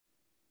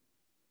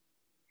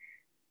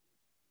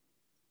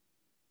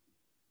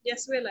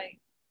Yes, we're live.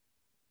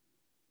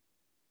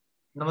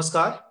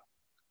 नमस्कार।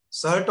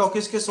 सहर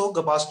talkies के शो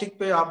गपास्टिक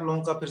पे आप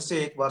लोगों का फिर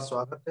से एक बार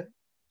स्वागत है।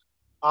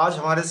 आज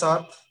हमारे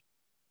साथ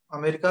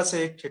अमेरिका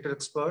से एक थिएटर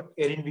एक्सपर्ट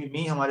एरिन बी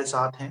मी हमारे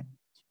साथ हैं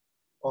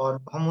और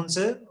हम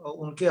उनसे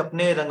उनके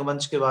अपने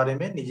रंगमंच के बारे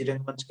में, निजी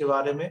रंगमंच के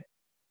बारे में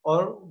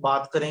और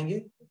बात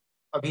करेंगे।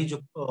 अभी जो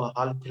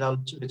हाल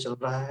फिलहाल चल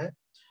रहा है।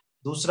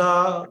 दूसरा,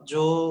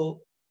 जो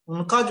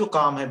उनका जो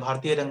काम है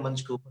भारतीय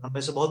रंगमंच के ऊपर,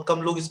 हमें से बहुत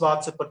कम लोग इस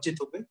बात से परिचित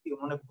हो गए कि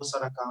उन्होंने बहुत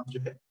सारा काम जो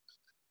है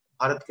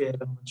भारत के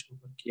रंगमंच के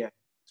ऊपर किया है।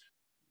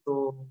 तो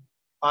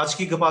आज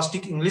की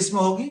गपास्टिक इंग्लिश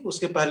में होगी,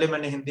 उसके पहले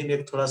मैंने हिंदी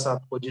में थोड़ा सा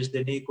आपको जिस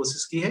देने की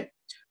कोशिश की है।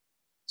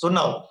 So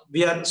now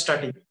we are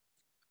starting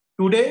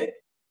today.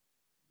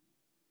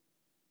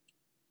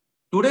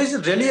 Today is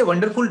really a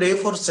wonderful day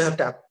for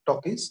SEHAR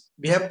Talkies.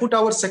 We have put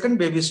our second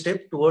baby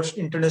step towards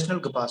international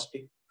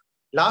capacity.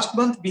 Last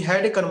month, we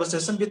had a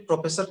conversation with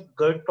Professor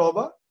Gerd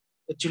Tauber,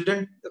 a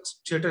children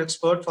theater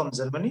expert from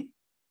Germany.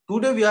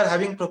 Today, we are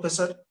having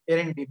Professor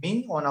Erin B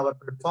Mee on our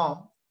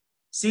platform.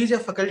 She is a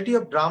faculty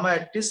of drama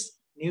at Tisch,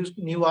 New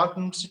York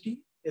University,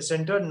 a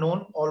center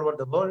known all over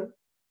the world.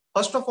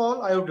 First of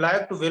all, I would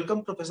like to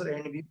welcome Professor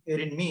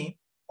Erin Mee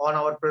on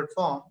our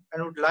platform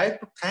and would like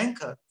to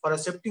thank her for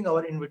accepting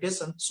our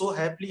invitation so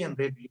happily and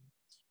readily.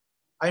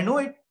 I know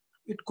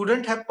it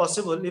couldn't have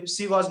possible if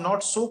she was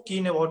not so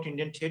keen about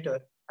Indian theatre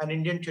and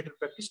Indian theatre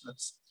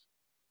practitioners.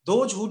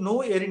 Those who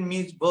know Erin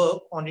Mee's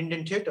work on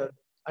Indian theatre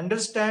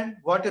understand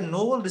what a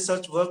novel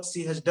research work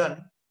she has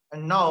done,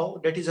 and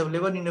now that is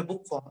available in a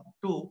book form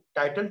too,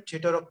 titled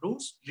Theatre of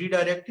Roots,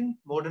 Redirecting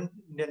Modern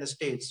Indian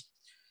Stage.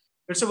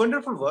 It's a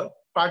wonderful work,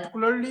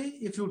 particularly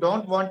if you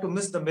don't want to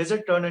miss the major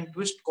turn and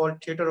twist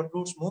called Theatre of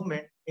Roots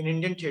movement in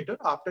Indian theatre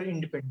after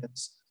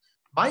independence.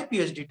 My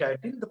PhD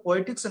title, The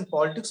Poetics and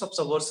Politics of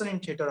Subversion in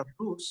Theatre of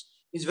Roots,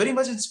 is very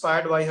much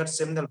inspired by her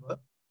seminal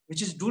work,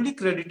 which is duly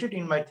credited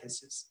in my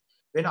thesis.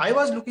 When I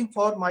was looking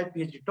for my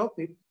PhD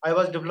topic, I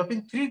was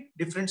developing three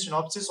different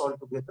synopses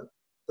altogether.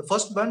 The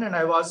first one, and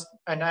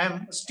I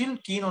am still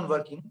keen on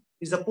working,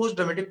 is the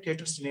post-dramatic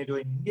theatre scenario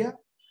in India.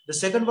 The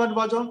second one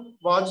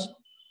was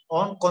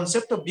on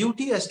concept of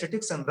beauty,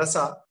 aesthetics, and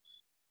rasa.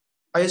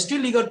 I is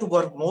still eager to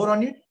work more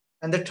on it.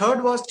 And the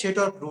third was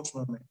theatre of roots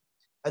movement,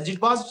 as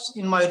it was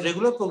in my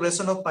regular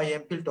progression of my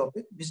MPhil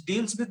topic, which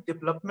deals with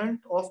development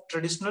of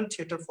traditional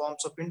theatre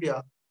forms of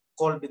India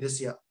called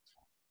Videsya.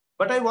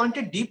 But I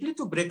wanted deeply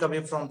to break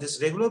away from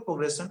this regular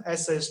progression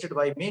as suggested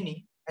by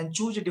many and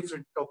choose a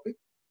different topic.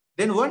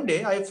 Then one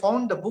day I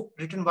found the book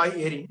written by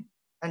Erin,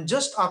 and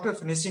just after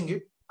finishing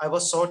it, I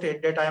was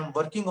sorted that I am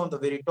working on the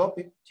very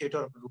topic,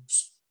 theatre of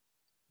roots.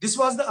 This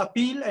was the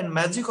appeal and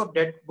magic of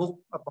that book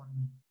upon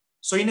me.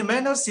 So, in a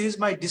manner, she is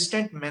my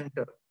distant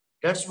mentor.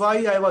 That's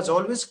why I was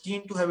always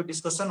keen to have a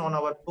discussion on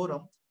our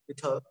forum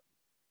with her,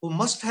 who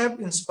must have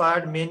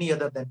inspired many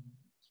other than me.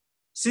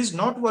 She is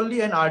not only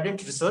an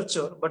ardent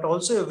researcher, but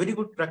also a very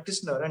good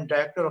practitioner and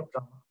director of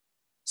drama.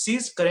 She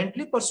is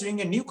currently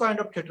pursuing a new kind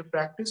of theatre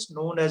practice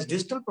known as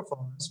digital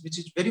performance, which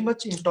is very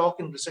much in talk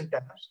in recent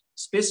times,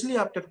 especially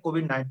after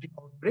COVID-19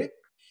 outbreak.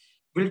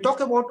 We'll talk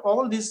about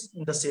all this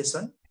in the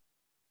session.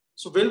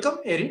 So welcome,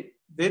 Erin.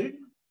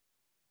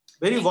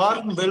 Very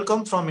warm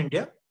welcome from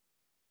India.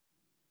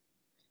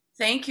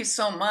 Thank you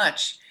so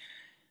much.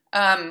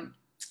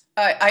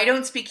 I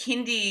don't speak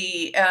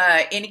Hindi.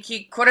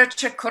 Eniki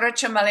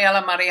koracha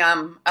Malayalam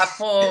Mariam.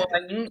 Apo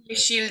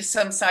Englishil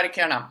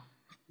samsarikana.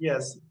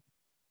 Yes.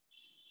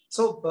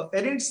 So,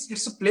 Erin,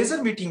 it's a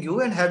pleasure meeting you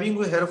and having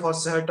you here for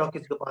SEHAR Talk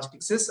in the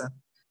past session.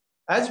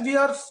 As we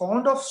are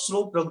fond of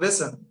slow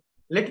progression,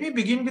 let me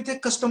begin with a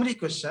customary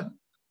question.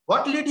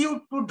 What led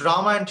you to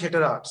drama and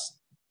theatre arts?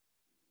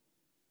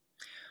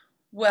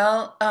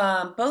 Well,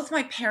 both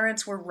my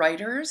parents were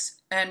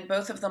writers, and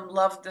both of them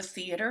loved the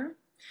theater.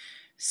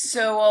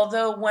 So,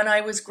 although when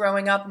I was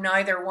growing up,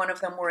 neither one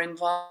of them were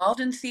involved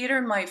in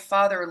theater, my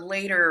father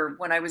later,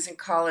 when I was in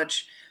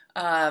college,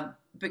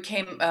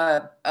 became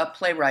a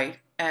playwright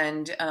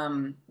and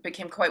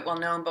became quite well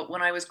known. But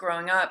when I was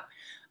growing up,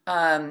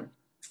 um,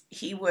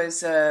 he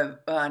was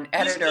an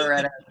editor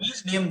at a.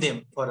 Please name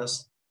them for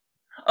us.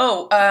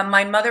 Oh,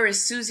 my mother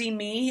is Susie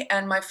Mee,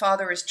 and my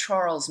father is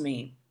Charles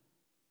Mee.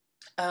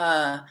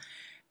 Uh,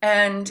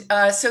 and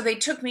so they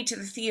took me to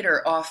the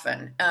theater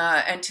often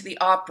and to the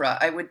opera.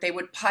 They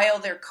would pile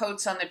their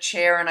coats on the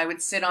chair, and I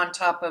would sit on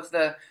top of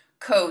the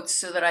coats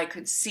so that I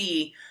could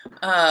see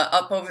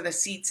up over the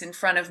seats in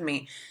front of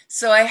me.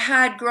 So I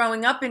had,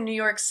 growing up in New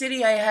York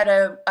City,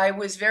 I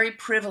was very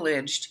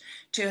privileged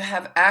to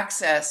have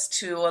access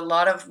to a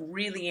lot of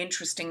really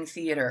interesting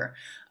theater.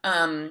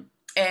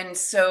 And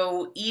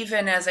so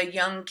even as a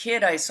young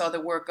kid, I saw the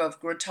work of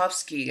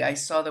Grotowski, I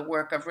saw the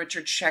work of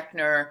Richard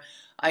Schechner,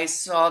 I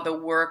saw the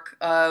work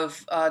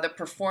of the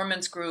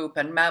Performance Group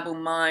and Mabu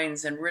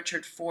Mines and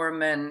Richard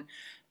Foreman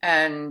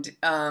and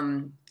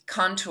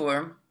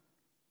Kantor,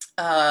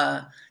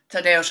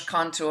 Tadeusz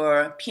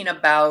Kantor, Pina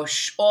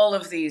Bausch. All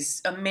of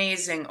these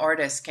amazing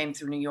artists came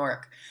through New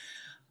York.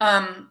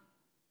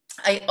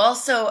 I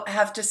also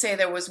have to say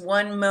there was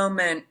one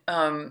moment,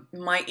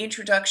 my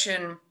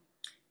introduction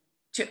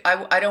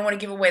I don't want to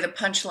give away the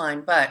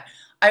punchline, but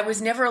I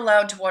was never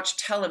allowed to watch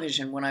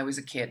television when I was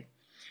a kid.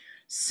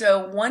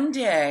 So one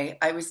day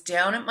I was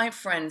down at my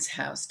friend's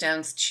house,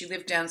 she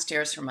lived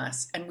downstairs from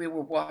us, and we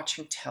were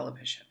watching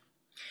television.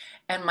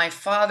 And my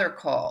father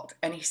called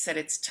and he said,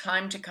 "It's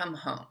time to come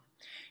home."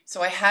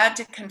 So I had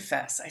to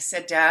confess. I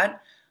said, "Dad,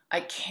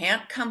 I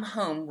can't come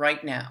home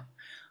right now.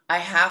 I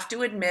have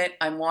to admit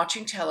I'm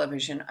watching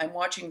television. I'm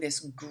watching this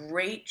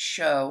great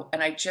show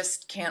and I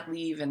just can't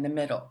leave in the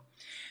middle."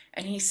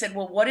 And he said,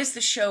 "Well, what is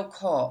the show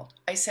called?"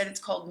 I said,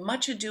 "It's called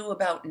Much Ado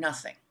About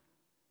Nothing."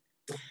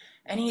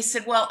 And he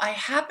said, "Well, I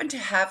happen to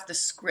have the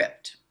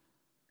script."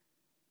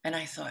 And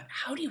I thought,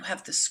 how do you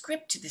have the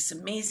script to this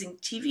amazing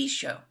TV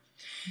show?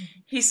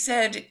 He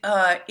said,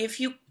 if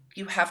you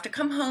have to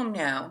come home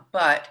now,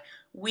 but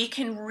we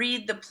can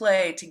read the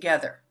play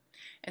together.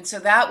 And so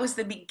that was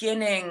the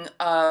beginning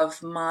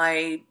of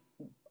my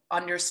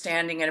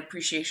understanding and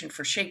appreciation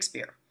for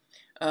Shakespeare.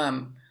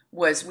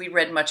 Was we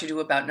read Much Ado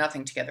About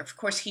Nothing together. Of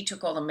course, he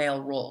took all the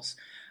male roles.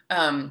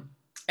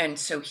 And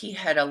so he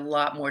had a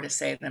lot more to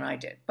say than I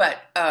did.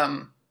 But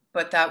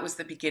that was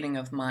the beginning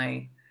of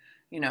my,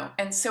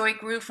 and so it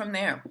grew from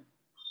there.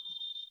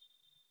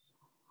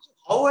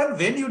 How and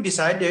when you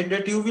decided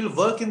that you will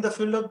work in the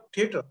field of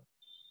theater?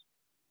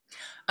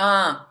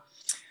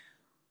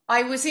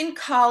 I was in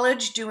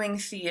college doing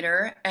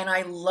theater, and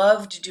I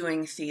loved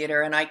doing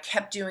theater, and I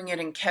kept doing it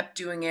and kept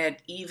doing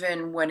it,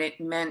 even when it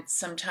meant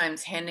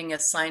sometimes handing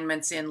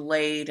assignments in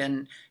late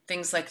and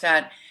things like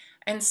that.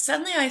 And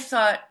suddenly I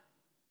thought,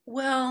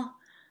 well,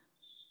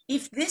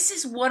 if this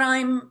is what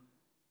I'm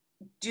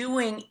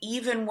doing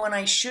even when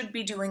I should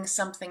be doing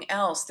something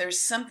else,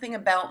 there's something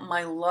about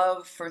my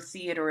love for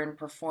theater and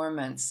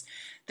performance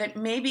that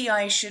maybe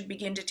I should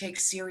begin to take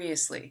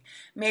seriously.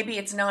 Maybe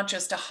it's not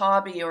just a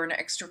hobby or an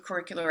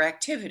extracurricular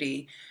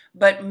activity,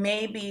 but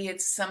maybe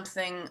it's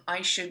something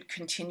I should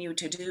continue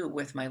to do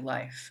with my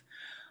life.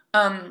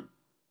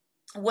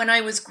 When I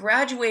was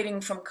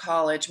graduating from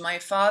college, my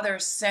father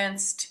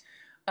sensed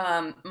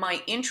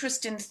my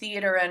interest in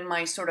theater and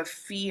my sort of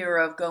fear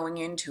of going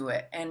into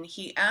it. And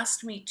he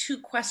asked me two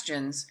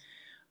questions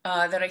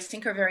that I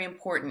think are very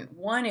important.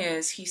 One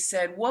is, he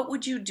said, "What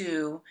would you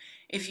do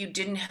if you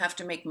didn't have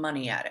to make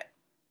money at it?"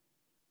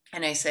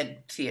 And I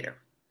said, "Theater."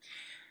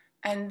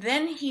 And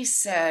then he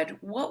said,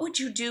 "What would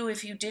you do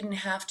if you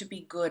didn't have to be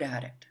good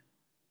at it?"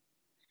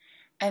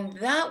 And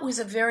that was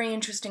a very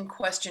interesting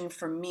question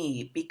for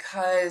me,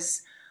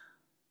 because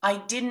I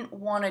didn't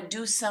want to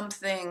do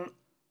something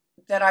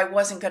that I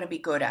wasn't going to be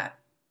good at.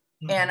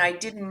 And I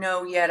didn't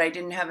know yet, I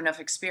didn't have enough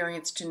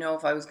experience to know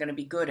if I was going to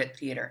be good at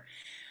theater.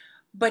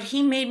 But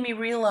he made me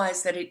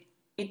realize that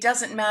it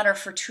doesn't matter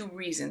for two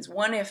reasons.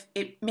 One, if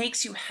it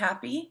makes you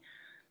happy,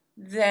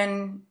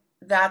 then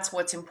that's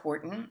what's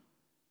important.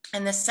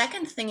 And the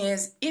second thing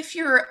is, if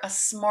you're a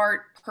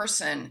smart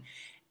person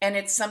and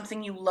it's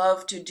something you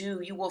love to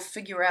do, you will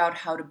figure out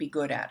how to be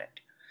good at it.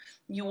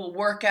 You will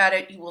work at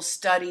it, you will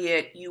study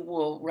it, you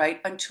will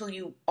write until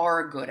you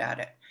are good at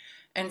it.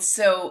 And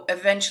so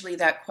eventually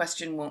that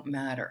question won't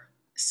matter.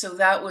 So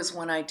that was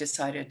when I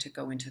decided to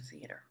go into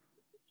theater.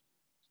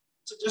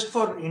 So just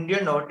for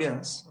Indian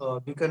audience,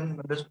 we can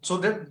so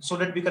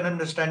that we can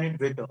understand it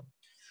better.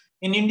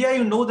 In India,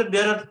 you know that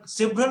there are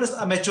several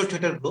amateur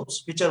theater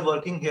groups which are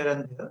working here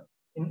and there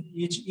in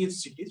each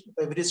city,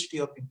 every city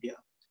of India,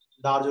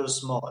 large or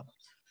small.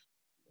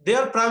 They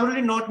are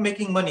primarily not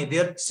making money. They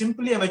are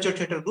simply amateur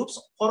theater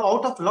groups, or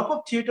out of love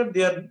of theater,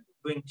 they are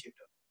doing theater.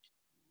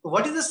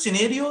 What is the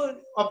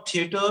scenario of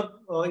theater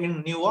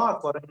in New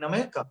York or in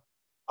America?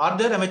 Are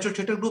there amateur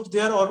theater groups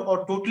there,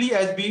 or totally,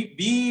 as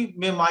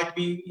might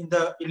be in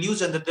the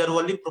illusion that there are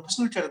only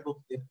professional theater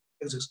groups there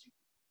existing?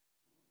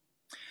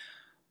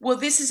 Well,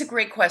 this is a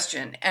great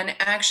question. And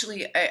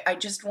actually, I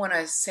just want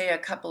to say a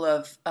couple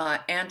of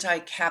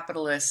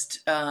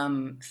anti-capitalist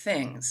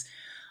things.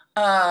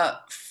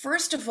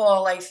 First of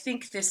all, I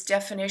think this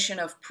definition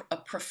of a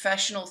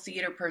professional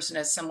theater person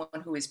as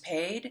someone who is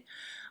paid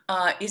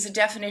is a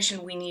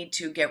definition we need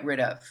to get rid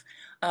of.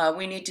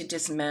 We need to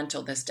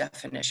dismantle this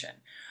definition.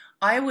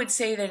 I would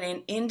say that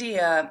in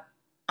India,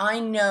 I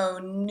know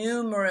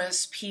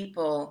numerous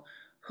people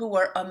who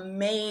are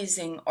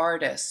amazing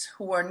artists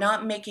who are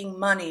not making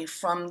money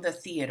from the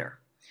theater.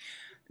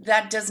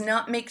 That does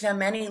not make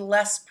them any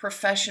less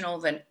professional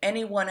than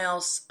anyone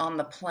else on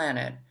the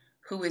planet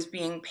who is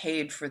being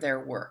paid for their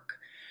work.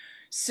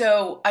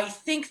 So I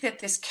think that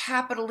this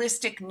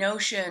capitalistic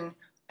notion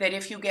that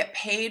if you get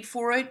paid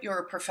for it, you're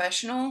a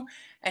professional,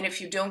 and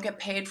if you don't get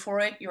paid for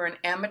it, you're an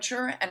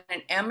amateur, and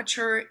an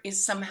amateur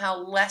is somehow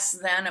less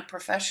than a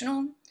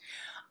professional,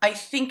 I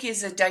think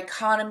is a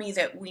dichotomy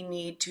that we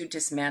need to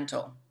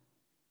dismantle.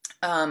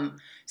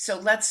 So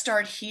let's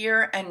start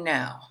here and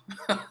now.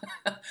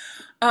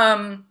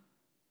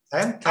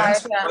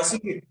 Thanks for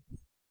voicing it.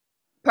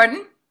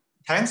 Pardon?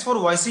 Thanks for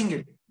voicing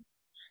it.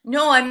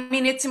 No, I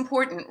mean, it's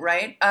important,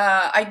 right?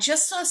 I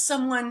just saw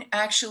someone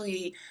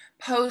actually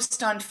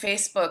post on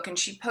Facebook, and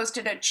she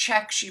posted a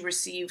check she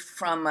received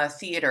from a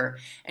theater,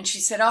 and she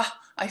said, "Oh,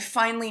 I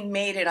finally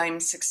made it. I'm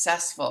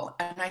successful."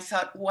 And I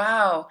thought,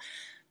 wow,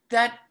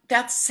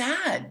 that's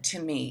sad to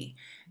me,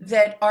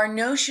 that our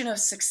notion of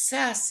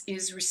success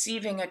is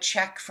receiving a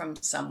check from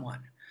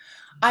someone.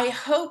 I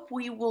hope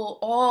we will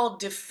all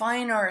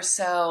define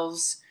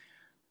ourselves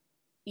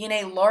in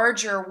a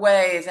larger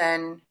way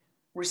than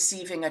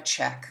receiving a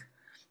check.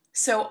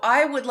 So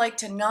I would like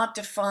to not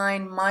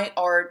define my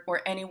art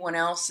or anyone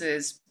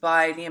else's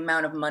by the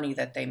amount of money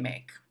that they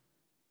make.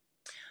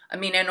 I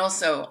mean, and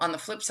also on the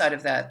flip side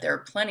of that, there are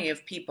plenty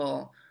of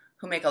people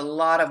who make a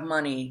lot of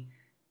money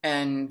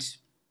and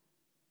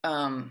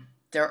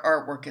their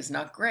artwork is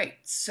not great.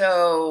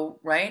 So,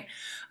 right?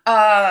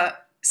 Uh,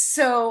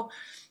 so,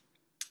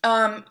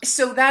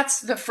 so that's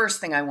the first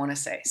thing I want to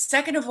say.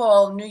 Second of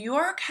all, New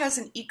York has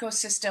an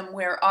ecosystem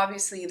where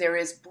obviously there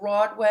is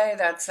Broadway.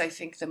 That's, I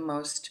think, the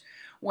most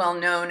well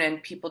known,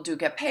 and people do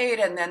get paid.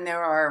 And then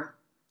there are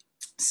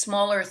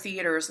smaller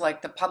theaters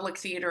like the Public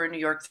Theater and New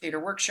York Theater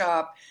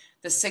Workshop,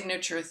 the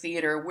Signature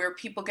Theater, where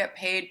people get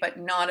paid, but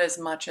not as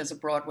much as a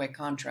Broadway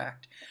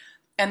contract.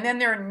 And then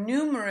there are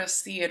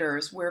numerous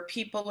theaters where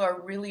people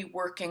are really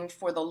working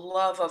for the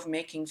love of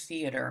making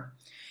theater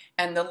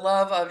and the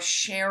love of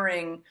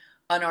sharing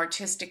an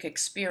artistic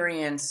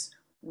experience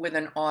with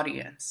an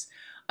audience.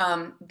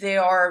 They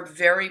are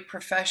very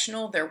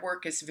professional. Their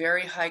work is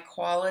very high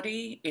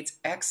quality. It's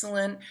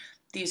excellent.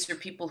 These are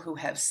people who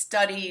have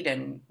studied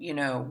and,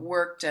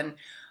 worked, and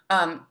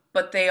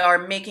but they are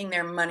making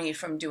their money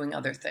from doing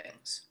other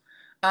things.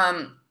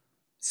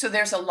 So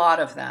there's a lot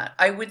of that.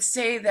 I would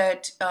say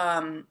that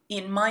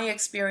in my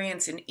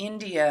experience in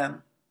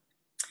India,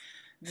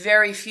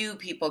 very few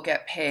people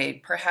get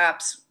paid.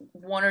 Perhaps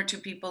one or two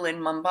people in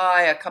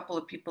Mumbai, a couple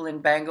of people in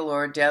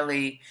Bangalore,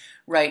 Delhi,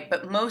 right?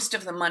 But most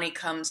of the money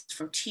comes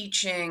from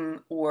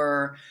teaching,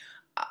 or,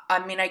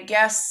 I mean, I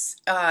guess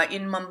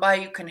in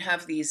Mumbai you can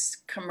have these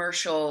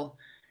commercial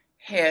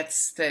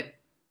hits that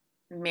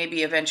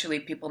maybe eventually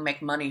people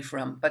make money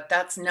from, but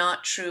that's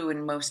not true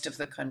in most of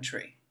the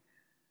country.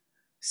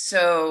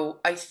 So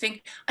I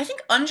think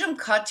Anjum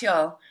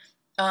Katyal,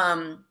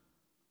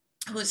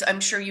 who's, I'm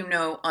sure you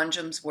know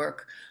Anjum's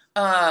work,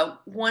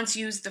 once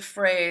used the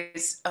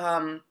phrase,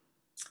 oh,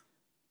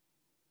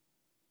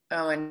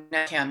 and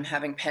now I'm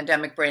having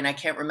pandemic brain. I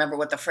can't remember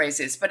what the phrase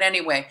is. But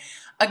anyway,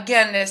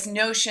 again, this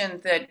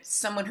notion that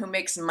someone who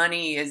makes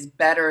money is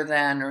better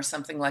than, or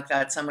something like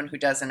that, someone who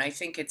doesn't. I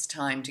think it's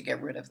time to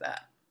get rid of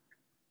that.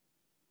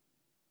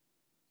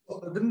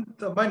 Then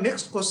my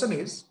next question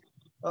is,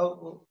 uh,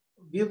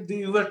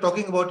 you were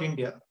talking about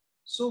India.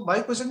 So my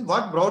question,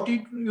 what brought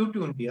you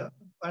to India,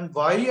 and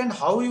why and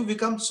how you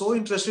become so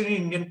interested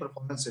in Indian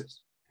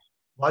performances?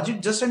 Was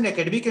it just an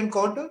academic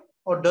encounter,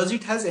 or does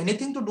it has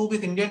anything to do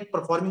with Indian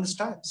performing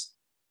styles?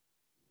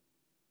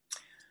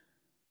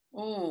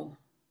 Oh,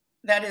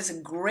 that is a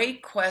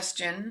great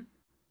question.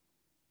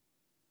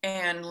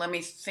 And let me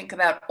think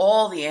about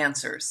all the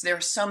answers. There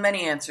are so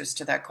many answers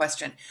to that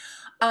question.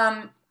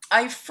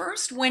 I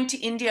first went to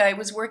India. I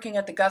was working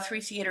at the Guthrie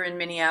Theater in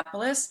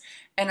Minneapolis,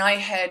 and I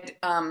had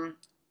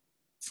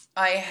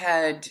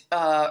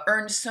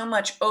earned so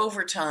much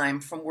overtime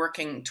from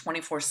working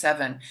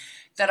 24/7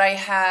 that I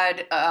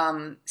had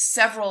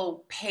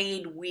several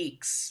paid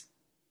weeks.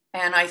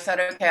 And I thought,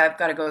 okay, I've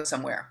got to go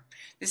somewhere.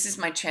 This is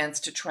my chance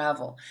to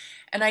travel.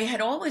 And I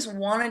had always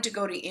wanted to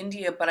go to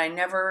India, but I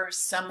never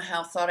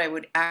somehow thought I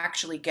would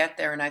actually get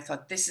there. And I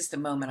thought, this is the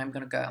moment I'm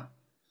going to go.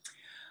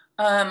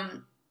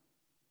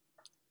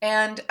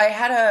 And I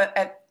had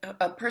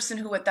a person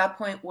who at that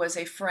point was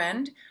a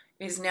friend,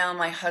 is now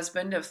my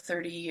husband of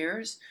 30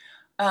 years.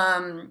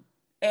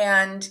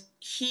 And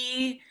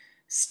he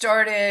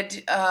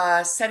started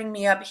setting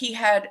me up. He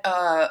had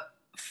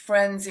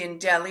friends in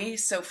Delhi.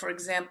 So, for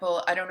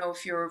example, I don't know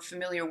if you're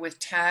familiar with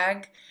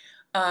TAG,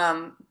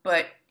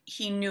 but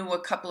he knew a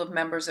couple of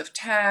members of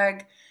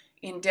TAG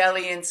in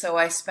Delhi. And so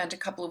I spent a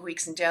couple of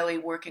weeks in Delhi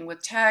working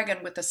with TAG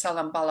and with the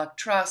Salam Balak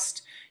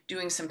Trust,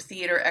 doing some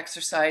theater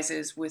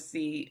exercises with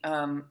the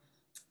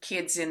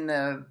kids in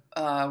the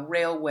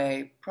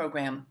railway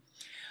program.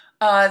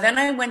 Then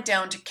I went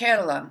down to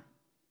Kerala,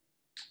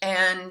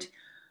 and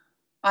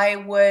I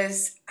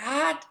was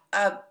at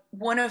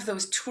one of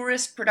those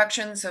tourist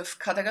productions of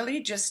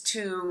Kathakali just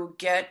to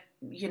get,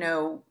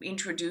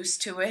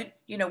 introduced to it,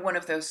 one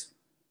of those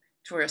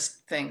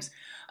tourist things,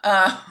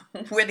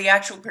 where the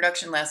actual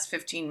production lasts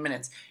 15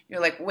 minutes.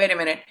 You're like, wait a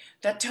minute,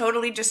 that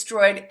totally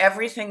destroyed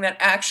everything that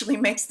actually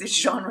makes this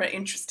genre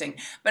interesting.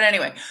 But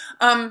anyway,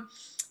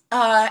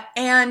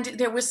 and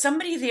there was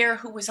somebody there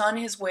who was on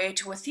his way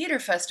to a theater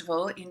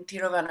festival in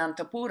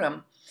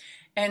Tiruvananthapuram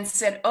and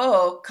said,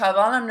 oh,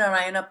 Kavalam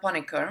Narayana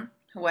Panikar,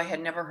 who I had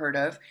never heard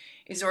of,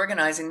 is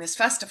organizing this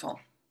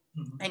festival,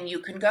 and you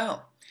can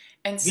go.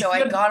 And so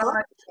I got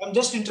on. I'm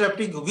just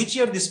interrupting you. Which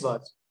year this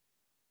was?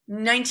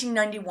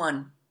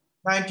 1991.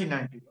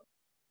 1991.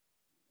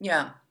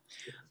 Yeah.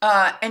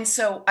 And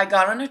so I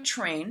got on a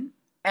train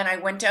and I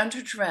went down to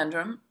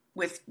Trivandrum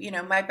with,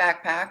 my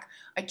backpack.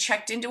 I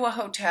checked into a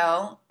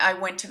hotel. I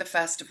went to the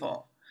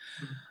festival.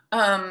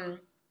 Um,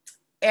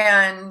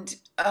 and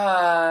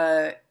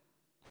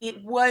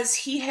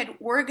he had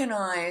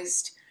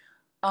organized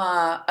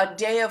a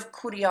day of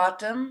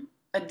Kuriatam,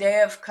 a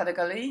day of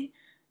Kathakali,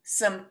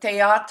 some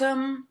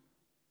Teyatam,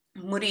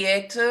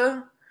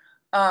 Murietu,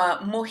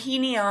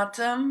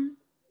 Mohiniatam,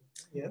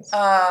 Yes.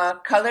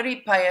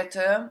 Kalari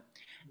Payata,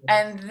 Yes.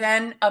 and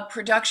then a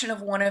production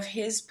of one of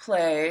his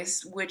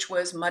plays, which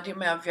was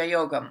Madhyama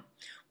Vyayogam,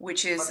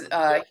 which is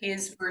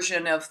his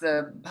version of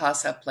the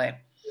Bhasa play.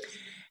 Yes.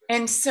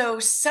 And so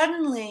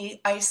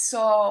suddenly I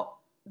saw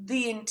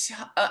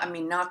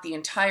not the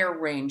entire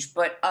range,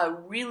 but a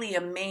really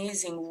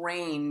amazing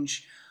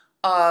range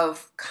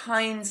of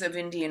kinds of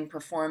Indian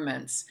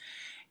performance.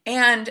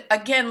 And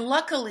again,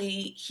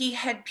 luckily, he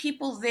had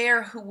people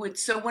there who would.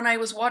 So when I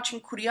was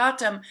watching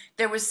Kuriatam,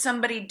 there was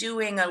somebody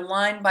doing a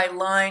line by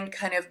line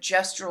kind of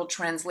gestural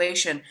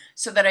translation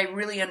so that I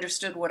really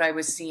understood what I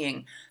was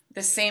seeing.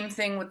 The same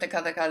thing with the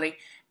Kathakali.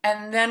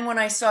 And then when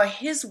I saw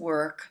his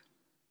work,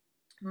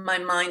 my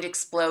mind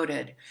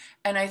exploded.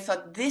 And I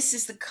thought, this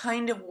is the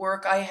kind of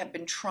work I have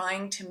been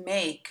trying to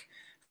make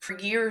for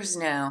years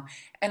now.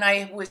 And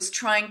I was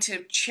trying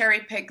to cherry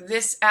pick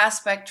this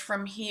aspect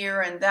from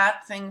here and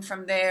that thing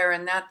from there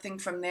and that thing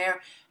from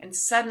there. And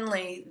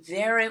suddenly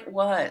there it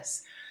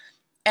was.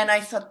 And I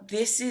thought,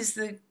 this is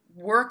the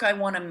work I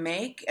want to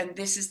make. And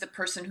this is the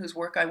person whose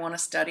work I want to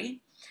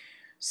study.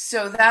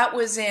 So that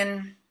was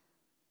in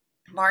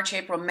March,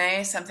 April,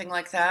 May, something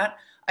like that.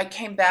 I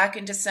came back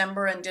in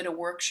December and did a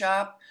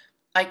workshop.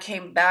 I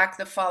came back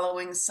the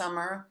following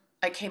summer.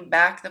 I came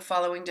back the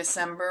following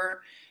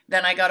December.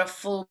 Then I got a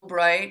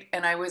Fulbright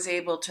and I was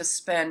able to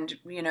spend,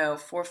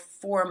 for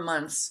 4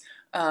 months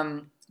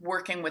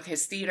working with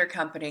his theater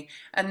company.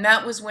 And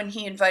that was when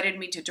he invited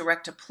me to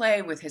direct a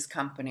play with his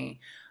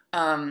company.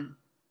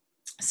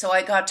 So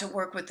I got to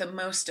work with the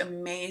most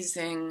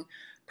amazing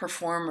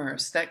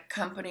performers. That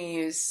company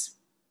is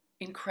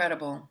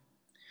incredible.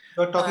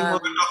 You're talking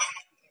about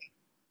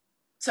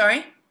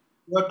Sorry?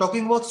 you're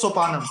talking about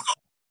Sopanam.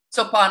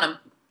 Sopanam.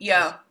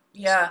 Yeah,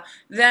 yeah.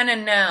 Then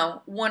and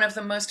now, one of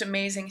the most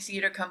amazing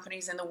theater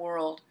companies in the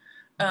world.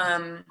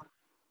 And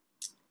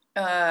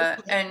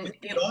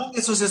Long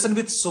association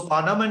with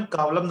Sopanam and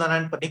Kavalam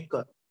Narayan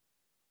Panikkar.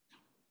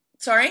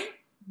 Sorry?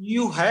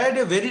 You had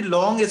a very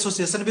long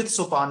association with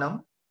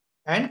Sopanam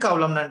and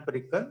Kavalam Narayan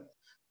Panikkar.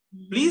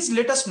 Please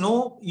let us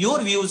know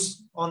your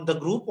views on the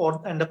group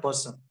and the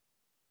person.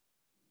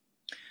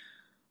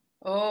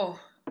 Oh,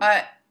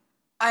 I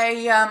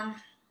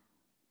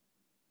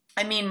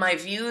mean, my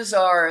views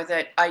are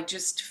that I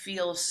just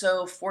feel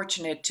so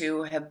fortunate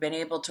to have been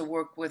able to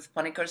work with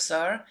Panikkar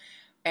sir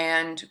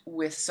and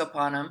with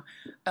Sopanam,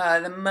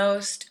 the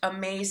most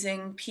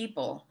amazing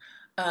people,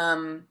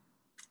 and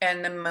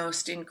the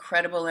most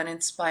incredible and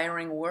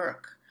inspiring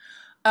work.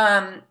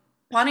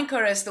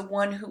 Panikkar is the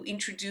one who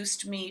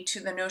introduced me to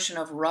the notion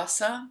of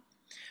rasa,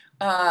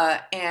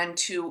 and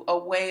to a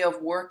way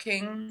of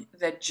working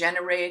that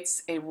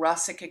generates a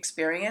rasic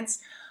experience.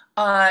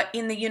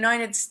 In the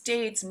United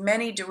States,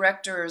 many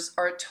directors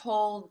are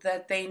told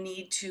that they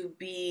need to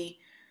be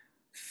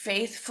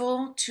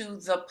faithful to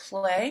the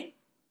play,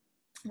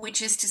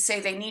 which is to say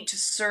they need to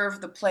serve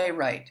the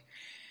playwright.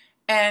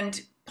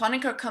 And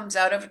Panikkar comes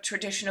out of a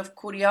tradition of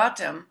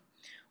Kuriatam,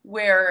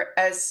 where,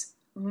 as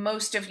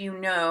most of you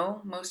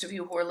know, most of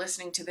you who are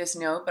listening to this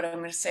know, but I'm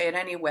going to say it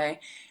anyway,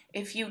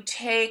 if you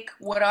take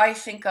what I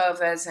think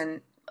of as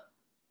an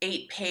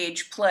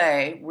 8-page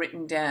play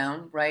written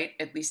down, right,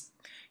 at least,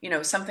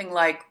 something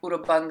like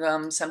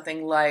Urubangam,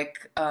 something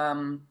like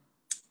Swapnava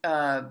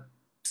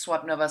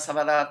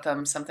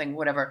Savadatam, something,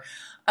 whatever,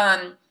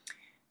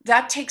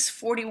 that takes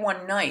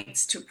 41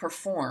 nights to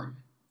perform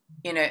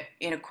in a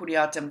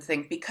Kuriatam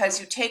thing, because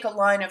you take a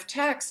line of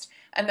text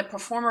and the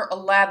performer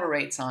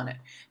elaborates on it.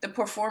 The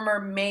performer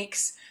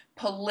makes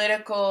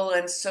political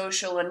and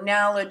social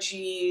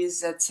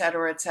analogies,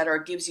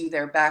 etc., gives you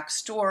their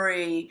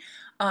backstory.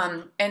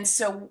 And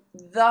so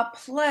the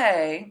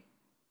play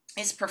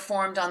is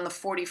performed on the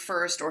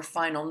 41st or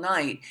final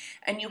night.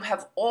 And you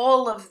have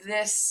all of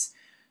this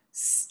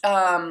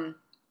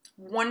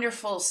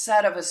wonderful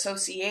set of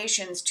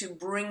associations to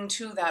bring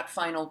to that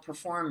final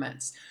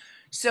performance.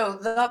 So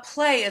the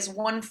play is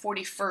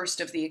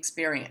 1/41st of the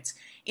experience.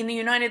 In the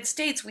United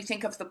States, we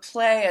think of the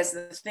play as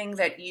the thing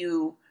that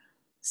you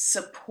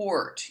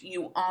support,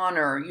 you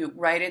honor,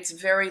 right? It's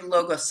very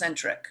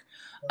logocentric.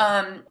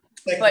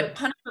 But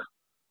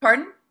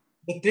pardon?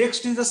 The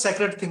text is a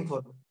sacred thing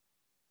for them.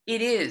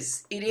 It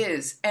is.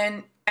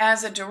 And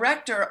as a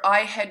director, I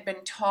had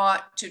been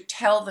taught to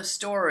tell the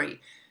story,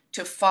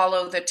 to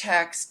follow the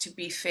text, to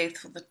be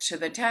faithful to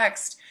the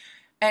text.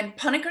 And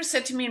Panikkar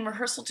said to me in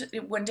rehearsal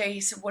one day,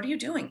 he said, "What are you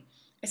doing?"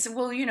 I said,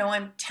 "Well,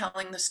 I'm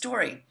telling the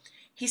story."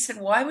 He said,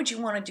 "Why would you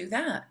want to do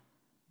that?"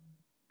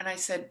 And I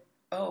said,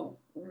 "Oh,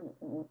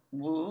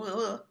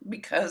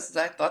 because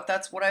I thought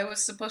that's what I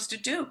was supposed to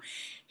do."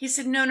 He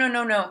said,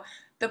 No.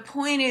 The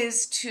point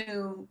is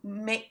to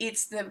make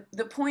it's the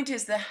point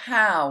is the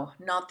how,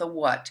 not the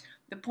what.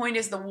 The point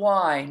is the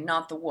why,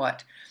 not the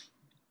what.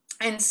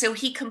 And so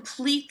he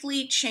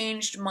completely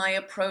changed my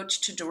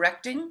approach to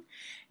directing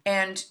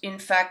and, in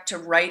fact, to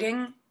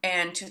writing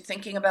and to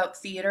thinking about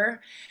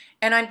theater.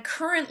 And I'm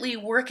currently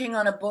working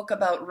on a book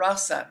about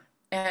rasa.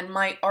 And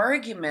my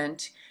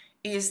argument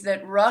is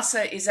that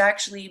rasa is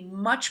actually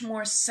much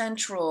more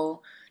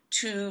central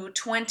to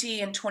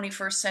 20th and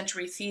 21st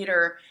century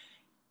theater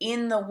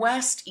in the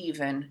West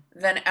even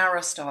than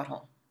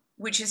Aristotle,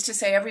 which is to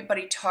say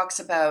everybody talks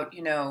about,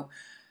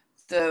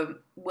 the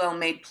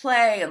well-made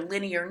play and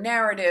linear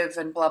narrative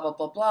and blah, blah,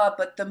 blah, blah.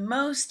 But the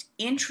most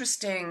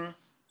interesting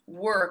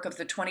work of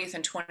the 20th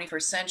and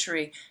 21st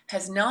century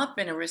has not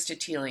been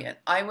Aristotelian.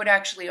 I would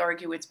actually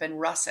argue it's been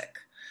Russick.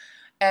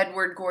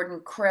 Edward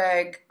Gordon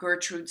Craig,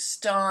 Gertrude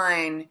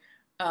Stein,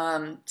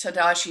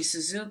 Tadashi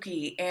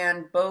Suzuki,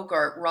 Anne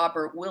Bogart,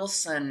 Robert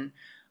Wilson,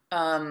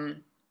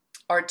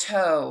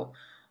 Artaud.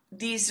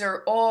 These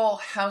are all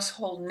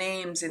household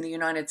names in the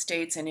United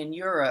States and in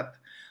Europe.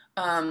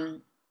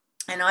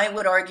 And I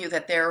would argue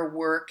that their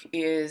work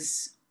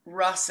is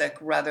Russick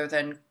rather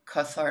than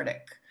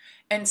cathartic.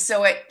 And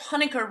so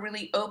Punica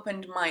really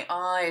opened my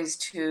eyes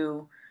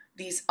to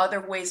these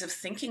other ways of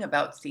thinking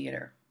about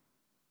theater.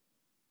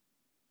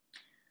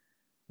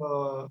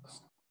 Can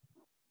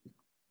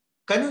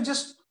you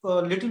just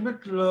a little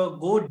bit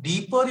go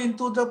deeper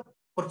into the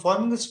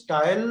performing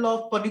style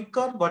of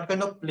Panikkar? What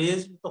kind of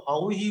plays,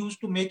 how he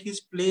used to make his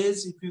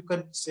plays? If you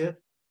can share,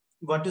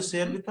 you want to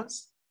share with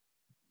us?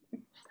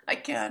 I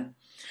can.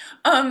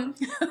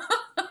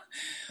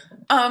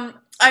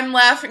 I'm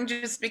laughing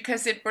just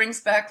because it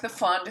brings back the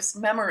fondest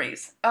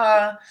memories.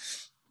 And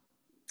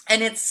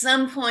at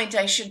some point,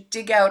 I should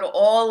dig out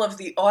all of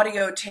the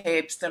audio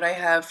tapes that I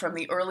have from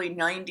the early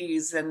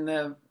 90s and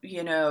the,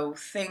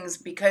 things,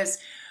 because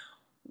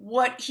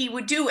what he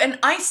would do, and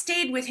I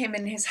stayed with him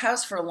in his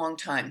house for a long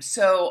time.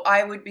 So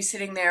I would be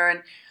sitting there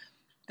and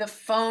the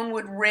phone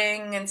would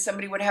ring and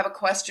somebody would have a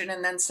question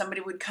and then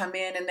somebody would come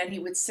in and then he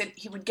would sit,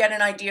 he would get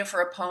an idea for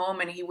a poem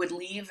and he would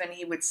leave and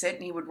he would sit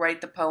and he would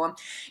write the poem.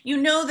 You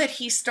know that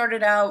he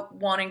started out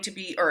wanting to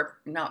be, or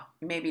not,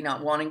 maybe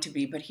not wanting to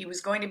be, but he was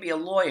going to be a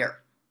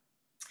lawyer.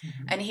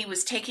 Mm-hmm. And he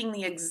was taking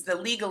the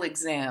legal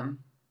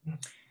exam. Mm-hmm.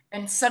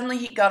 And suddenly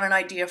he got an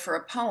idea for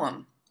a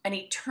poem. And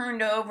he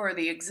turned over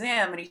the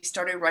exam and he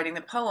started writing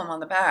the poem on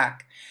the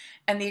back.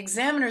 And the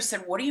examiner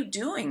said, "What are you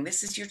doing?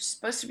 You're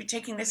supposed to be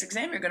taking this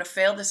exam. You're going to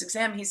fail this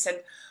exam." He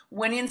said,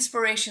 "When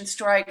inspiration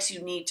strikes,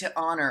 you need to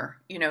honor."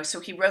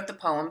 So he wrote the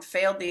poem,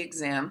 failed the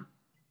exam,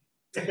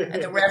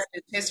 and the rest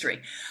is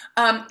history.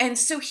 And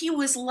so he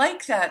was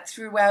like that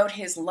throughout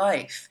his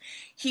life.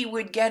 He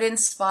would get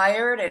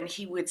inspired and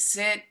he would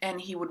sit and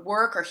he would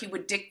work, or he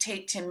would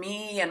dictate to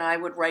me and I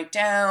would write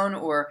down,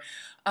 or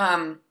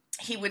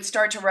he would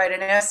start to write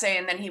an essay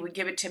and then he would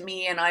give it to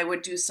me and I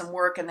would do some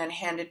work and then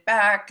hand it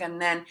back.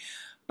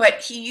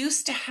 But he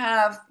used to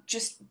have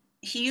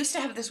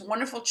this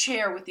wonderful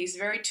chair with these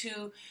very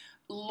two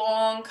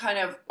long kind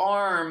of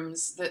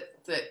arms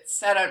that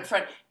sat out in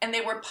front, and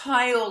they were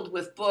piled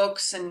with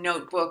books and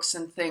notebooks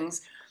and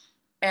things.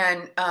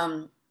 And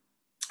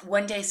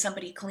one day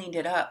somebody cleaned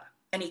it up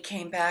and he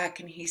came back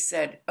and he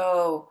said,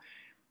 "Oh,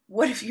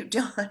 what have you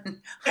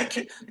done?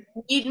 I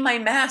need my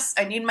mess.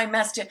 I need my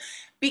mess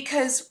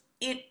because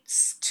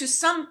to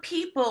some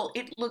people,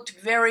 it looked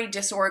very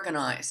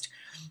disorganized.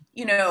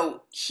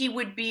 He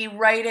would be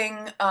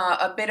writing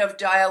a bit of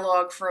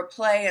dialogue for a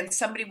play and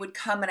somebody would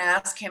come and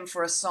ask him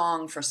for a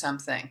song for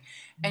something.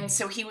 And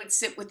so he would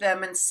sit with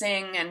them and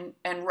sing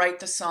and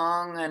write the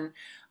song, and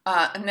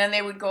then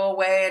they would go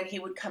away and he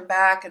would come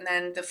back and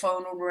then the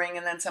phone would ring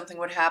and then something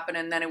would happen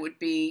and then it would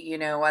be,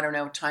 I don't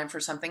know, time for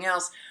something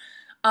else.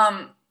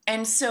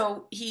 And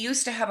so he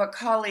used to have a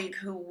colleague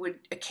who would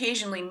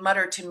occasionally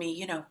mutter to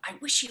me, "I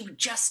wish he would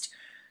just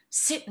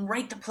sit and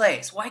write the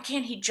plays. Why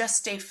can't he just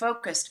stay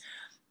focused?"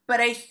 But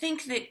I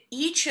think that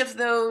each of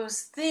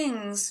those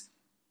things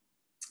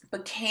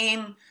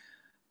became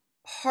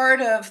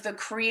part of the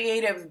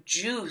creative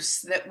juice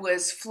that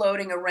was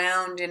floating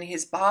around in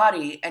his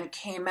body and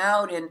came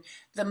out in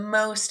the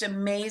most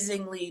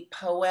amazingly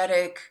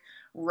poetic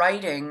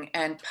writing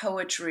and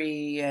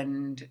poetry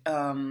and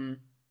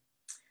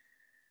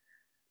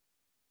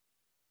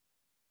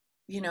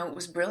it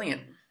was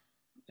brilliant.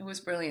 It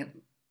was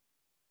brilliant.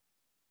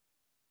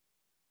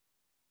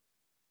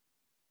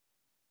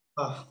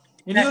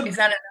 Is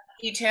that enough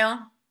detail?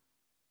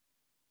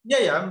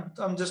 Yeah.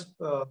 I'm just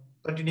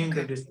continuing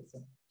the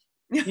discussion.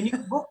 In your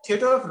book,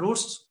 Theatre of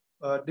Roots,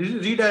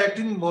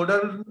 Redirecting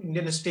Modern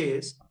Indian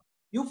Stage,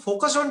 you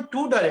focus on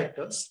two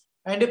directors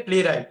and a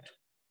playwright.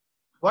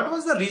 What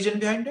was the reason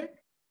behind it?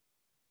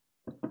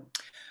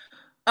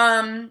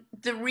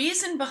 The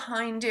reason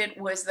behind it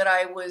was that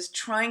I was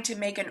trying to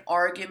make an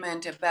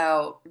argument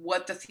about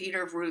what the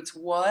Theatre of Roots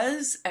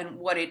was and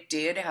what it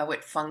did, how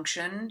it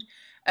functioned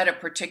at a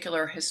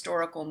particular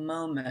historical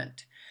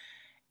moment.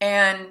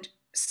 And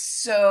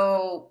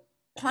so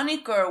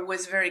Panikkar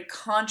was very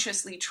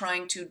consciously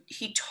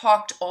he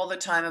talked all the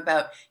time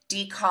about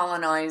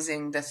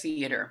decolonizing the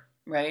theater,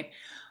 right?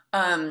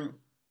 Um,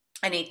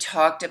 and he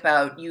talked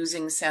about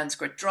using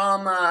Sanskrit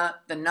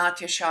drama, the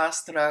Natya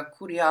Shastra,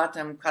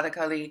 Kuriyatam,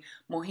 Kathakali,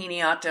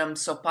 Mohiniyattam,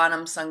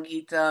 Sopanam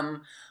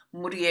Sangeetam,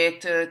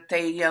 Muriyeta,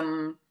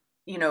 Teyam,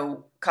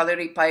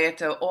 Kalari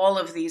Payeta, all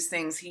of these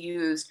things he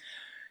used.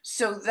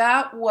 So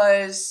that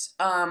was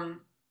a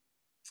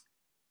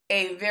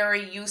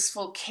very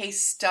useful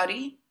case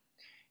study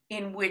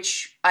in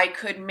which I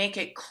could make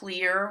it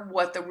clear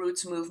what the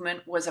Roots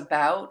movement was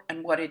about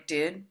and what it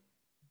did.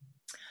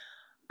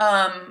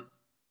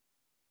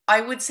 I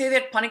would say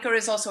that Panikkar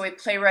is also a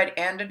playwright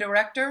and a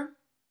director.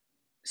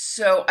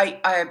 So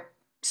I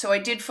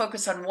did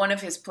focus on one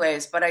of his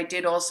plays, but I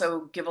did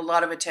also give a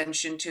lot of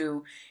attention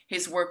to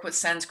his work with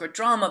Sanskrit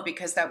drama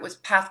because that was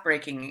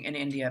path-breaking in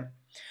India.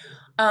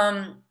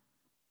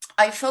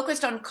 I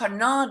focused on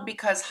Kannad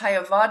because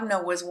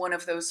Hayavadana was one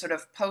of those sort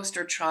of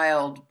poster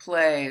child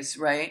plays,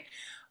 right,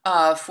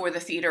 for the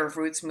Theater of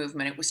Roots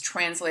movement. It was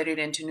translated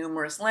into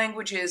numerous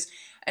languages,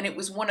 and it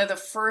was one of the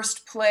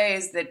first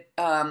plays that,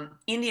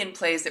 Indian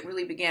plays that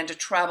really began to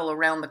travel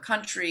around the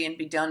country and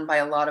be done by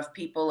a lot of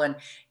people, and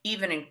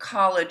even in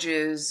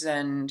colleges,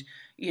 and,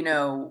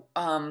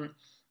 and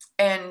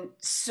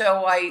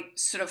so I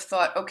sort of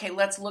thought, okay,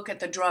 let's look at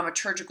the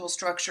dramaturgical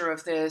structure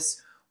of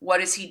this. What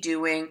is he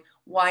doing?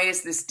 Why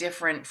is this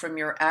different from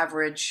your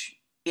average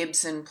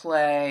Ibsen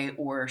play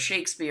or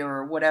Shakespeare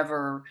or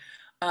whatever?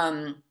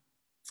 Um,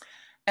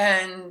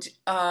 and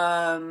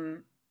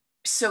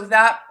So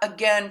that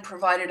again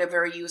provided a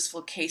very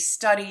useful case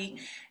study,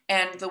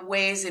 and the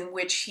ways in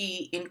which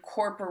he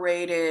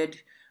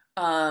incorporated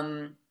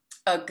a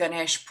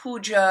Ganesh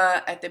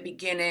Puja at the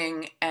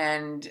beginning,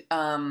 and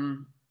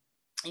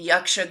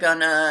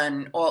Yakshagana,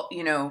 and all,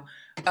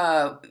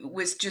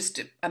 was just,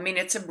 I mean,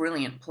 it's a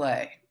brilliant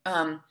play.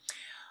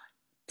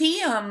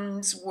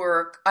 Thiam's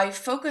work I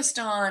focused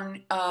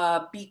on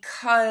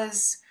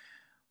because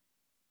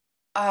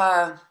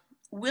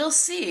we'll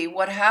see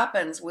what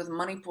happens with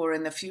Manipur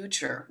in the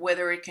future,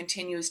 whether it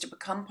continues to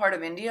become part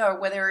of India or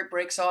whether it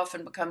breaks off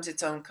and becomes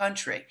its own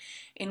country.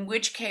 In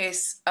which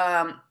case,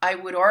 I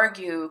would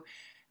argue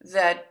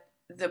that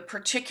the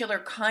particular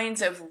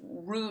kinds of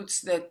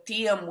roots that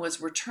Thiam was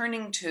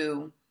returning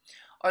to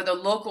are the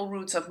local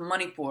roots of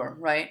Manipur,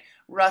 right?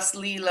 Ras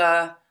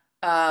Leela,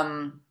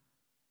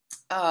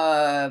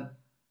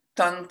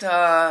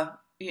 Tanta,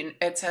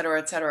 et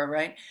cetera,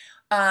 right?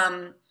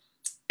 And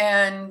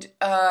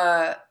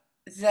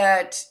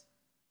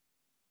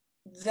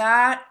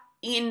that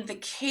in the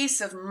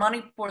case of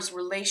Manipur's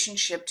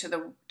relationship to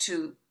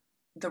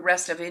the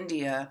rest of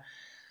India,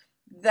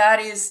 that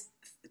is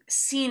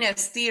seen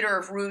as theater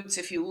of roots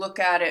if you look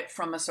at it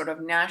from a sort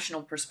of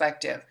national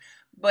perspective,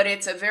 but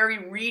it's a very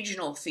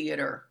regional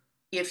theater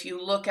if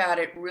you look at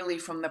it really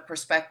from the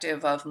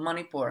perspective of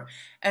Manipur.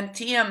 And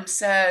Thiam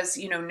says,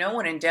 no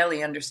one in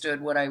Delhi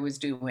understood what I was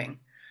doing.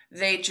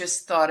 They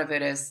just thought of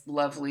it as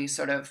lovely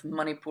sort of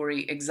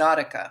Manipuri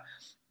exotica.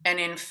 And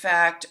in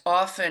fact,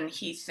 often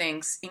he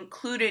thinks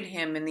included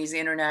him in these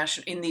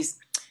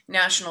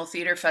national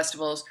theater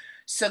festivals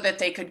so that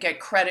they could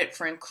get credit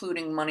for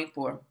including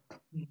Manipur.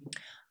 Mm-hmm.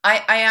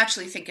 I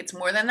actually think it's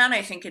more than that.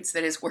 I think it's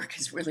that his work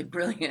is really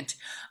brilliant.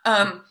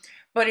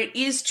 But it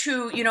is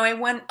true, I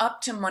went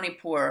up to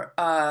Manipur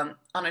on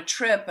a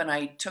trip, and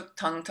I took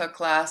Tangta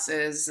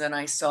classes, and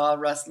I saw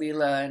Ras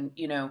Leela, and,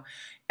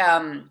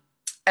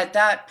 at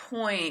that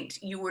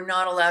point, you were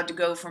not allowed to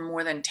go for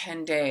more than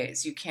 10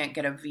 days. You can't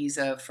get a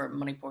visa for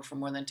Manipur for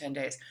more than 10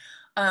 days.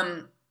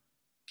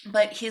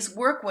 But his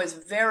work was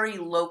very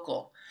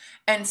local.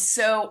 And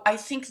so I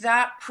think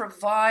that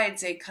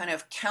provides a kind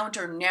of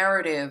counter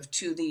narrative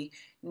to the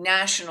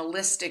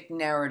nationalistic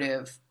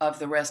narrative of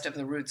the rest of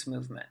the Roots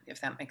movement, if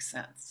that makes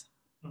sense.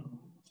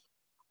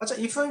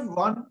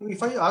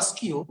 If I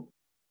ask you,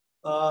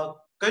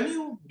 can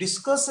you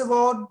discuss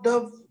about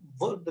the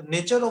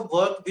nature of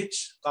work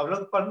which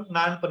Kavlak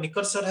Nayan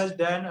Panikkar sir has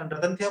done and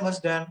Ratan Thiam has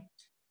done?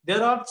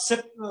 There are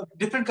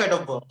different kind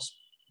of works.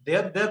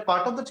 They're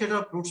part of the theater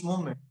of roots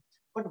movement.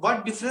 But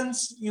what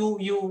difference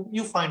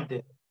you find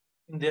there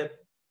in their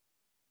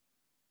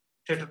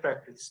theater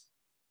practice?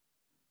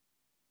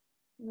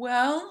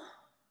 Well,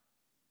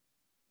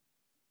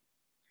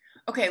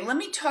 okay, let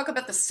me talk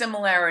about the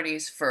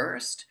similarities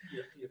first.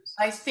 Yes.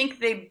 I think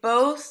they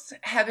both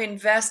have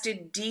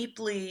invested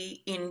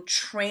deeply in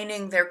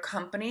training their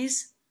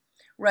companies,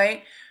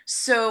 right?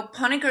 So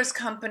Panikkar's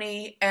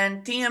company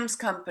and Thiam's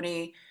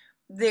company,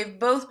 they've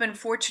both been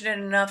fortunate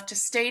enough to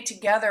stay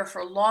together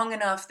for long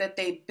enough that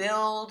they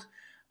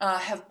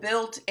have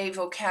built a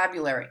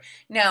vocabulary.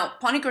 Now,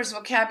 Panikkar's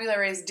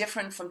vocabulary is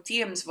different from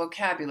Thiam's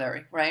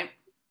vocabulary, right?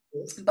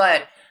 Yes.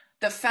 But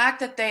the fact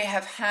that they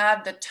have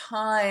had the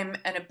time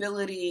and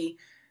ability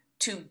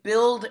to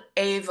build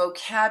a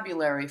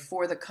vocabulary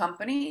for the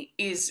company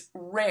is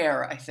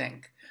rare, I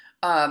think,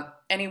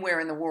 anywhere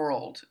in the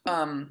world.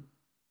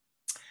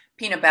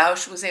 Pina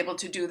Bausch was able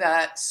to do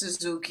that,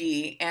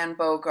 Suzuki and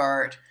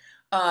Bogart.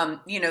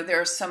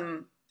 There are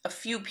some a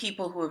few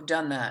people who have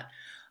done that.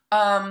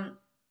 Um,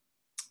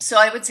 so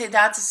I would say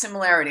that's a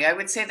similarity. I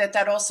would say that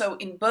that also,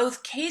 in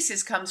both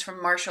cases, comes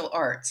from martial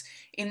arts.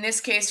 In this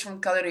case,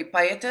 from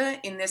Kalaripayata.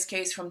 In this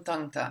case, from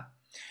Tangta.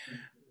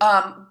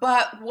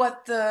 But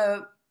what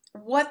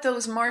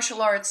those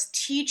martial arts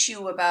teach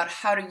you about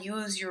how to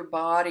use your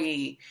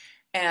body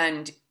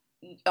and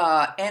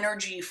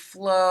energy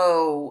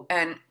flow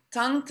and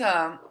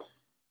Tangta,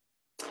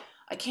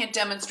 I can't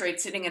demonstrate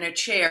sitting in a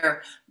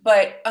chair,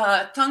 but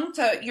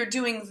Tangta, you're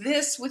doing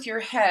this with your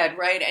head,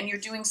 right? And you're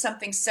doing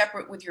something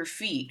separate with your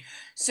feet.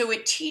 So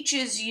it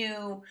teaches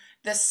you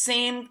the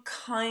same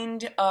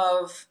kind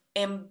of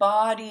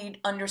embodied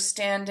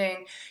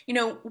understanding. You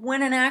know,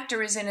 when an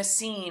actor is in a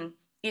scene,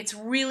 it's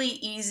really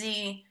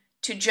easy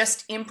to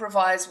just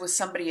improvise with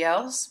somebody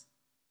else,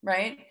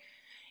 right?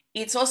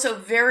 It's also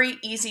very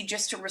easy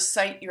just to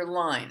recite your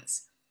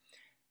lines.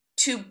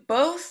 To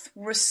both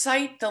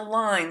recite the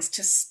lines,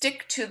 to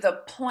stick to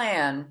the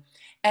plan,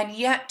 and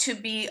yet to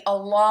be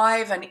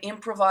alive and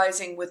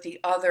improvising with the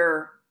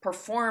other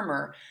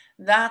performer,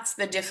 that's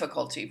the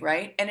difficulty,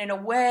 right? And in a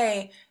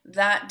way,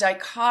 that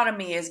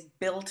dichotomy is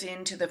built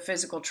into the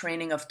physical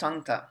training of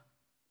Tangta.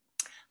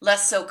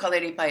 Less so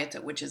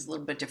Kaleripayata, which is a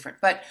little bit different.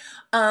 But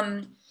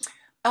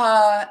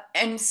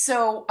and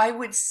so I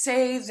would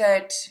say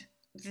that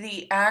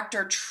the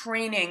actor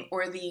training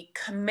or the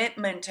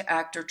commitment to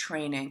actor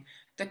training,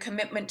 the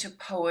commitment to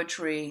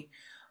poetry,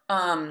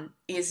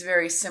 is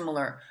very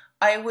similar.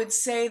 I would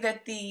say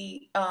that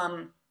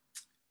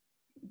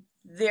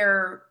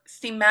their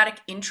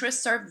thematic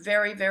interests are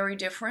very, very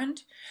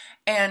different.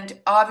 And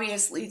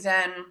obviously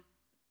then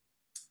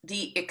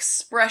the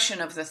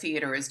expression of the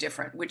theater is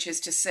different, which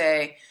is to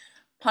say,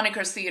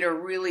 Panikar's theater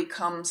really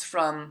comes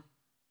from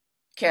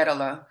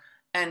Kerala,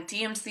 and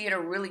Thiam's theater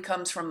really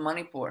comes from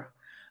Manipur.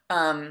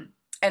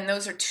 And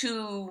those are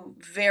two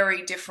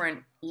very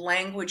different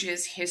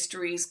languages,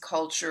 histories,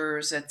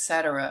 cultures,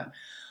 etc.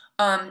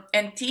 And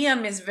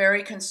Thiam is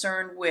very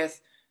concerned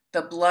with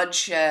the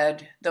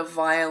bloodshed, the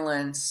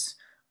violence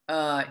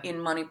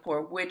in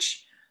Manipur,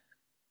 which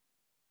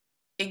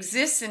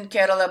exists in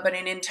Kerala, but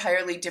in an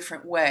entirely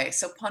different way.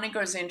 So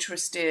Panikkar is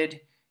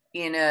interested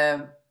in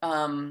a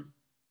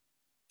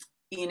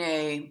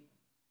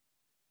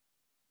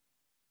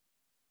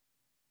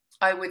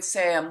I would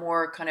say a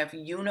more kind of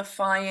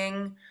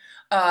unifying.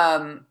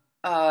 Um,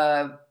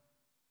 uh,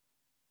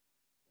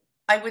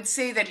 I would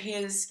say that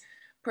his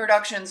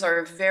productions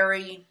were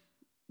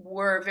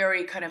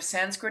very kind of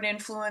Sanskrit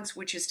influenced,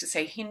 which is to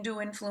say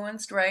Hindu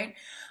influenced, right?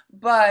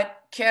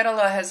 But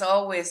Kerala has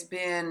always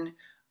been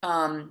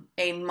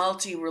a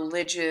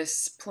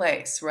multi-religious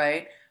place,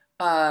 right?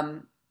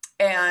 Um,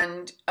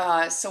 and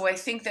so I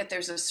think that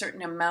there's a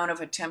certain amount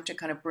of attempt to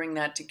kind of bring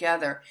that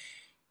together.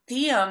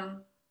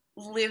 Thiam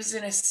lives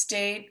in a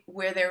state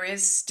where there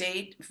is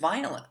state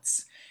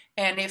violence.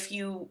 And if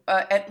you,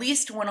 at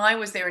least when I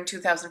was there in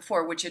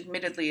 2004, which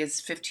admittedly is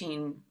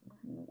 15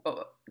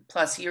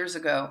 plus years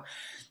ago,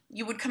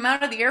 you would come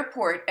out of the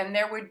airport and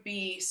there would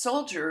be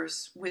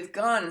soldiers with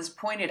guns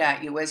pointed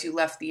at you as you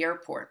left the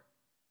airport.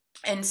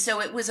 And so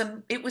it was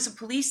a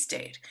police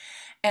state.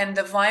 And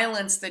the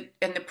violence that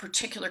and the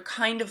particular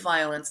kind of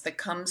violence that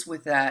comes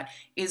with that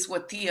is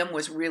what Thiam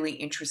was really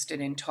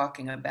interested in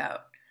talking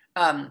about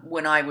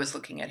when I was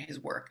looking at his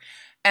work.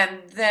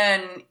 And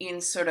then in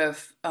sort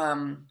of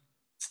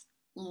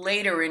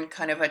later in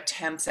kind of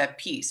attempts at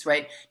peace,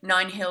 right?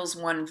 Nine Hills,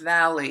 One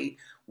Valley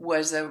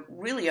was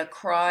really a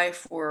cry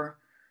for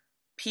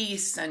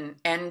peace and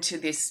end to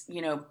this,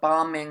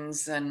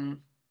 bombings and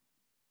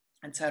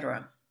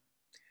etc.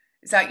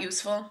 Is that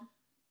useful?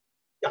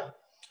 Yeah.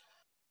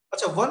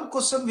 Achha, one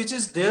question which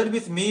is there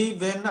with me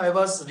when I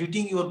was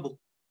reading your book,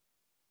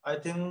 I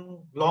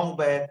think long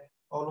back,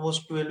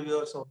 almost 12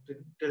 years or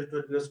 10,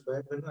 12 years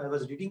back, when I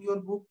was reading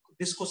your book,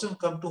 this question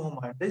come to my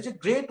mind. There is a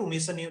great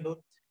omission, in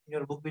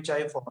your book, which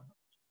I found,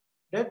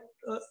 that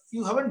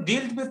you haven't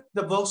dealt with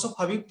the works of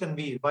Habib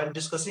Tanvir while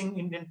discussing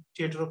Indian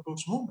theatre of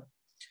roots movement.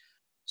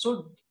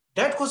 So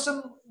that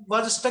question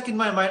was stuck in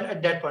my mind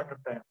at that point of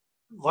time.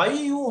 Why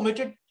you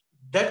omitted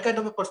that kind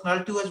of a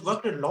personality who has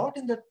worked a lot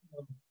in that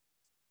movement?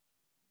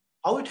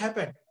 How it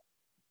happened?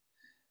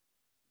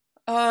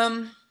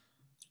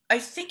 I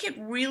think it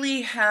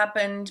really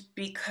happened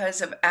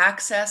because of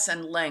access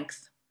and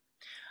length.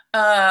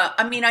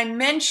 I mean, I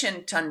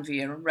mentioned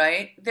Tanvir,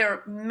 right? There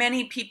are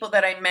many people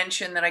that I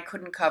mentioned that I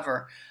couldn't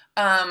cover.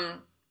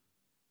 Um,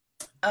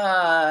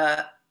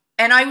 uh,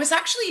 and I was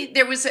actually,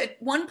 there was at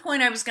one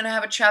point I was going to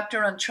have a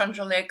chapter on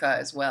Chandralekha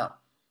as well.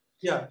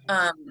 Yeah.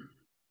 Um,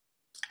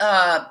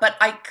 but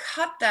I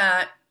cut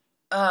that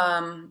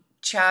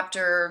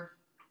chapter.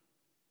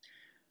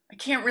 I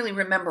can't really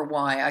remember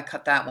why I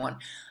cut that one.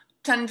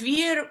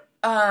 Tanvir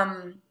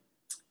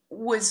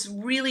was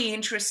really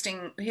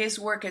interesting. His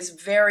work is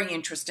very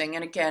interesting,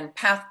 and again,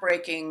 path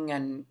breaking,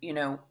 and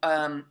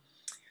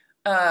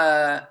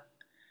uh,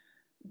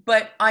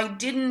 but I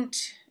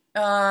didn't.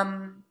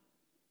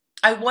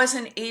 I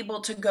wasn't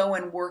able to go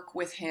and work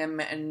with him,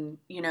 and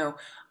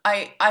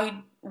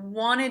I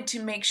wanted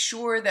to make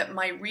sure that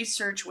my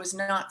research was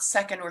not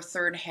second or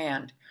third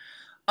hand.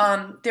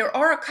 There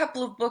are a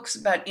couple of books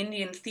about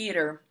Indian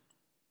theater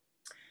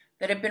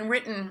that have been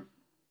written.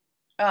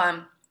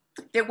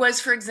 There was,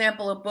 for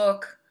example, a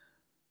book.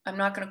 I'm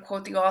not going to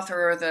quote the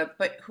author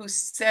but who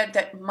said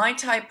that Mai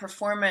Tai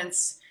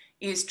performance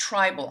is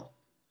tribal.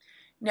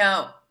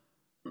 Now,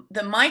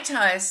 the Mai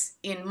Tais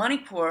in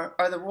Manipur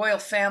are the royal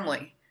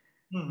family.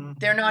 Mm-hmm.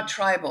 They're not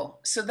tribal.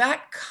 So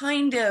that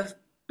kind of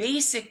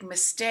basic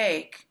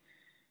mistake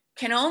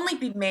can only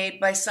be made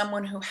by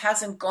someone who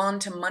hasn't gone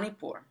to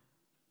Manipur, right?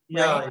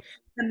 Yeah,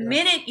 The yeah,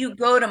 minute you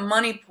go to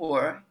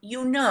Manipur,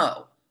 you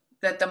know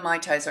that the Mai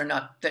Tais are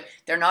not, that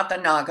they're not the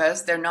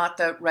Nagas, they're not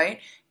the, right?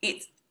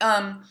 It's,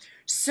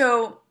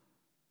 so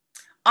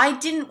I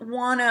didn't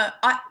want to,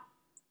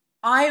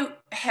 I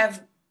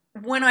have,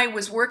 when I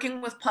was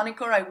working with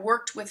Panikkar, I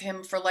worked with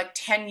him for like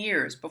 10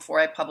 years before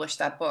I published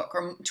that book,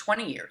 or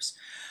 20 years.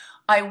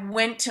 I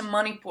went to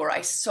Manipur.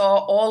 I saw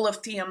all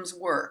of Thiam's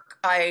work.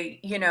 Right?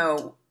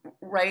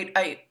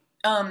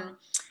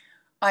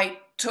 I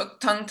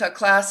took Tangta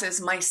classes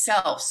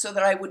myself so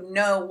that I would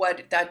know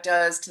what that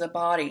does to the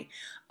body.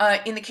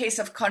 In the case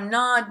of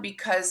Karnad,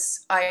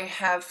 because I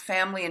have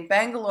family in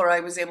Bangalore, I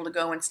was able to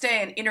go and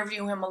stay and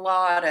interview him a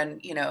lot,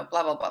 and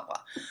blah blah blah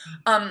blah.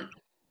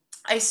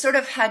 I sort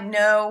of had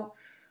no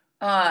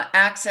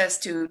access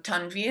to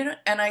Tanvir,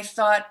 and I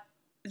thought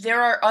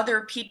there are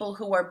other people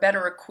who are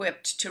better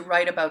equipped to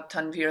write about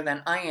Tanvir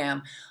than I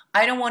am.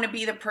 I don't want to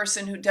be the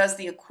person who does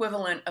the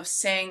equivalent of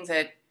saying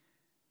that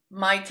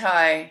Mai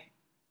Tai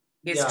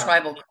is yeah.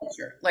 tribal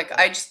culture. Like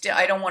I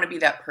don't want to be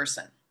that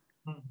person.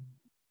 Mhm.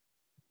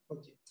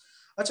 Okay.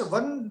 Achha,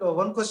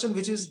 one question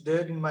which is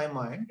there in my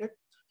mind, that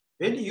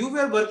when you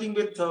were working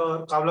with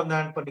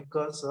Kavalam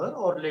Panikkar sir,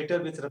 or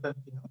later with Ratan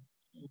Sinha,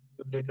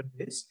 in later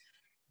days,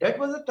 that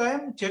was the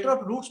time theatre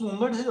of roots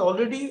movement has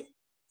already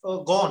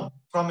gone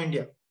from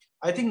India.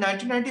 I think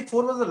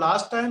 1994 was the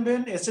last time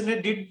when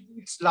SNA did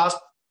its last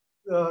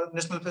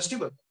national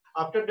festival.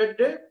 After that,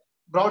 they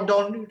brought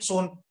down its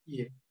own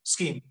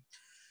scheme.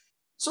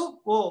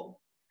 So,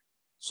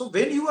 so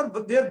when you were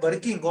there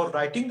working or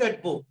writing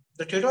that book,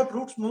 the theatre of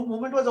roots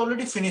movement was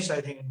already finished,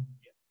 I think, in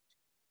India.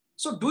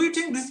 So, do you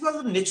think this was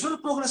a natural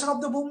progression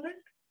of the movement,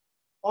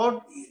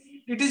 or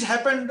it is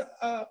happened?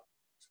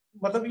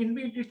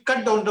 It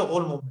cut down the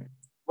whole movement.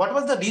 What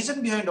was the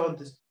reason behind all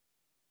this?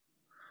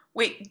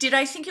 Wait, did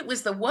I think it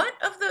was the what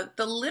of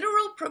the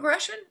literal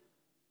progression?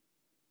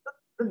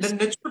 The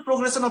natural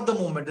progression of the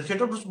movement, the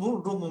theatre of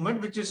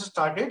movement, which is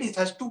started, it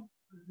has to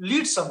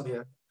lead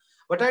somewhere.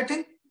 But I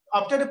think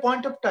after a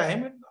point of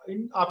time,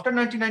 after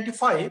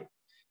 1995,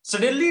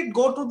 suddenly it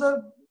go to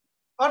the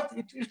earth.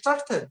 It's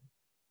earth.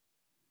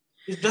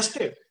 It's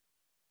dusted.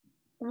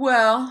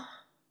 Well,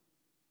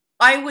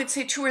 I would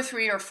say two or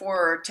three or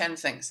four or 10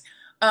 things.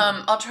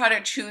 I'll try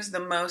to choose the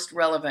most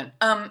relevant.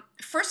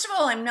 First of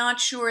all, I'm not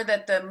sure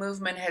that the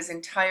movement has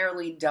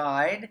entirely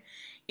died,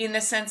 in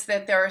the sense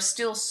that there are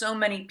still so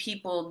many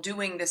people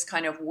doing this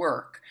kind of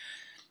work.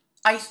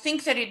 I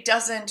think that it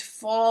doesn't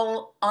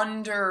fall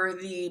under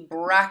the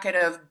bracket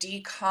of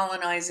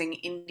decolonizing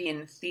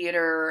Indian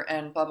theater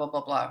and blah, blah,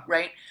 blah, blah,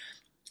 right?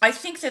 I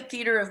think that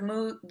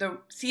the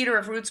theater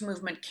of roots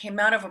movement came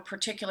out of a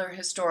particular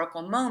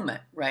historical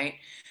moment, right?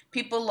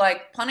 People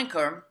like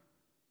Panikkar,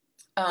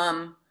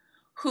 um,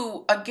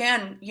 who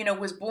again,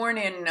 was born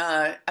in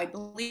I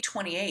believe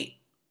 28.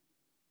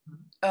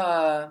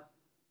 No,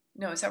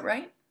 is that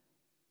right?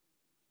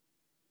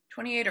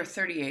 28 or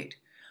 38?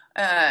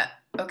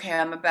 Okay,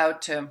 I'm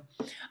about to.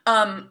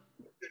 Um,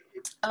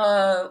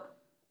 uh,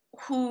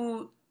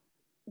 who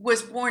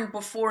was born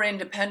before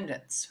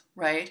independence,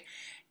 right?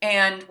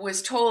 And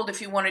was told,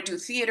 if you want to do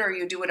theater,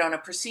 you do it on a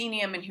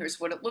proscenium, and here's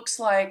what it looks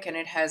like, and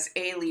it has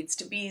A leads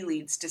to B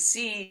leads to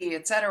C,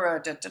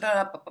 etc. Da, da,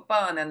 da, ba, ba,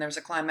 ba, and then there's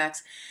a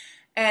climax.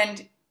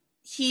 And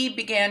he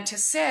began to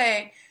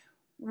say,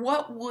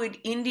 what would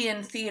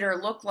Indian theater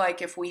look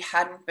like if we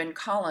hadn't been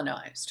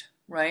colonized,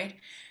 right?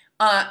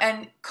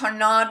 And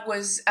Karnad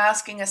was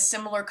asking a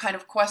similar kind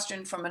of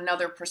question from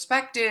another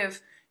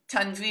perspective.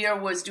 Tanvir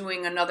was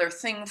doing another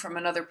thing from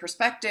another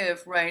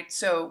perspective, right?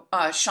 So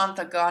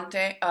Shanta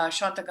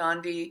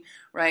Gandhi,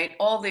 right?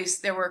 All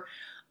these, there were,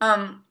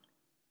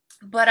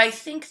 but I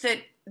think that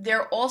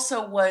there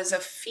also was a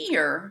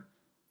fear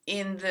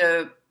in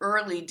the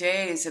early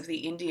days of the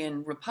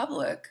Indian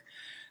Republic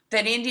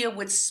that India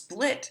would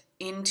split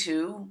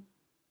into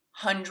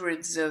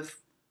hundreds of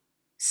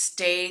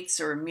states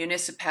or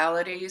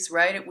municipalities,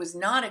 right? It was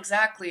not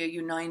exactly a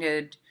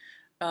united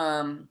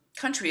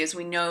country, as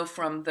we know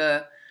from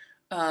the.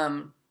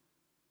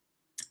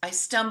 I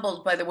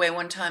stumbled, by the way,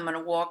 one time on a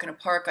walk in a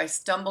park. I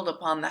stumbled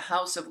upon the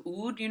house of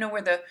Oud. You know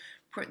where the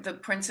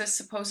princess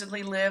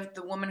supposedly lived,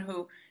 the woman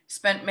who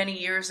spent many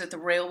years at the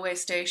railway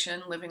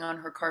station living on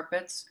her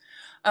carpets,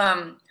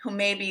 who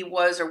maybe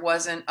was or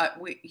wasn't. I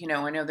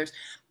know there's,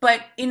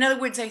 but in other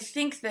words, I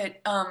think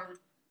that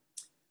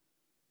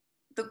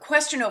the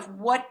question of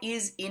what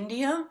is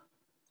India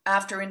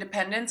after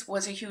independence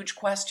was a huge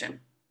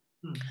question.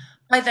 Hmm.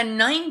 By the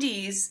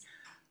 90s,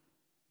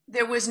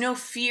 there was no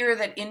fear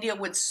that India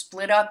would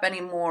split up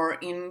anymore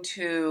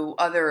into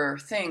other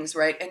things,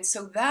 right? And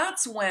so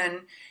that's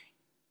when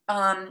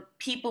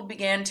people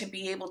began to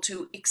be able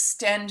to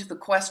extend the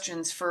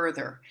questions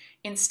further.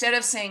 Instead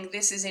of saying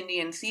this is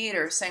Indian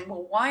theater, saying,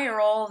 well, why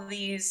are all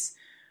these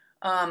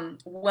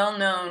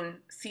well-known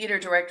theater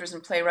directors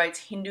and playwrights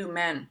Hindu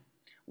men?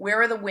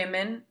 Where are the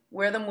women?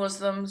 Where are the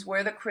Muslims?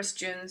 Where are the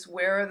Christians?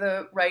 Where are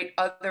the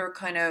other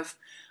kind of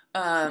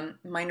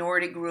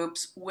minority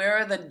groups? Where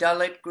are the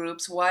Dalit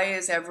groups? Why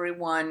is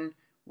everyone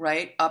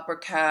upper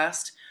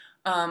caste?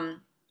 So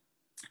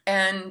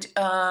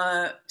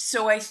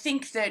I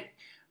think that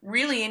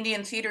really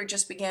Indian theater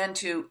just began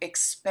to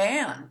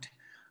expand.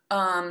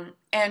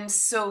 And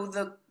so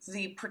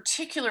the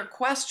particular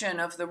question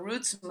of the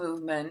roots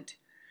movement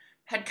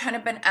had kind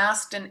of been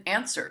asked and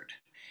answered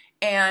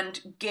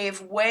and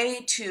gave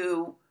way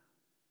to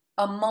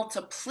a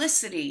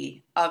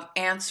multiplicity of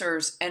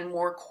answers and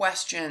more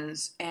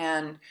questions,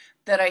 and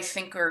that I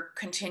think are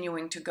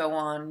continuing to go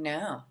on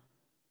now.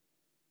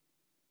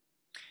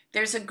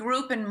 There's a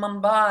group in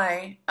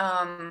Mumbai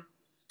that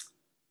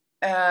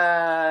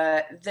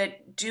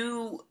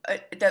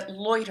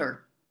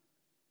loiter.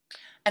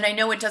 And I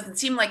know it doesn't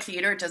seem like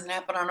theater. It doesn't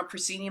happen on a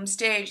proscenium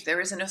stage. There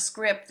isn't a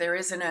script.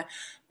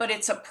 But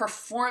it's a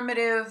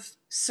performative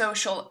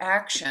social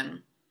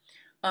action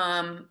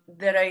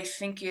that I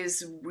think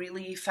is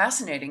really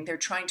fascinating. They're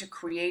trying to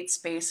create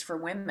space for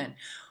women.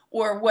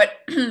 Or what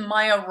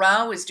Maya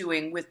Rao is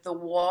doing with the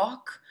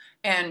walk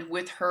and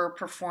with her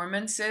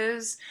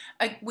performances,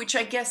 which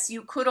I guess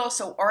you could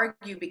also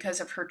argue because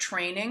of her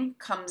training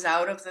comes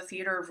out of the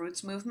Theater of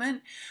Roots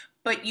movement.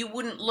 But you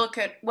wouldn't look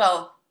at,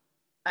 well,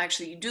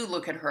 actually you do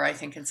look at her, I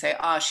think, and say,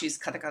 she's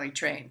Kathakali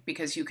trained,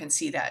 because you can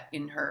see that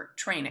in her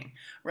training,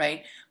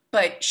 right?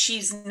 But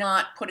she's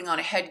not putting on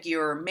a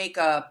headgear or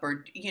makeup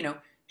or,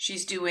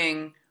 she's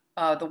doing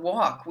the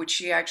walk, which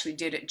she actually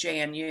did at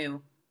JNU.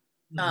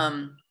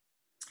 Hmm.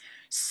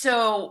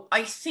 So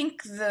I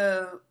think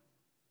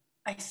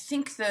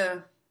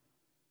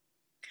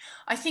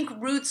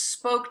Roots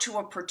spoke to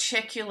a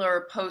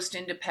particular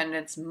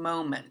post-independence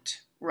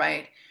moment,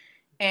 right?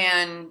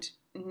 And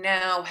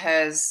now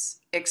has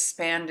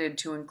expanded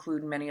to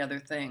include many other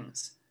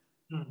things.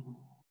 Hmm.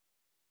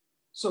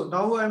 So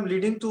now I'm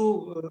leading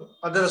to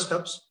other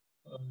steps,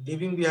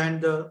 leaving behind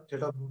the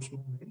theatre of roots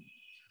movement.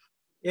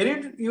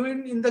 Erin,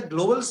 even in the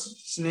global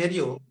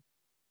scenario,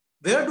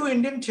 where do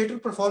Indian theatre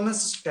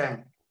performances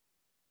stand?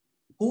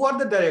 Who are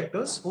the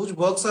directors whose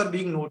works are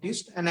being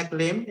noticed and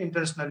acclaimed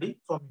internationally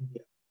from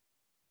India?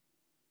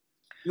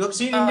 You have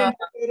seen Uh, Indian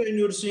theatre and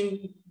you're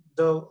seeing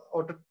the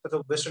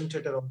Western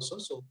theatre also.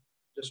 So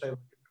just I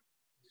wanted to.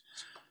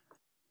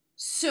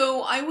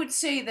 so I would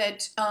say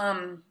that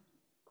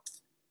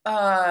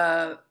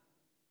uh,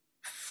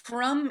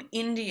 from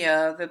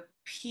India, the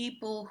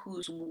people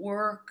whose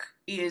work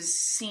is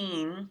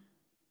seen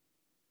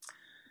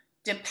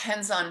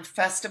depends on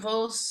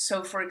festivals.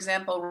 So, for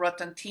example,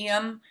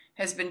 Ratantiyam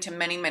has been to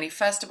many, many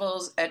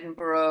festivals.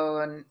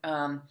 Edinburgh and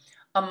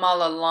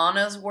Amala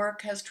Lana's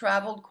work has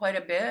traveled quite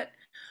a bit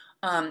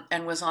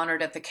and was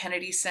honored at the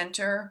Kennedy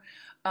Center.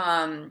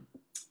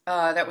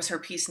 That was her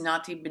piece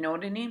Nati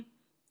Binodini,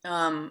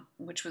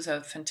 which was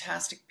a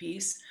fantastic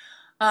piece.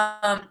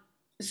 Zulekha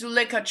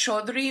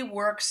Chaudhry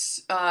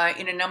works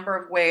in a number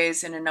of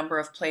ways in a number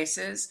of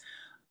places.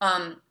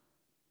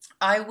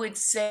 I would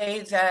say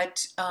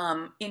that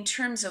in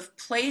terms of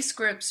play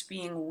scripts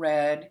being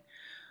read,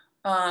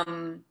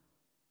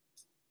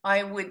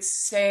 I would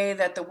say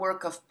that the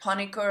work of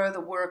Panikkar,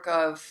 the work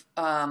of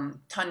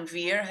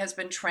Tanvir has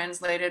been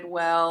translated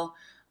well.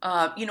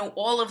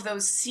 All of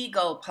those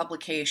Seagull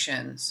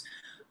publications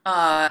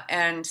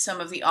and some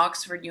of the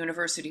Oxford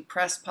University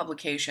Press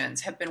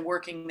publications have been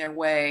working their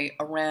way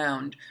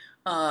around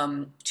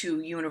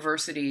to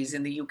universities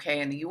in the UK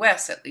and the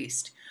US at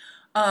least.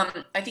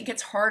 I think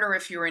it's harder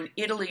if you're in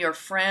Italy or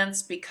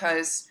France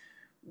because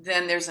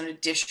then there's an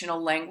additional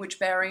language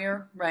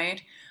barrier,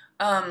 right?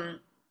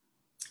 Um,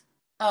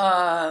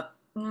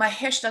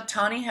 Mahesh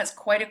Dattani has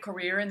quite a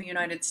career in the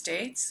United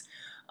States.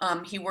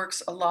 He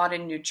works a lot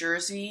in New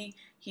Jersey.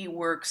 He's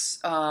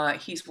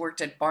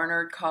worked at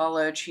Barnard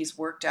College. He's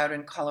worked out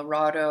in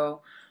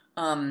Colorado.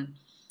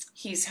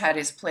 He's had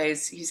his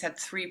plays, he's had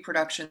 3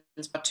 productions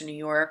brought to New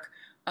York.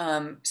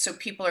 So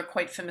people are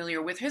quite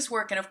familiar with his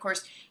work. And of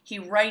course, he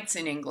writes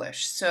in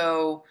English.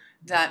 So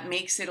that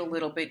makes it a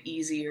little bit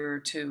easier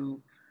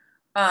to.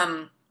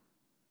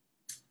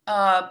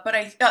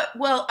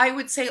 I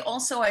would say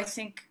also, I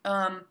think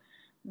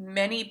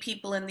many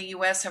people in the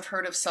US have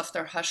heard of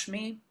Safdar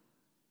Hashmi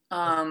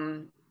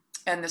and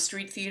the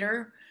street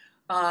theater.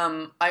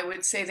 I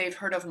would say they've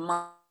heard of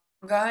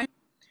Mangai,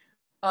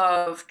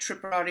 of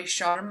Tripurari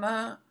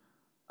Sharma.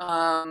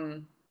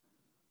 Trying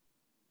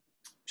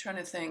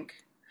to think.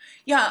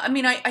 Yeah, I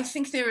mean, I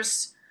think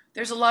there's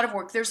a lot of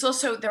work. There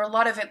are a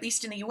lot of, at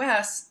least in the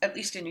US, at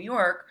least in New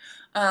York,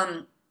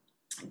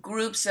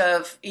 groups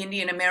of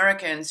Indian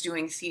Americans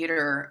doing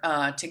theater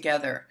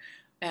together,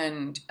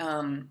 and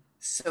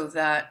so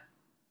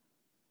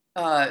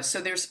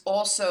there's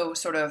also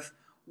sort of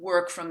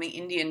work from the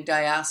Indian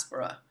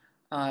diaspora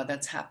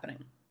that's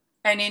happening.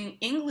 And in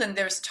England,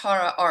 there's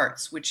Tara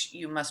Arts, which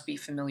you must be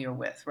familiar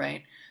with,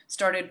 right?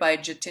 Started by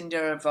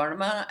Jatinder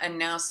Verma, and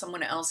now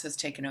someone else has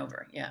taken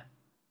over. Yeah.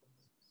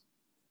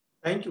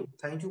 Thank you.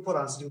 Thank you for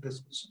answering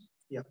this question.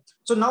 Yeah.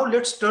 So now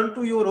let's turn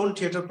to your own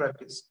theater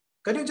practice.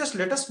 Can you just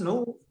let us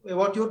know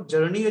about your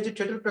journey as a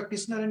theater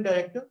practitioner and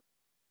director?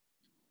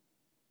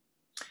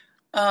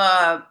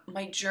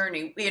 My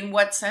journey, in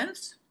what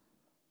sense?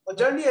 A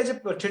journey as a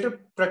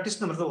theater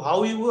practitioner, so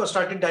how you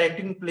started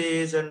directing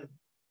plays and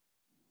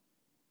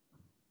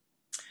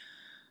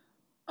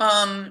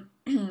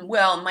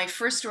Well, my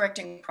first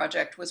directing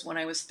project was when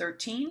I was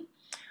 13.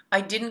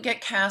 I didn't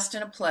get cast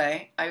in a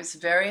play. I was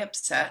very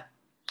upset.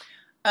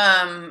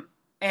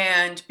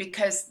 And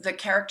because the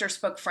character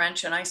spoke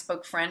French and I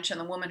spoke French, and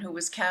the woman who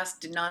was cast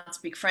did not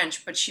speak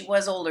French, but she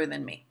was older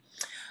than me.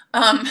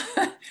 Um,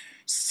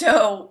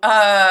 so,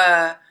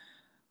 so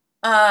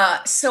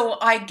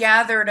I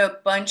gathered a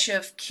bunch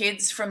of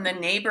kids from the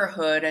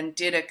neighborhood and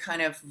did a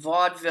kind of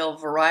vaudeville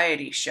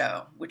variety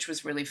show, which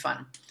was really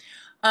fun.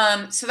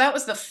 So that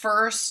was the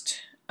first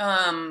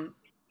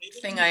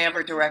thing I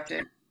ever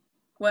directed.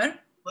 What?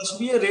 must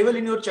be a revel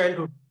in your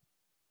childhood.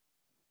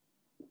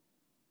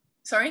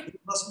 Sorry? It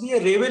must be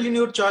a revel in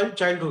your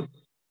childhood.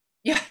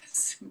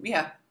 Yes.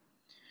 Yeah.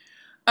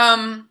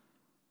 Um,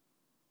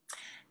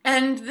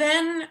 and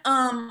then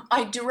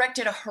I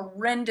directed a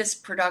horrendous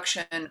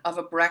production of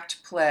a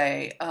Brecht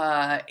play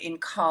in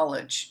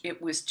college.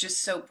 It was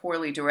just so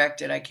poorly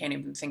directed, I can't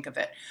even think of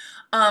it.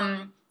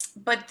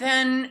 But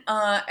then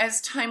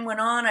as time went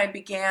on, I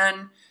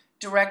began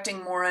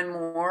directing more and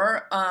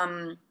more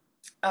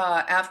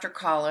after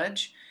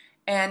college,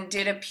 and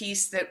did a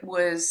piece that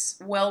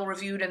was well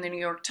reviewed in the New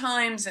York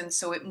Times, and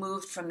so it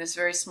moved from this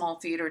very small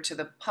theater to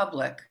the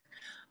public.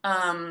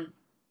 Um,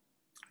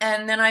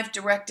 and then I've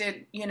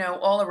directed,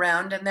 all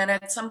around. And then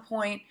at some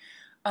point,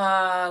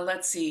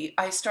 let's see,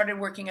 I started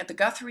working at the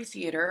Guthrie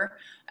Theater,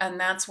 and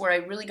that's where I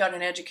really got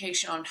an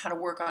education on how to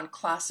work on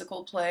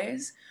classical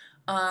plays.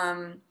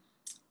 Um,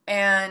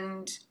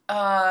 and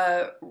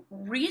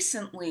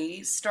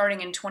recently,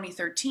 starting in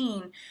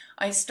 2013,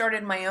 I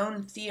started my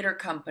own theater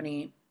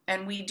company,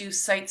 and we do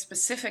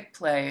site-specific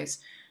plays.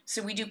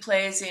 So we do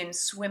plays in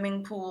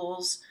swimming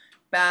pools,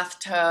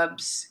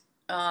 bathtubs,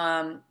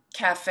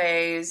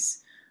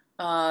 cafes,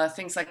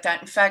 things like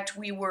that. In fact,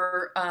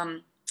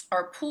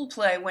 our pool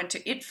play went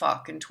to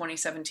ITFOC in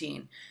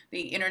 2017,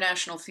 the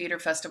International Theatre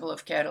Festival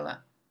of Kerala.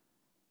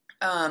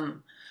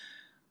 Um,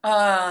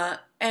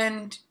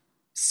 and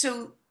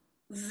so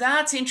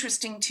that's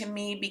interesting to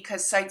me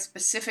because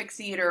site-specific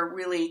theater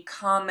really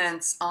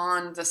comments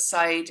on the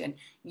site and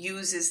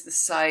uses the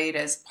site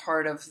as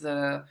part of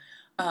the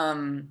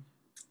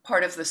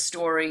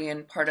story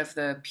and part of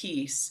the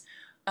piece.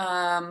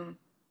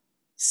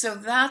 So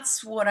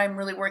that's what I'm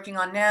really working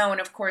on now. And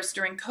of course,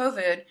 during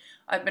COVID,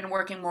 I've been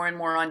working more and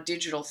more on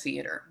digital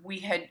theater. We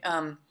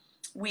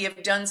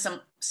have done some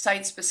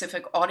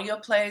site-specific audio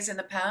plays in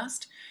the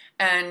past,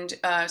 and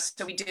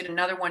so we did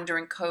another one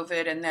during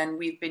COVID, and then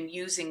we've been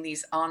using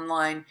these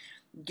online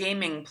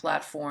gaming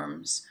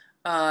platforms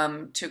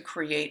to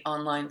create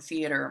online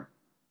theater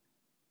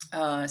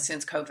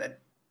since COVID.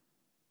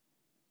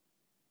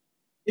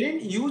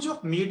 Use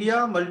of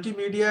media,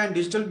 multimedia, and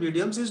digital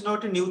mediums is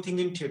not a new thing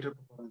in theater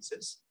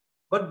performances.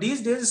 But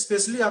these days,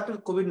 especially after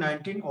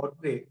COVID-19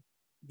 outbreak,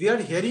 we are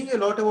hearing a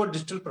lot about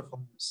digital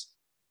performance.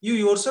 You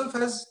yourself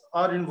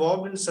are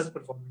involved in such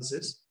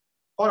performances.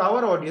 For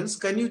our audience,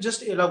 can you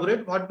just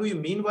elaborate what do you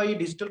mean by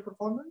digital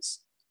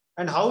performance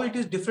and how it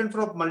is different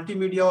from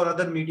multimedia or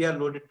other media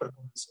loaded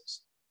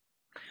performances?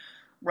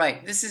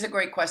 Right. This is a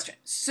great question.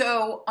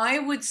 So I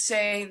would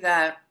say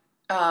that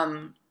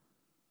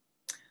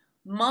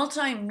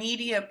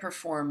multimedia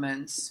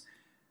performance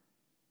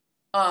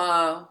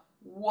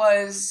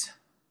was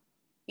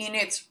in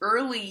its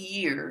early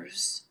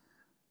years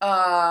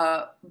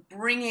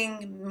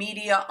bringing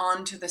media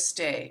onto the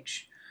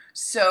stage.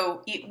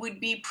 So it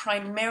would be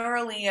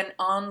primarily an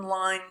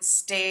online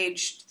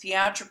staged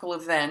theatrical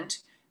event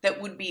that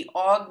would be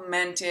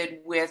augmented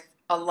with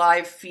a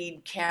live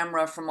feed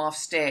camera from off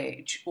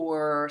stage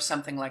or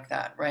something like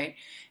that, right?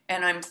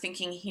 And I'm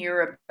thinking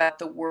here about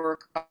the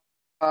work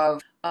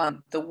of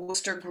the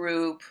Worcester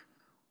Group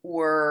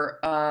or,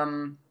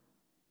 oh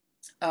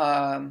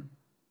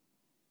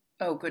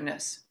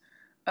goodness,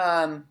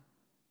 one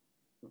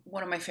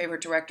of my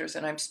favorite directors,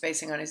 and I'm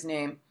spacing on his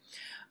name.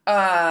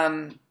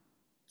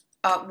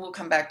 We'll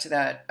come back to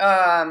that.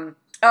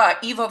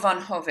 Ivo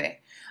van Hove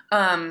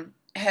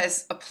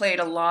has played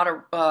a lot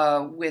of,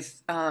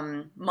 with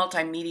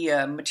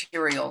multimedia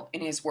material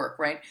in his work,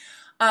 right?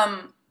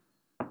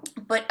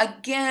 But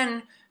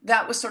again,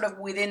 that was sort of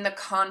within the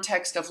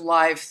context of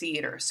live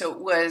theater. So it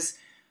was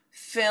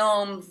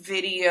film,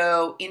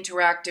 video,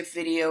 interactive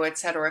video,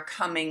 etc.,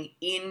 coming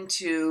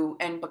into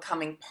and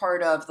becoming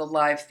part of the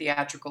live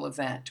theatrical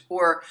event,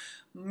 or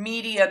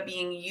media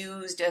being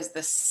used as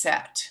the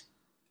set,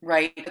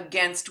 right,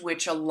 against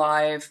which a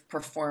live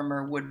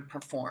performer would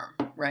perform,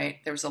 right?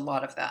 There's a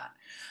lot of that.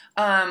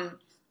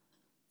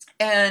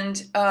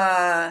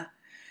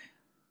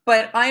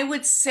 But I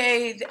would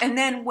say, and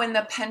then when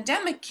the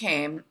pandemic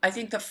came, I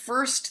think the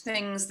first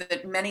things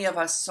that many of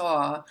us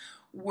saw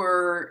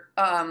were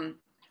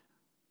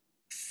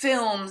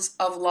films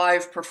of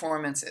live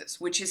performances,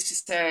 which is to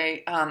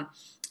say,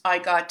 I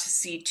got to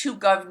see two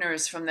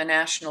governors from the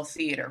National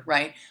Theater,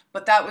 right?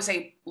 But that was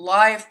a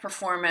live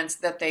performance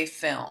that they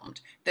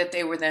filmed, that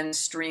they were then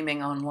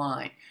streaming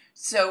online.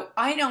 So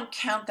I don't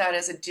count that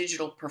as a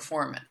digital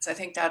performance. I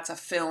think that's a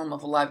film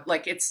of a live,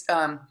 like it's,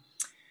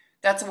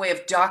 that's a way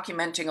of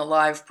documenting a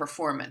live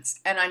performance.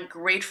 And I'm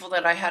grateful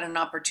that I had an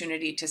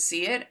opportunity to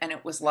see it, and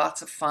it was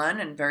lots of fun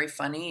and very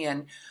funny.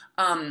 And,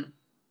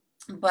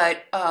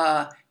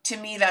 to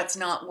me, that's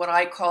not what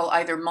I call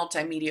either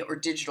multimedia or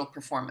digital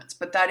performance,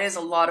 but that is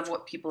a lot of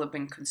what people have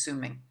been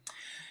consuming.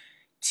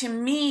 To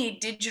me,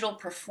 digital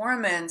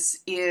performance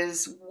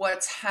is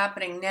what's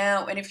happening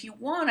now. And if you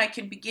want, I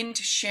can begin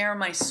to share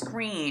my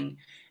screen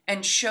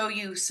and show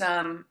you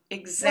some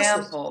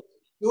examples.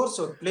 Yes,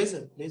 sure.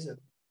 Pleasure, pleasure.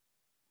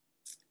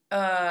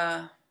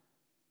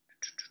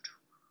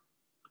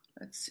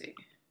 Let's see.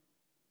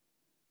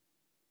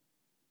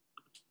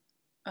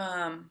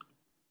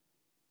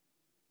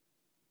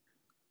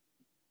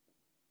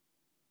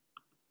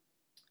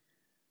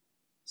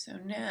 So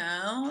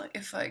now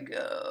if I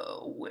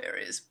go, where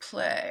is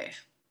play?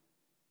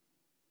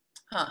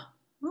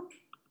 Whoop.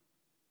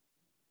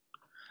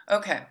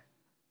 Okay.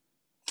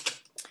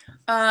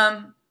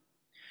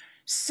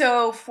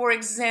 So for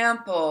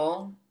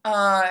example,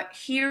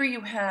 here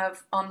you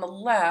have on the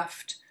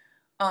left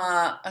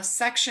a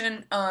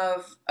section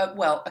of,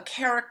 a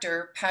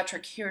character,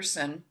 Patrick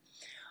Hearson.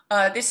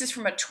 This is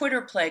from a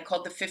Twitter play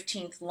called The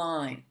 15th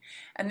Line.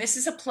 And this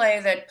is a play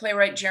that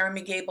playwright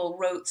Jeremy Gable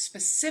wrote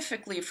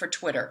specifically for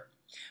Twitter,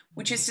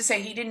 which is to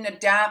say he didn't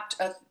adapt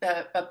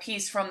a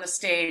piece from the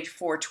stage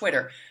for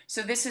Twitter.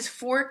 So this is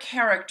 4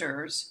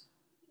 characters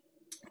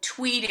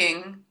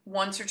tweeting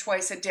once or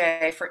twice a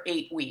day for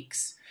 8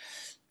 weeks.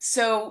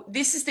 So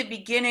this is the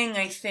beginning,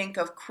 I think,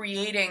 of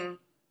creating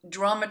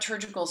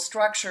dramaturgical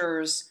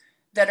structures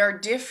that are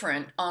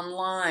different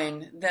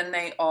online than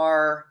they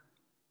are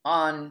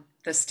on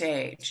the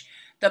stage.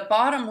 The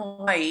bottom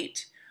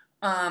right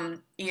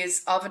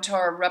is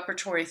Avatar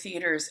Repertory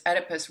Theater's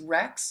Oedipus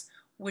Rex,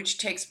 which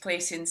takes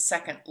place in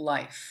Second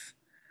Life.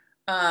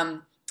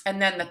 And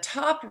then the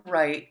top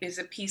right is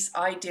a piece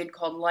I did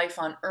called Life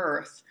on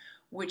Earth,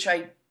 which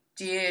I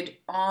did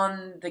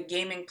on the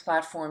gaming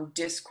platform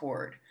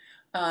Discord.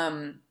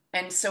 And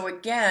so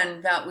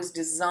again, that was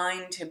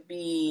designed to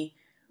be,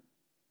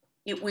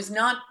 it was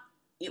not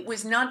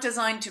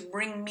designed to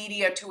bring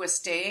media to a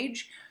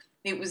stage.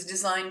 It was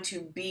designed to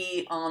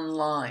be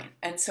online.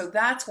 And so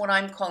that's what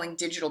I'm calling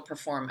digital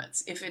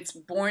performance. If it's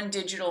born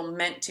digital,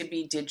 meant to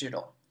be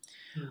digital.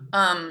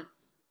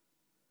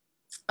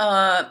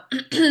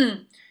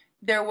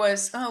 There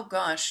was, oh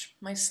gosh,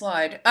 my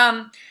slide.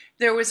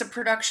 There was a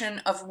production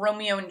of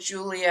Romeo and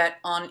Juliet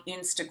on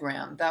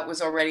Instagram. That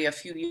was already a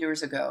few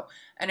years ago.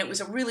 And it was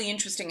a really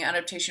interesting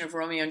adaptation of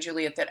Romeo and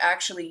Juliet that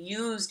actually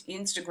used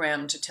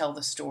Instagram to tell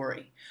the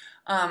story.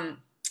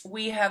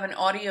 We have an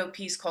audio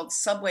piece called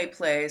Subway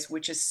Plays,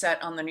 which is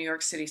set on the New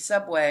York City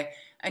subway,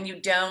 and you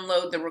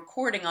download the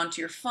recording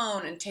onto your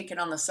phone and take it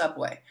on the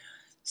subway.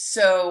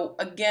 So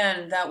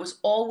again, that was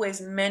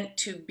always meant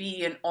to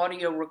be an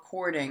audio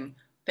recording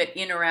that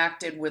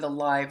interacted with a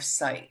live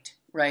site,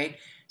 right?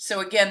 So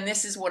again,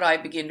 this is what I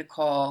begin to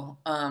call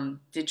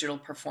digital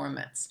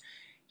performance.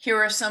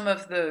 Here are some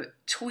of the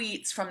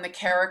tweets from the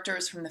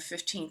characters from the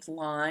 15th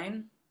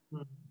Line.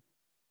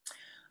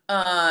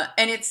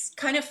 And it's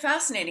kind of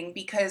fascinating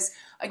because,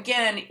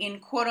 again, in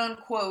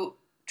quote-unquote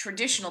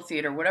traditional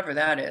theater, whatever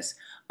that is,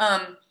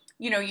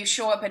 you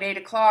show up at 8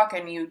 o'clock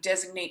and you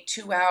designate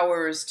 2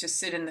 hours to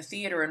sit in the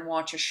theater and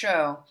watch a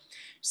show.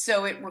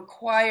 So it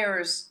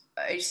requires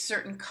a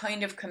certain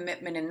kind of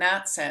commitment in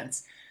that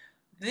sense.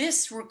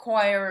 This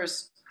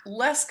requires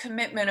less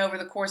commitment over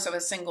the course of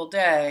a single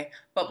day,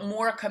 but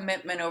more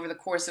commitment over the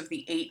course of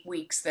the 8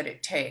 weeks that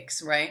it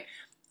takes, right?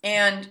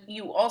 And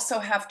you also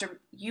have to,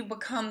 you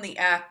become the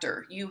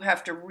actor. You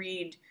have to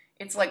read,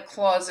 it's like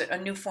a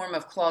new form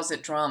of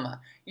closet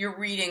drama. You're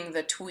reading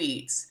the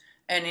tweets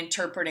and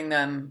interpreting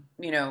them,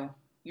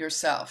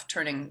 yourself,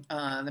 turning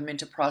them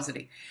into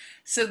prosody.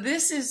 So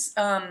this is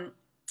from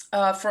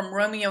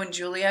Romeo and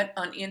Juliet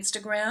on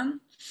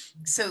Instagram.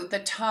 So the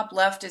top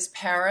left is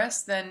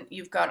Paris. Then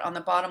you've got on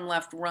the bottom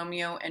left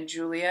Romeo and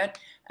Juliet.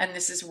 And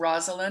this is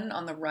Rosalind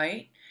on the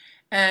right.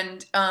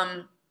 And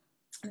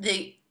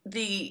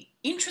the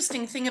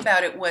interesting thing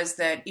about it was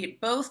that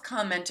it both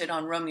commented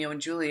on Romeo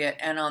and Juliet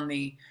and on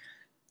the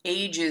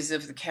ages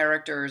of the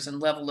characters and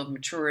level of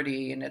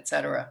maturity and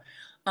etc.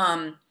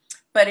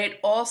 but it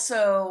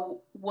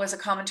also was a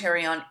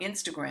commentary on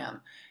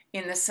Instagram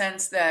in the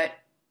sense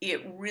that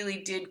it really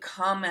did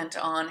comment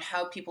on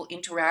how people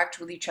interact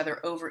with each other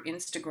over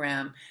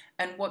Instagram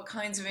and what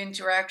kinds of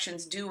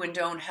interactions do and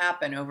don't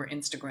happen over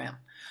Instagram.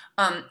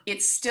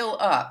 It's still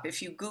up.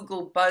 If you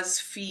Google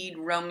BuzzFeed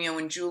Romeo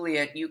and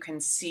Juliet, you can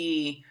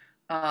see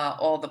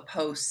all the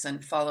posts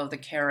and follow the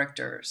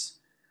characters.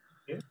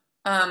 Okay.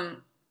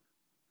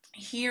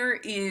 Here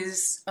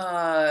is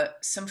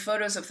some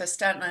photos of the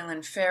Staten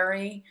Island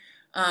Ferry.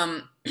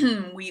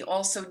 We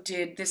also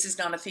did, this is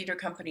not a theater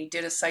company,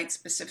 did a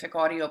site-specific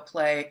audio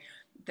play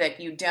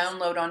that you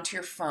download onto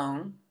your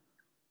phone.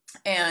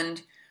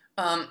 And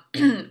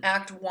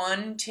Act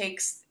 1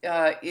 takes,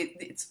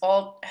 takes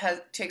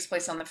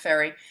place on the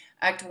ferry.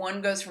 Act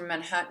 1 goes from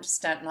Manhattan to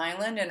Staten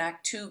Island, and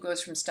Act 2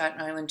 goes from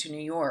Staten Island to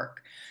New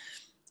York.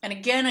 And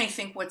again, I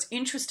think what's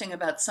interesting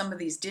about some of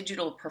these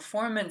digital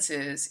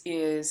performances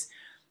is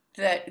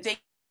that they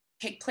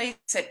take place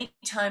at any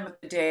time of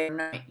the day or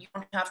night. You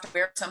don't have to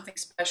wear something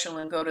special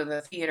and go to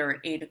the theater at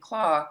 8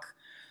 o'clock.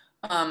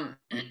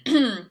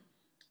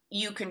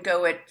 You can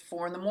go at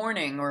 4 in the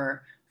morning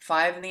or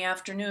 5 in the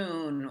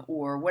afternoon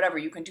or whatever.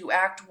 You can do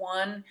Act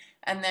 1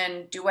 and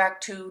then do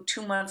Act 2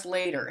 2 months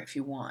later if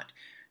you want.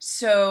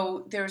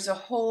 So there's a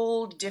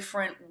whole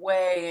different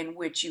way in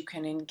which you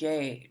can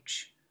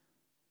engage.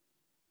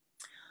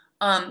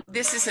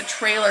 This is a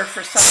trailer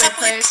for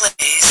Subway Plays.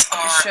 Plays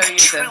are a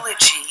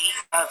trilogy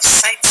of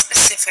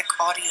site-specific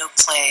audio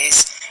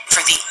plays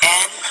for the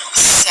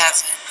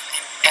N7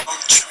 and L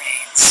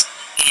trains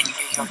in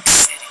New York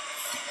City.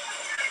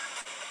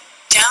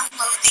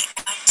 Download the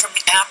app from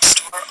the App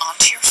Store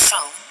onto your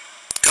phone,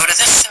 go to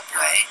the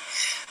subway,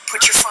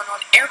 put your phone on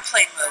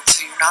airplane mode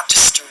so you're not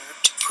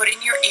disturbed, put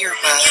in your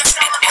earbuds,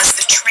 and as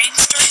the train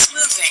starts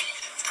moving,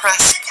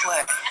 press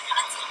play.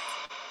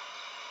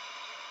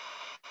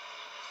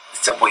 The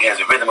subway has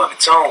a rhythm of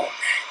its own.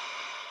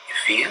 You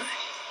feel it?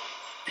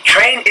 The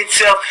train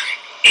itself,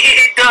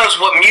 it does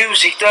what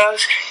music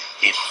does.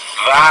 It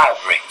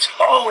vibrates,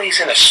 always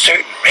in a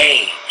certain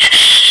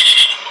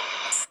range.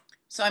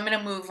 So I'm going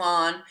to move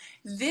on.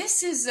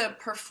 This is a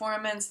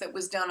performance that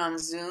was done on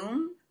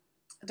Zoom,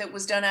 that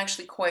was done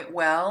actually quite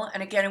well.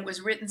 And again, it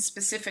was written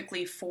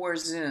specifically for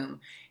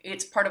Zoom.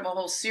 It's part of a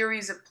whole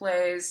series of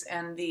plays,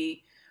 and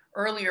the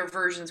earlier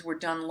versions were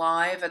done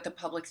live at the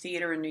Public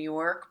Theater in New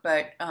York,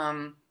 but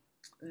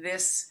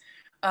this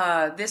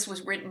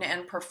was written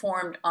and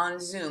performed on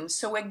Zoom.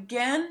 So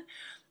again,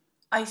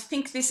 I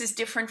think this is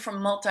different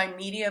from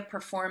multimedia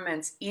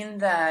performance in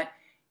that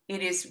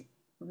it is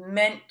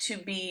meant to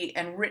be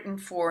and written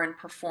for and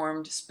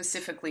performed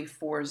specifically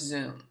for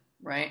Zoom,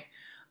 right?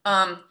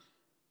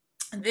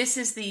 This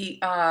is the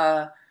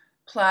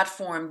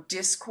platform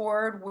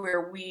Discord,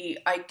 where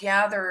I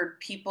gathered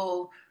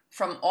people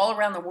from all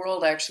around the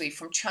world, actually,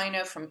 from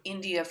China, from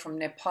India, from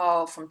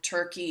Nepal, from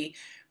Turkey,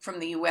 from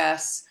the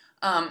US,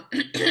 and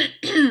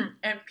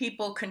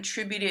people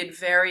contributed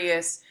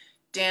various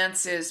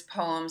dances,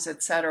 poems,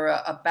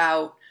 etc.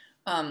 about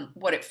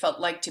what it felt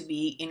like to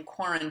be in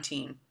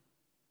quarantine.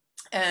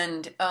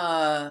 And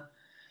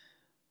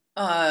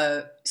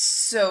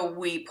so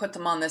we put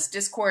them on this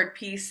Discord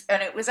piece,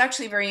 and it was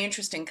actually very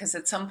interesting because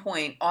at some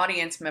point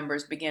audience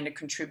members began to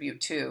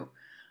contribute too.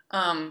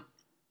 I'll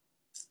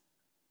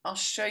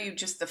show you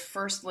just the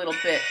first little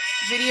bit.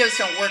 Videos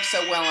don't work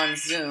so well on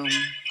Zoom,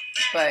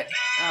 but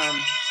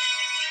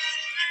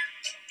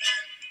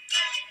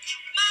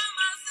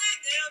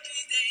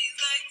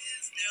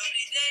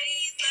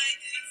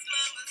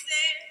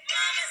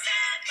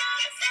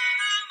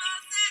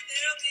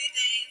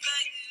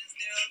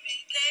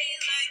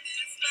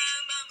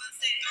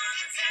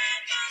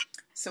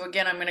so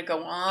again, I'm going to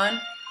go on.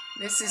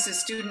 This is a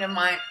student of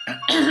mine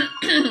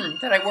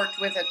that I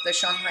worked with at the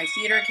Shanghai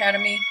Theater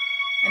Academy.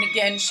 And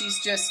again, she's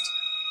just,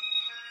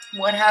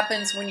 what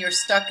happens when you're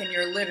stuck in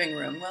your living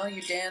room? Well,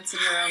 you dance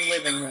in your own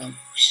living room,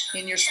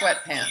 in your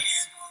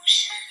sweatpants.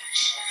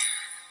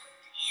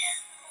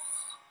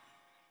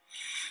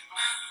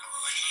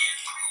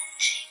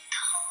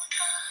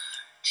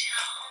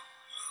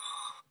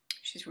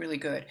 She's really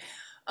good.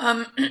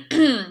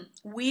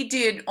 We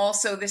did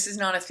also, this is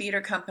not a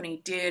theater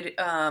company, did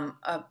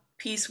a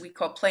piece we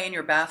call Play in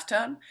Your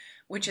Bathtub,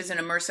 which is an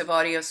immersive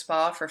audio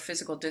spa for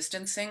physical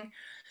distancing.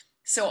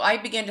 So I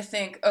began to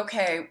think,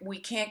 okay, we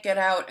can't get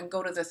out and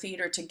go to the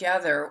theater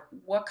together.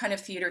 What kind of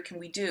theater can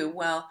we do?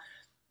 Well,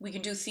 we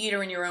can do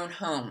theater in your own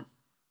home.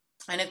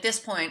 And at this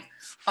point,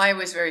 I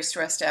was very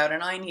stressed out,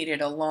 and I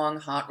needed a long,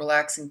 hot,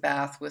 relaxing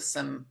bath with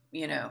some,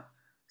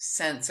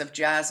 scents of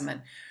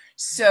jasmine.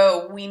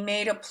 So we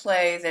made a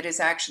play that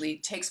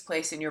takes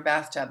place in your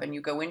bathtub, and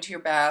you go into your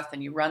bath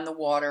and you run the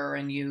water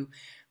and you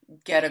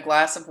get a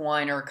glass of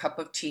wine or a cup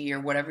of tea or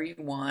whatever you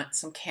want,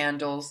 some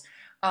candles,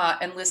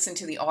 and listen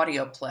to the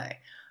audio play.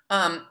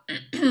 And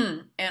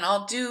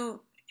I'll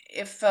do,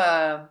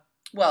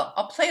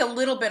 I'll play a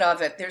little bit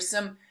of it. There's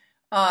some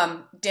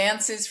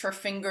dances for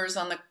fingers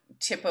on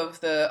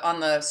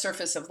the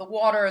surface of the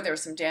water.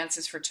 There's some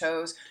dances for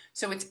toes.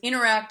 So it's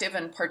interactive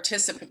and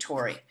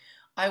participatory.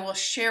 I will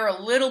share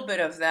a little bit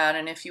of that,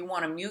 and if you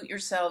want to mute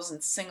yourselves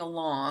and sing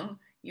along,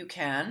 you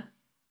can.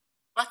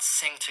 Let's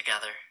sing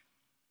together.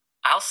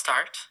 I'll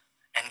start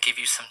and give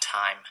you some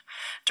time,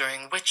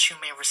 during which you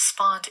may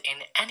respond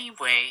in any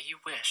way you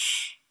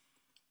wish.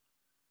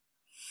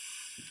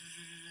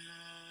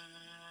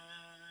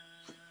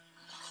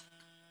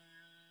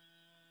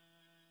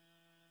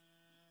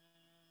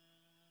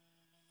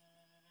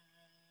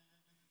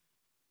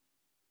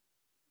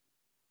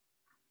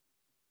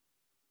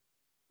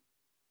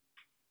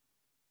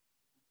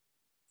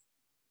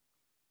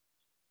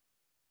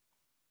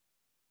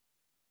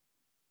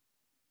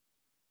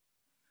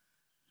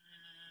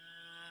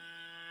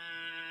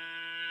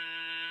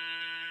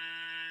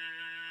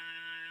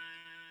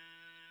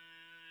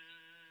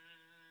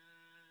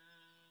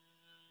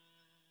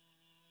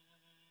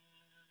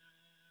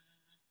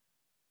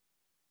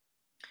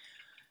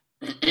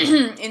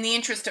 In the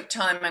interest of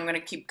time, I'm going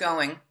to keep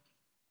going.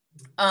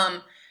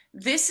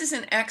 This is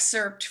an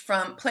excerpt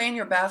from Play in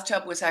Your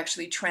Bathtub, was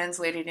actually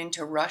translated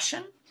into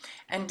Russian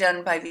and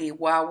done by the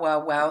Wow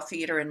Wow Wow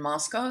Theater in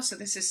Moscow. So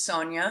this is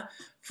Sonia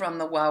from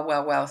the Wow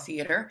Wow Wow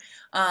Theater.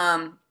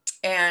 And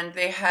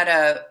they had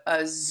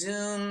a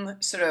Zoom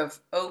sort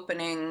of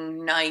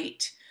opening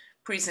night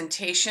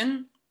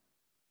presentation.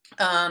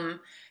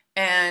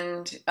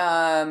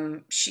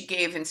 She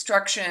gave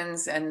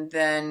instructions, and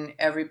then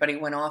everybody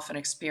went off and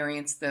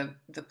experienced the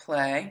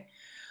play.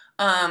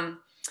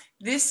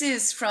 This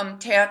is from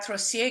Teatro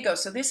Ciego.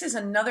 So this is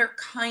another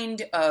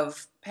kind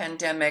of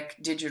pandemic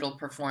digital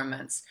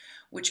performance,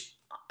 which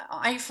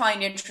I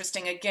find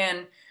interesting.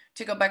 Again,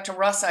 to go back to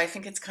Rasa, I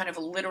think it's kind of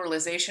a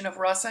literalization of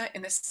Rasa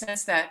in the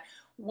sense that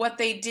what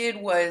they did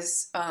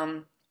was,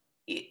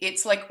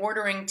 it's like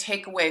ordering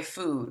takeaway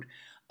food.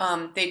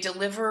 They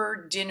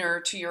deliver dinner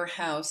to your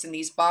house in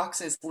these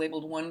boxes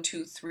labeled 1,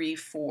 2, 3,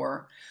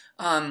 4,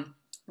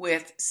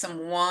 with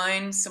some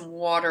wine, some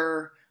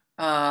water,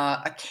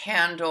 a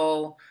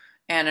candle,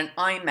 and an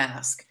eye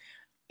mask,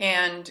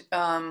 and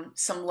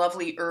some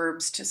lovely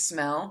herbs to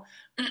smell.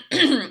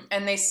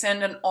 And they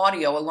send an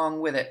audio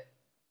along with it.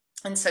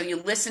 And so you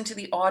listen to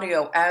the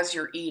audio as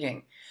you're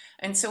eating.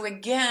 And so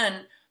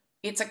again,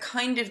 it's a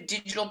kind of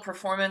digital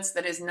performance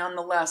that is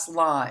nonetheless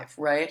live,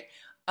 right?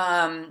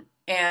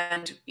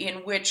 And in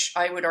which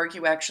I would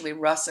argue actually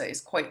Rasa is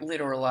quite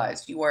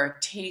literalized. You are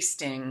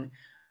tasting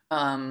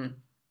the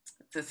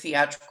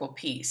theatrical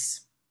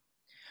piece.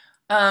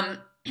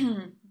 In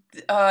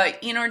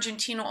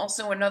Argentina,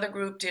 also another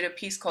group did a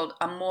piece called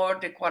Amor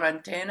de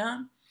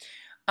Cuarentena,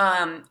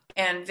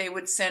 and they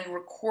would send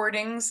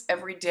recordings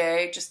every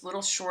day, just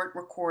little short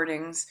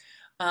recordings.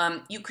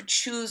 You could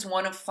choose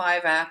one of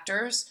 5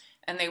 actors,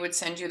 and they would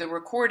send you the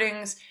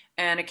recordings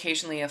and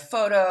occasionally a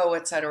photo,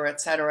 et cetera,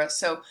 et cetera.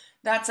 So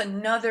that's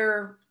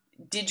another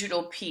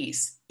digital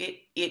piece.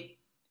 It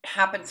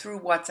happened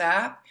through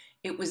WhatsApp.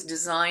 It was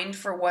designed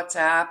for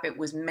WhatsApp. It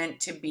was meant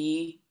to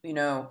be,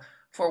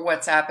 for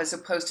WhatsApp, as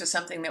opposed to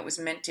something that was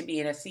meant to be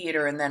in a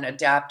theater and then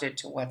adapted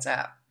to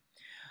WhatsApp.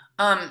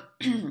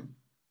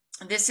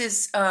 This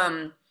is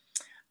Dan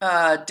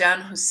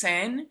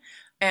Hussein,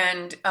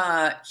 and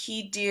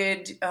he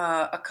did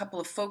a couple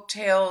of folk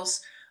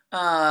tales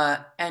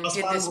and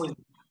did this.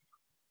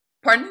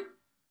 Pardon?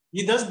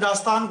 He does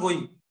Dastan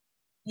Goi.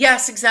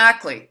 Yes,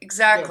 exactly.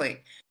 Yeah.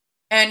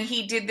 And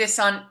he did this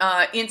on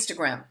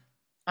Instagram,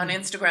 on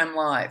Instagram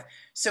Live.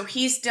 So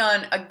he's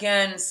done,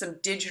 again, some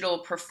digital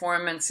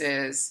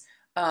performances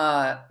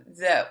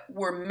that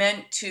were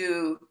meant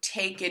to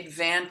take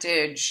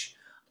advantage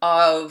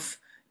of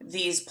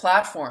these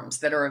platforms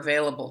that are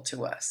available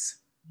to us.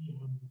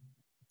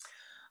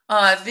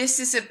 This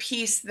is a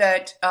piece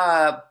that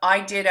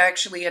I did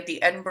actually at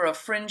the Edinburgh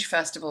Fringe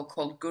Festival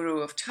called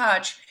Guru of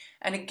Touch.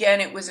 And again,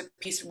 it was a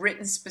piece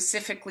written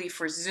specifically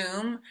for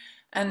Zoom.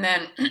 And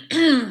then,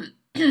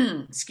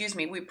 excuse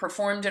me, we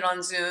performed it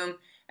on Zoom,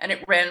 and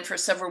it ran for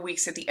several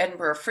weeks at the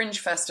Edinburgh Fringe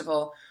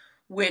Festival,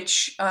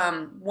 which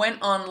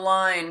went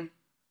online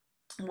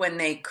when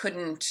they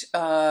couldn't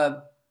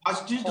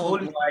Watched it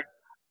wholly.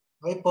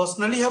 I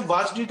personally have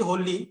watched it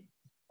wholly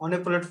on a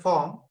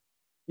platform.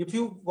 If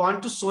you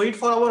want to show it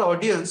for our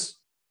audience,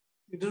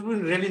 it would be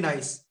really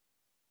nice.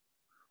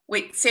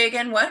 Wait, say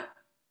again, what?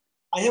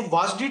 I have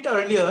watched it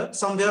earlier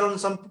somewhere on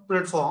some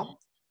platform,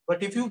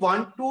 but if you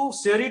want to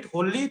share it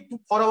wholly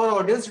for our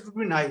audience, it would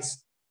be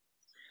nice.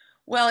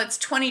 Well, it's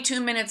 22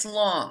 minutes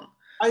long.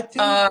 I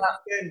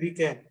think we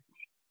can.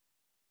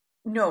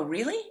 No,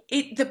 really?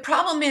 The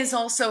problem is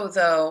also,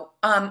 though,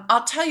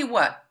 I'll tell you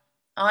what,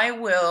 I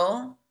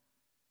will,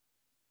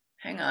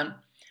 hang on,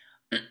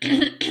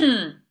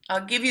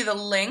 I'll give you the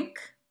link.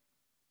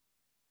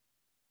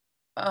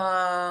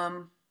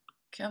 Come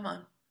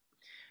on.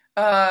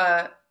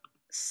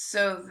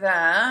 So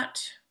that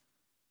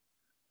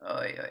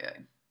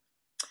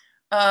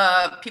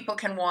people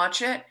can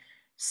watch it.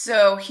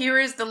 So here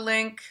is the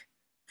link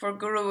for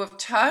Guru of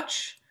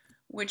Touch,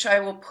 which I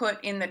will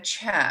put in the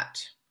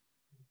chat.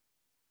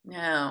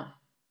 Now,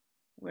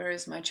 where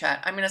is my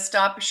chat? I'm going to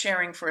stop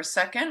sharing for a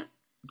second.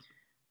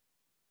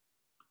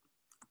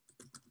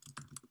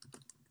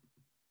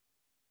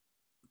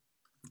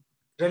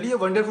 Really a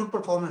wonderful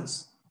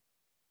performance.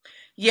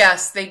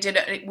 Yes, they did.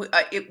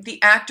 The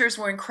actors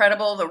were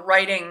incredible. The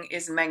writing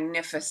is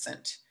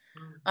magnificent.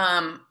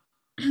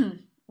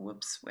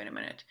 Whoops, wait a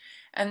minute.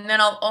 And then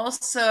I'll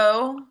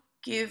also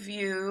give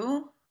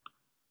you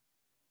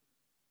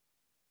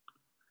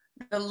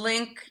the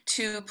link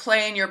to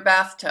Play in Your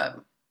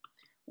Bathtub,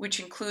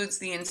 which includes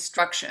the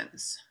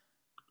instructions.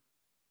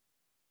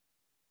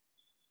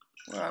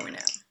 Where are we now?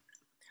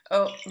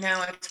 Oh,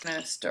 now it's going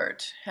to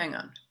start. Hang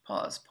on.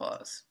 Pause.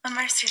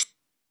 Immerse yourself.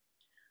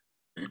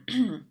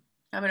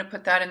 I'm going to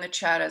put that in the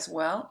chat as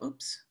well.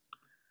 Oops.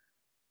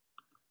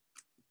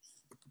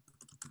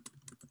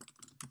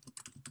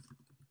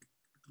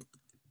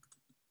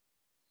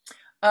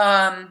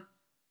 And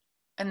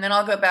then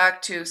I'll go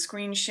back to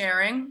screen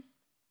sharing.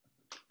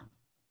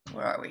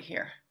 Where are we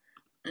here?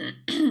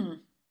 Goodness.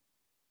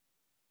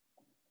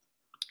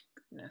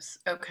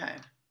 Okay.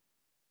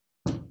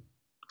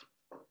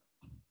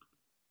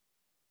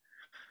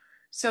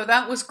 So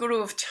that was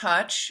Guru of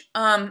Touch.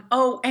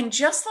 Oh, and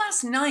just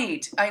last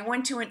night, I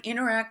went to an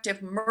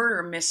interactive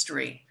murder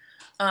mystery.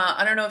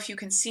 I don't know if you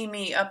can see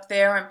me up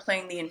there. I'm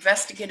playing the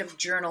investigative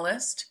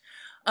journalist.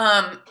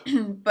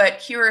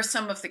 But here are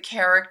some of the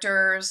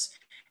characters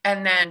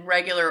and then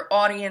regular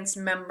audience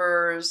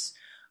members.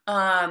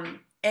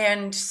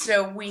 And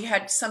so we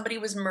had, somebody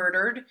was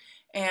murdered,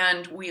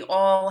 and we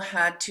all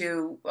had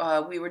to,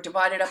 we were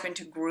divided up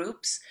into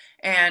groups,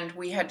 and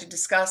we had to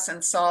discuss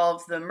and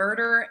solve the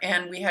murder,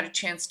 and we had a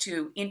chance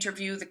to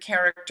interview the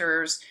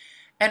characters.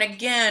 And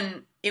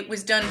again, it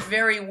was done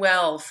very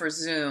well for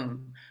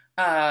Zoom.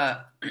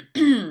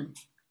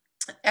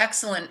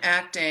 Excellent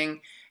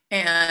acting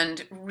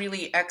and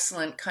really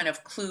excellent kind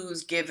of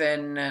clues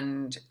given.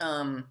 And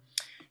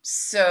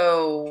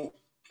so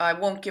I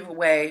won't give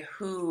away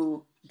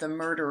who the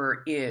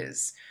murderer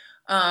is.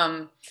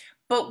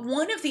 But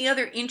one of the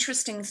other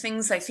interesting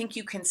things I think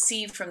you can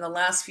see from the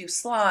last few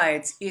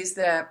slides is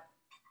that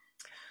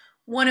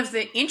one of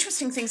the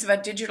interesting things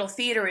about digital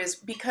theater is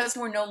because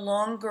we're no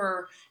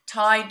longer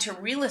tied to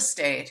real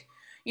estate.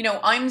 You know,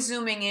 I'm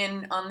zooming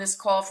in on this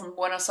call from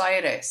Buenos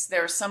Aires.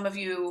 There are some of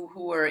you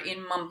who are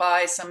in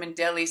Mumbai, some in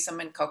Delhi, some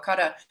in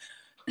Calcutta.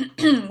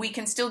 We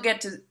can still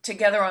get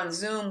together on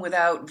Zoom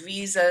without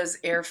visas,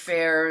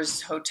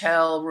 airfares,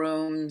 hotel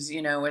rooms,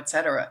 you know,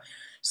 etc.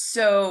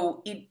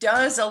 So it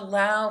does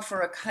allow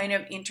for a kind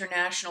of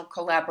international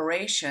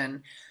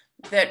collaboration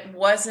that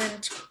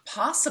wasn't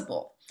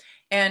possible.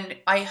 And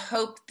I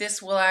hope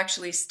this will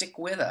actually stick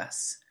with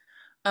us.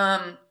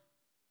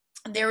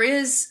 There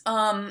is,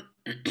 I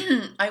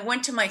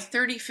went to my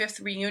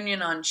 35th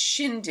reunion on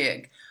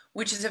Shindig,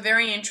 which is a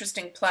very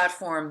interesting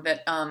platform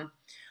that I'm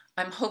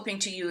hoping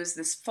to use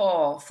this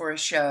fall for a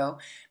show,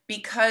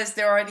 because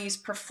there are these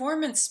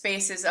performance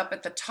spaces up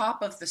at the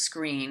top of the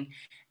screen,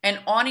 and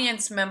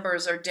audience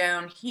members are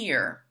down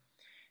here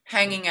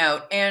hanging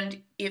out.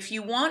 And if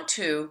you want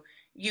to,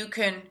 you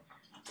can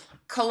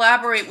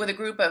collaborate with a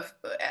group of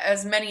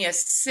as many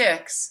as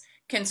 6,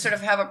 can sort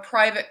of have a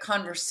private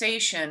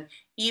conversation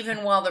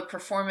even while the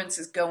performance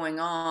is going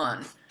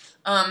on,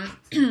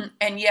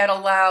 and yet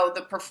allow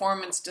the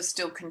performance to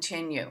still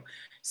continue.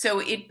 So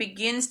it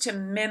begins to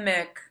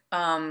mimic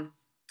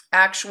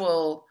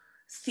actual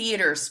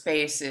theater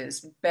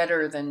spaces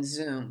better than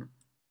Zoom.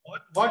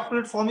 What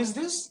platform is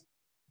this?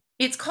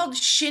 It's called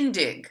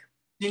Shindig.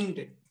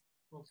 Shindig.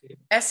 Okay.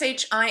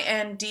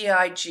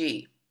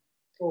 SHINDIG.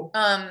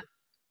 Oh.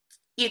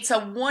 It's a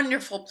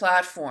wonderful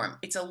platform.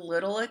 It's a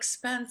little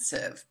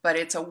expensive, but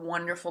it's a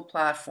wonderful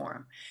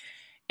platform.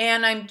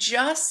 And I'm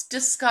just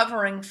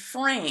discovering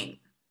Frame,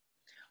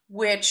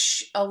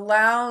 which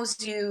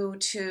allows you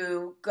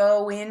to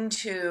go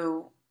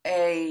into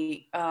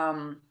a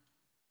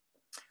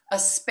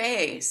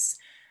space,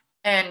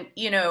 and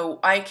you know,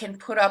 I can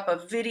put up a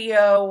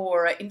video,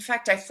 or in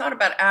fact I thought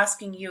about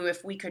asking you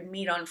if we could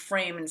meet on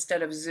Frame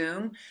instead of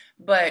Zoom,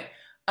 but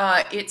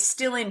it's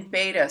still in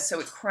beta, so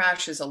it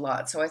crashes a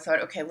lot. So I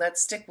thought, okay,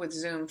 let's stick with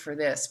Zoom for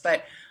this.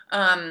 But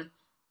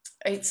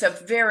it's a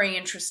very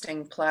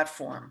interesting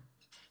platform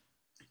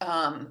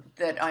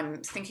that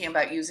I'm thinking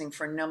about using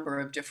for a number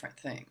of different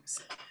things.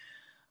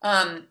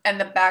 And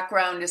the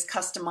background is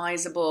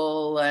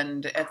customizable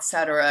and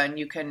etc. And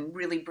you can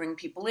really bring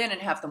people in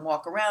and have them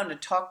walk around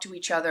and talk to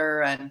each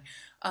other. And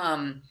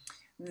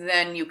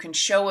then you can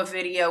show a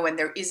video, and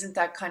there isn't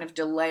that kind of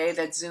delay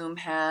that Zoom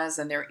has,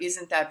 and there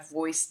isn't that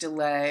voice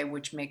delay,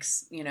 which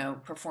makes, you know,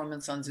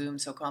 performance on Zoom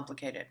so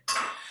complicated.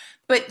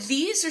 But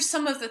these are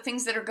some of the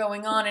things that are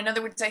going on. In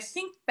other words, I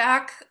think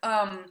back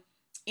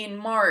in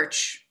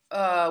March,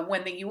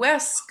 when the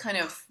US kind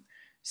of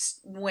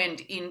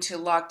went into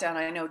lockdown,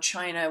 I know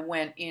China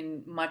went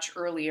in much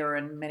earlier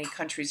and many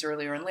countries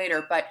earlier and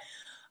later, but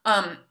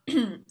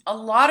a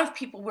lot of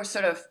people were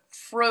sort of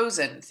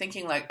frozen,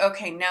 thinking like,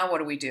 okay, now what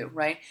do we do,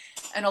 right?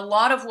 And a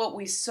lot of what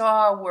we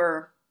saw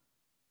were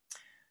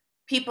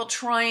people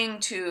trying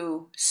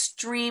to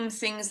stream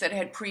things that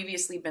had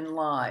previously been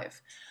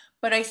live.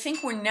 But I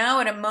think we're now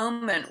at a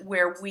moment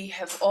where we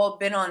have all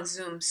been on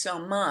Zoom so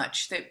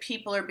much that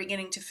people are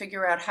beginning to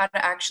figure out how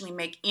to actually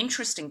make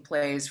interesting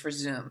plays for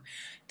Zoom.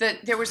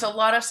 There was a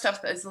lot of stuff,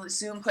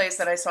 Zoom plays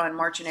that I saw in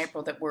March and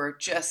April that were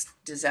just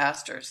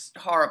disasters,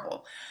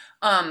 horrible.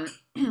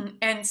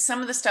 And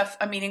some of the stuff,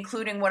 I mean,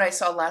 including what I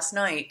saw last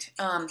night,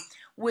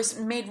 was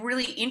made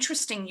really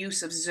interesting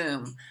use of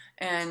Zoom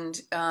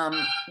and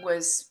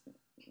was,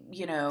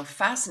 you know,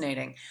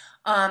 fascinating.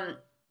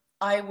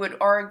 I would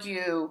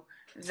argue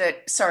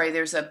that, sorry,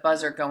 there's a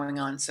buzzer going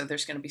on, so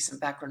there's going to be some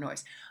background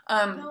noise.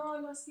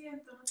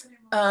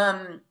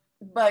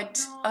 But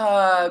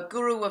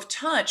Guru of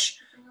Touch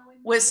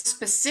was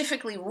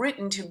specifically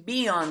written to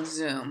be on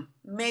Zoom,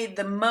 made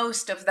the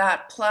most of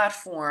that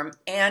platform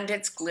and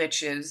its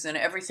glitches and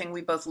everything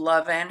we both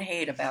love and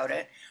hate about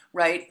it,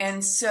 right?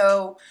 And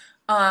so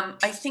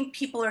I think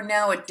people are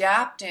now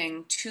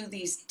adapting to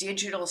these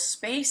digital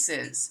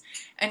spaces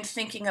and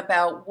thinking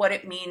about what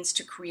it means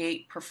to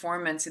create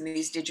performance in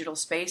these digital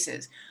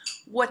spaces.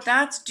 What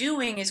that's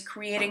doing is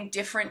creating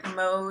different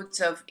modes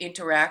of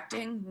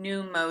interacting,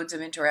 new modes of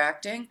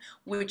interacting,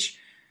 which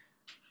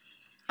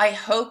I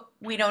hope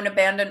we don't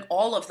abandon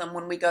all of them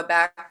when we go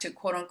back to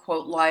quote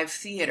unquote live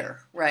theater,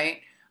 right?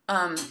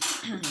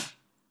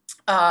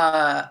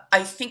 I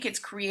think it's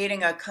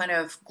creating a kind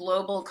of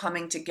global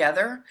coming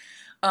together.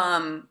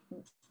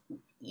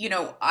 You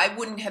know, I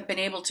wouldn't have been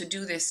able to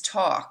do this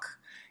talk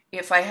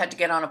if I had to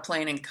get on a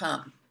plane and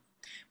come.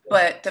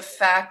 But the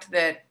fact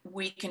that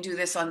we can do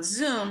this on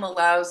Zoom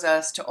allows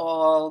us to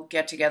all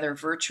get together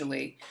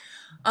virtually.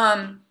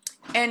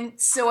 And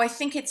so I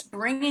think it's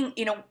bringing,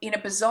 you know, in a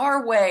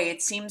bizarre way,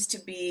 it seems to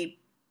be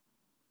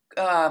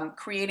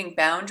creating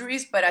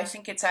boundaries, but I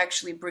think it's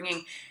actually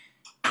bringing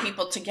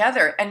people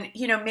together. And,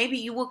 you know, maybe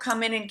you will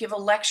come in and give a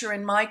lecture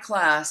in my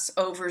class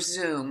over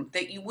Zoom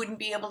that you wouldn't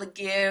be able to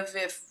give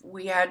if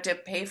we had to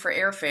pay for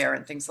airfare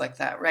and things like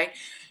that, right?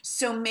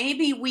 So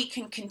maybe we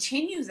can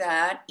continue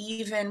that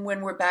even when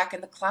we're back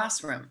in the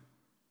classroom.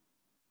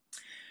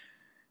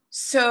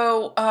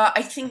 So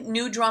I think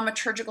new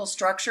dramaturgical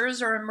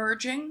structures are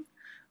emerging.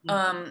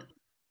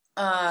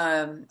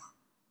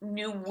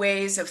 New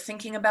ways of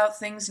thinking about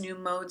things, new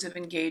modes of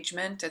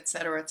engagement, et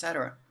cetera, et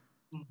cetera.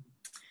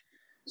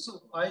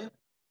 So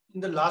in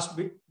the last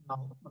bit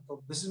now,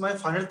 this is my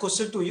final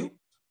question to you,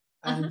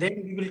 and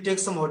then we will take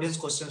some audience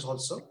questions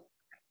also.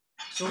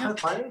 So my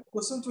final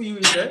question to you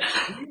is that,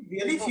 do you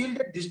really feel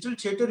that digital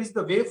theater is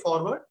the way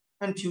forward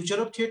and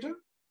future of theater?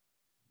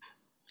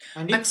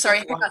 And I'm sorry,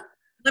 hang on.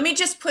 Let me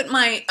just put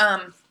my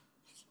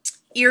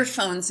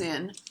earphones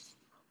in.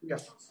 Yeah.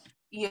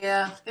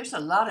 Yeah, there's a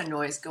lot of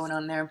noise going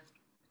on there.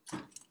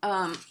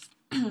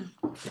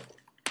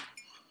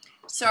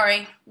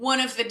 Sorry, one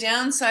of the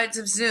downsides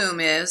of Zoom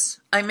is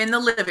I'm in the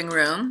living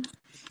room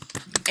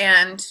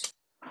and,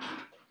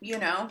 you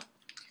know,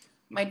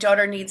 my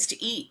daughter needs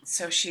to eat,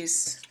 so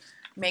she's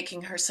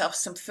making herself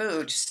some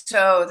food.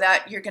 So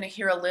that you're going to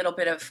hear a little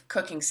bit of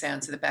cooking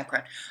sounds in the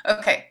background.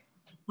 Okay.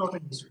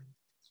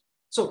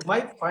 So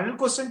my final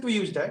question to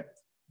you is that,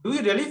 do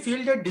you really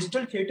feel that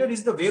digital theater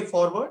is the way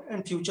forward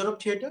and future of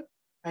theater?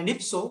 And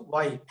if so,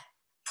 why?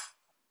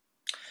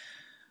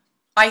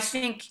 I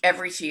think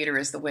every theater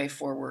is the way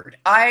forward.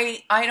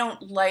 I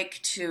don't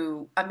like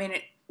to, I mean,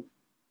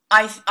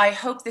 I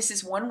hope this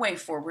is one way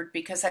forward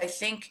because I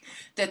think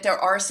that there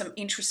are some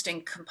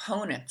interesting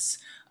components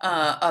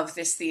of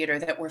this theater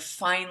that we're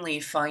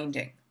finally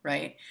finding,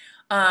 right?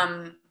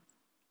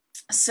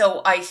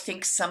 So I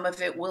think some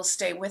of it will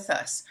stay with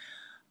us.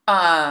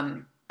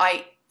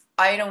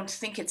 I don't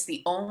think it's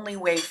the only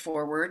way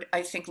forward.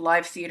 I think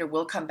live theater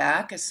will come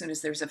back as soon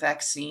as there's a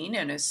vaccine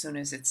and as soon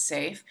as it's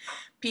safe.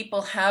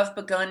 People have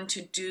begun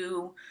to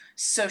do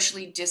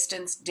socially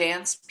distanced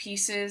dance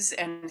pieces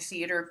and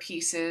theater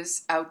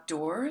pieces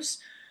outdoors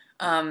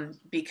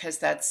because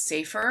that's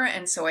safer.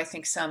 And so I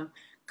think some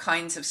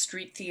kinds of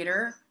street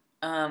theater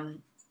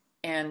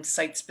and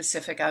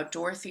site-specific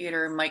outdoor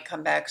theater might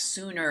come back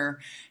sooner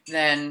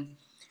than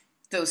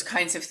those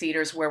kinds of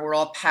theaters where we're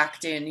all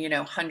packed in, you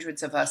know,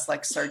 hundreds of us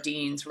like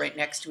sardines right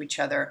next to each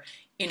other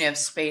in a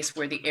space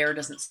where the air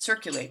doesn't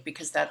circulate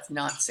because that's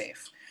not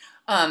safe.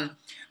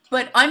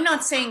 But I'm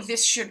not saying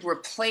this should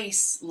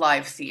replace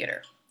live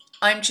theater.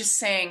 I'm just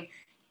saying,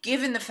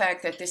 given the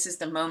fact that this is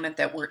the moment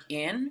that we're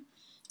in,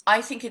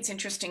 I think it's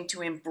interesting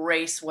to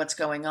embrace what's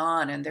going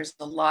on. And there's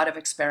a lot of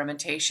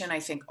experimentation. I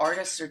think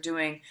artists are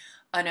doing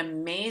an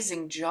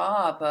amazing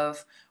job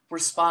of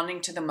responding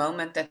to the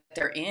moment that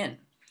they're in.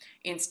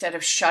 Instead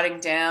of shutting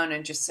down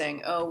and just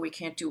saying, oh, we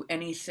can't do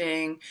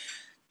anything,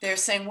 they're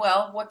saying,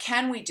 well, what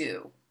can we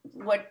do?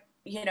 What,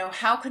 you know,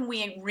 how can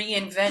we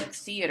reinvent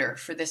theater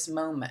for this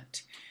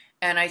moment?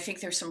 And I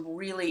think there's some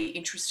really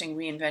interesting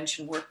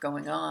reinvention work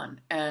going on,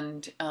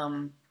 and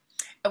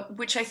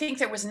which I think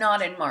there was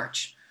not in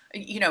March.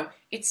 You know,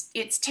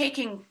 it's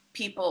taking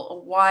people a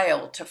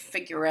while to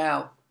figure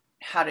out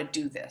how to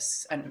do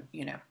this, and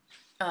you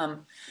know,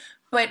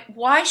 but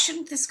why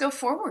shouldn't this go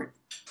forward?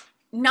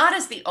 Not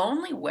as the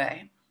only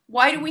way.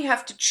 Why do we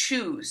have to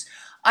choose?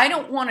 I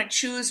don't want to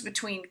choose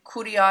between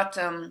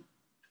Kuriatam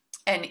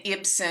and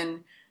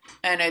Ibsen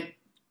and a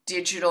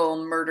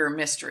digital murder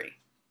mystery.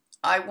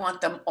 I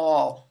want them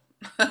all.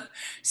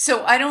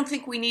 So I don't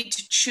think we need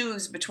to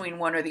choose between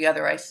one or the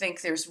other. I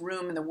think there's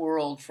room in the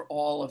world for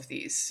all of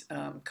these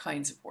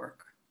kinds of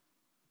work.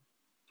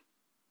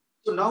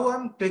 So now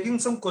I'm taking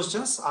some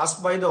questions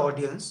asked by the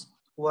audience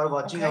who are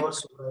watching Okay. our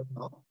show right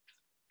now.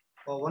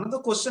 One of the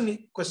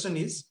question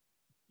is,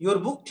 your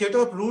book Theatre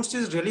of Roots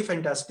is really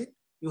fantastic.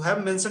 You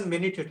have mentioned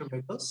many theatre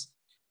makers.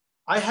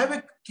 I have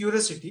a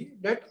curiosity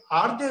that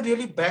are they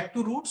really back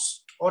to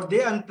roots, or they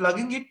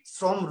unplugging it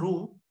from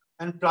root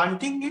and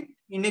planting it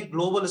in a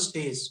global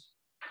stage?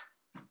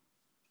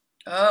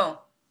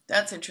 Oh,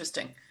 that's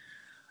interesting.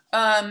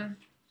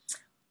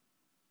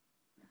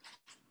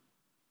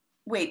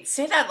 Wait,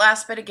 say that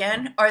last bit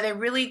again. Are they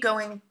really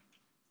going?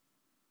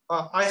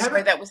 I have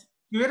Sorry, a that was.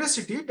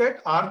 curiosity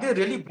that are they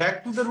really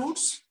back to the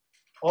roots,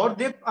 or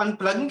they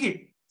unplugging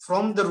it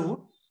from the root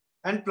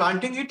and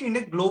planting it in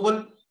a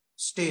global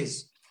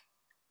stage?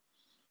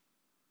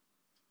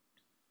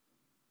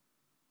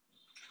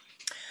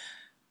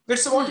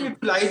 It's about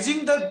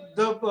utilizing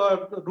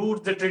the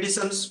roots, the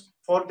traditions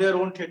for their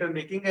own theater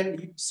making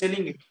and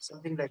selling it,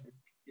 something like that.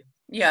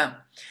 Yeah.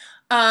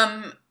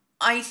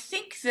 I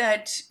think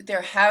that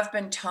there have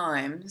been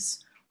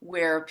times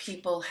where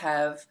people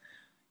have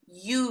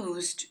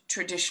used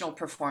traditional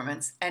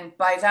performance, and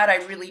by that I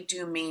really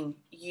do mean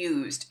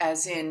used,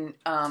 as in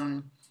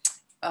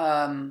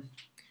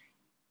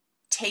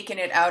taken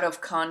it out of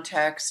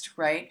context,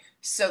 right?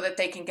 So that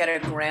they can get a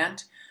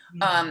grant.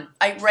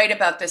 I write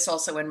about this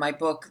also in my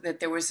book, that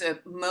there was a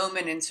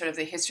moment in sort of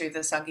the history of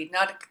the Sangeet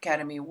Natak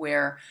Academy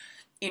where,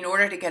 in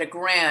order to get a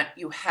grant,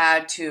 you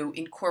had to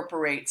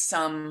incorporate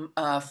some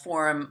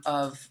form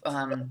of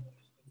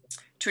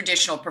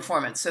traditional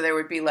performance. So there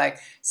would be like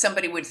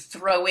somebody would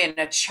throw in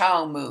a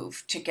chow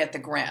move to get the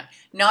grant,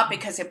 not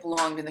because it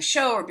belonged in the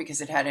show or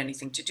because it had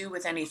anything to do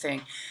with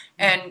anything.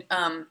 And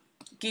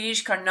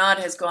Girish Karnad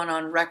has gone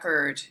on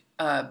record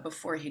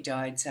before he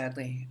died,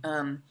 sadly.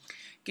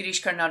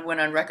 Girish Karnad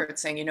went on record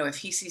saying, you know, if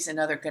he sees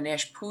another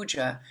Ganesh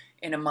Puja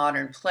in a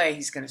modern play,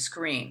 he's going to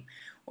scream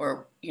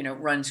or, you know,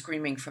 run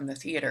screaming from the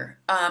theater.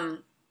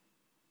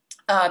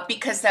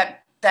 Because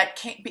that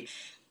can't be.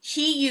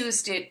 He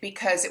used it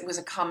because it was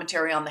a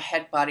commentary on the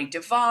head-body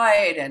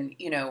divide and,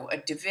 you know, a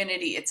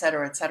divinity, et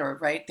cetera,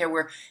 right? There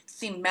were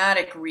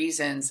thematic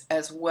reasons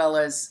as well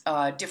as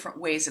different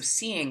ways of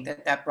seeing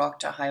that brought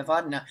to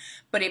Hayavadana,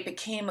 but it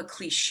became a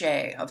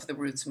cliche of the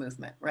Roots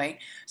movement, right?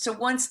 So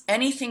once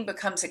anything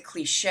becomes a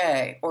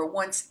cliche, or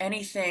once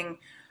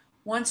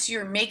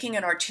you're making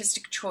an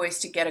artistic choice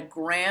to get a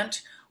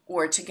grant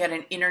or to get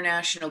an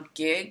international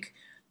gig,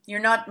 you're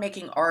not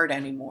making art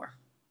anymore.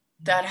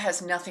 That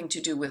has nothing to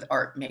do with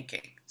art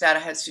making.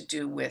 That has to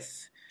do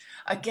with,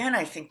 again,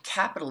 I think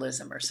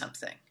capitalism or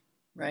something,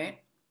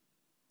 right?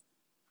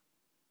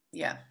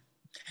 Yeah.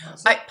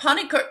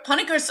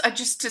 Panikar's,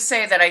 just to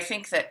say that I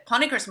think that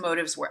Panikar's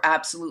motives were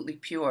absolutely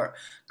pure.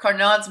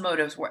 Karnad's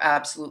motives were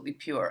absolutely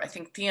pure. I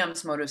think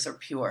Thiam's motives are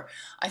pure.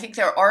 I think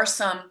there are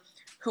some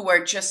who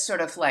are just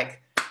sort of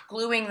like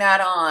gluing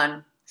that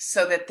on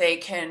so that they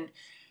can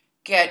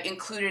get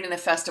included in the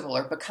festival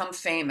or become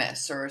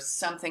famous or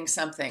something,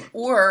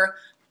 or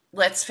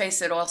let's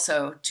face it,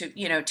 also to,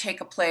 you know, take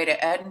a play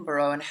to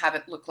Edinburgh and have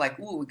it look like,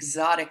 ooh,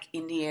 exotic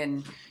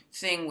Indian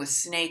thing with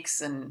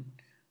snakes and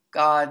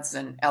gods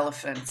and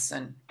elephants,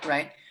 and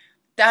right,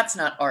 that's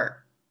not art.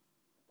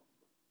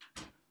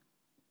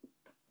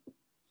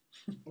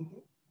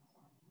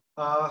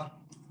 The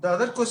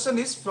other question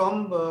is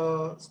from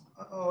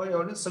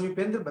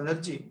Samipendra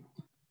Banerjee.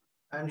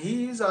 And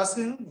he is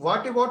asking,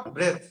 what about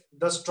breath,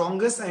 the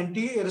strongest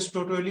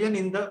anti-Aristotelian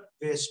in the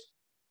West?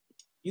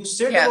 You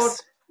said Yes. about...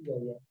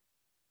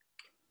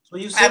 So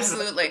you said...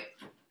 Absolutely.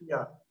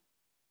 Yeah.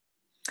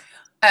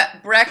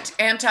 Brecht,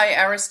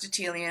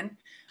 anti-Aristotelian.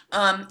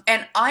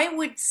 And I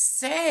would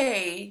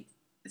say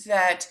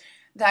that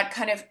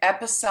kind of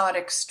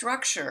episodic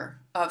structure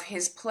of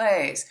his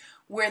plays,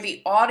 where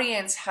the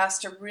audience has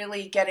to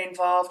really get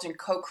involved and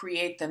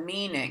co-create the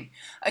meaning.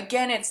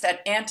 Again, it's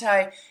that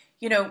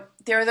you know,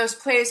 there are those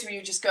plays where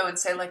you just go and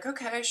say, like,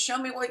 okay, show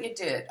me what you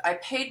did. I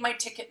paid my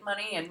ticket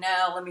money and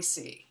now let me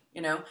see,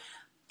 you know.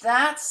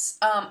 That's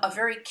a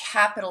very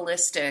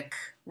capitalistic,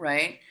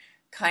 right,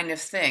 kind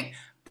of thing.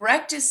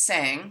 Brecht is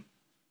saying,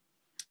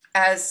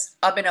 as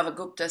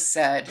Abhinavagupta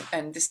said,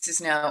 and this is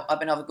now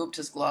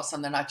Abhinavagupta's gloss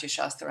on the Natya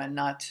Shastra and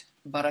not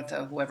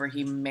Bharata, whoever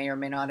he may or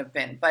may not have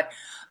been, but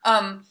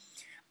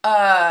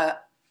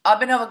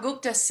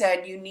Abhinavagupta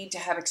said you need to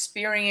have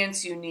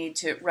experience, you need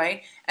to,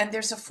 right? And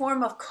there's a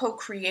form of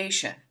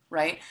co-creation,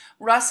 right?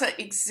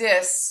 Rasa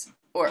exists,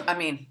 or, I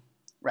mean,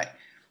 right.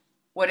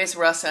 What is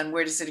rasa and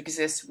where does it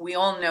exist? We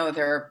all know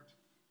there are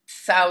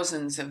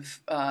thousands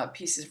of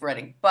pieces of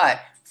writing, but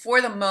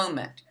for the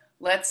moment,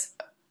 let's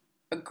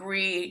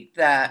agree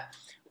that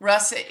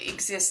rasa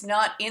exists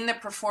not in the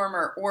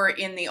performer or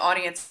in the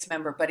audience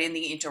member, but in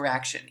the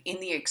interaction, in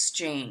the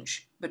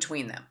exchange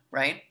between them,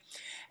 right?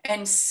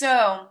 And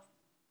so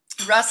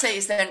rasa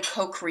is then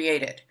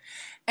co-created.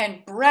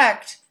 And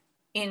Brecht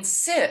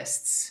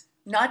insists,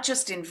 not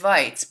just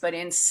invites, but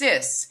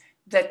insists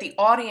that the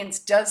audience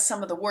does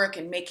some of the work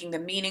in making the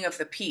meaning of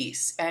the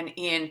piece and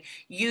in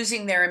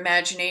using their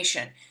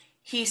imagination.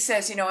 He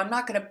says, I'm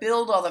not going to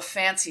build all the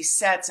fancy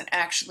sets and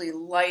actually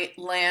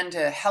land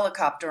a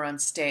helicopter on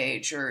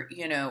stage or,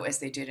 as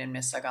they did in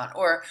Miss Saigon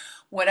or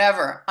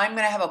whatever. I'm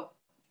going to have a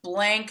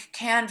blank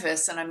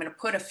canvas and I'm going to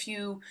put a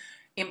few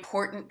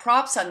important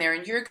props on there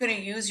and you're going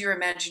to use your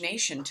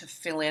imagination to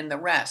fill in the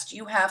rest.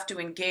 You have to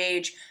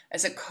engage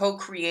as a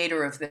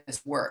co-creator of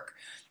this work.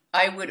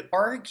 I would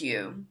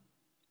argue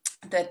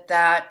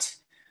that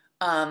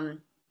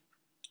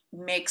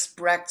makes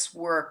Brecht's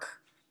work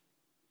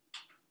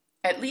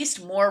at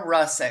least more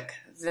Rustic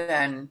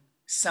than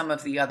some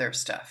of the other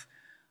stuff.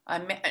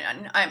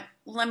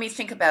 Let me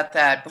think about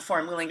that before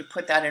I'm willing to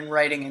put that in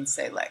writing and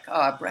say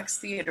Brecht's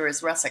theater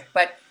is Rustic.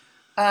 But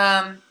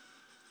I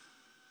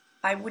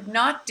would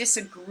not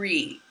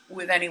disagree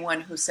with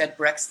anyone who said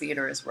Brecht's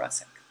theater is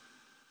Rustic.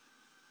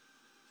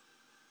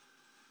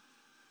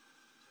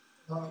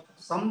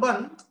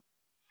 Someone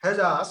has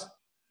asked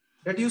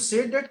that you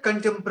said that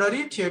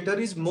contemporary theater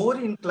is more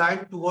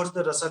inclined towards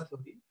the Rasa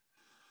theory.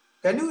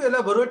 Can you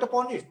elaborate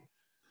upon it?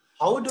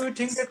 How do you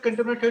think that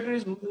contemporary theater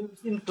is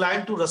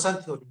inclined to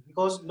Rasa theory?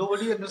 Because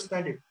nobody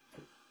understands it.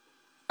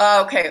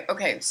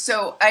 Okay.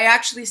 So I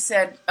actually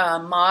said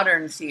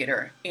modern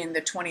theater in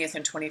the 20th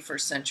and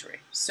 21st century.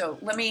 So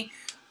let me,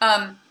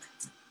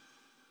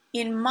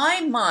 in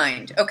my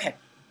mind, okay,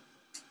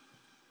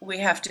 we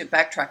have to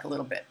backtrack a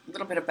little bit. A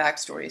little bit of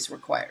backstory is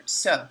required.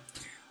 So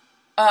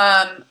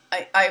I'm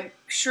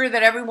sure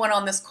that everyone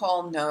on this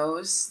call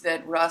knows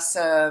that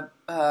Rasa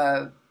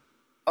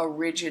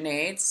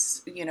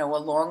originates,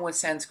 along with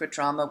Sanskrit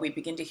drama. We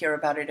begin to hear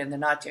about it in the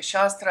Natya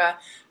Shastra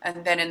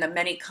and then in the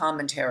many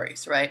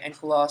commentaries, right, and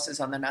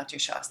glosses on the Natya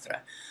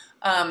Shastra,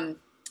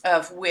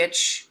 of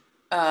which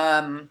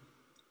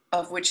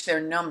their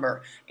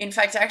number. In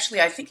fact, actually,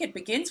 I think it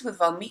begins with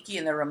Valmiki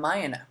in the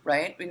Ramayana,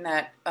 right? In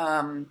that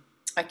I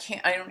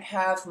don't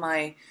have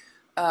my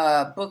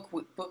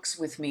books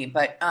with me,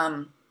 but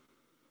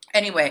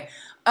anyway,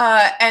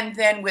 and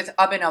then with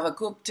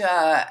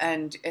Abhinavagupta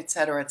and et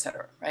cetera,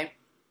 right?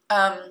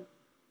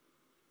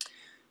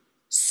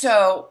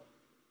 So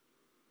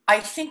I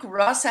think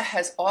Rasa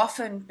has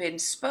often been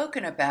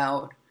spoken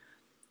about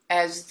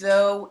as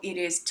though it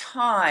is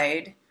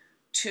tied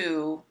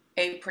to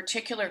a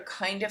particular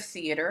kind of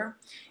theater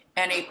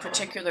and a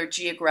particular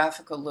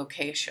geographical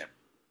location.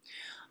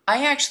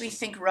 I actually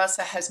think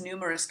Rasa has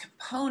numerous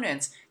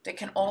components that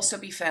can also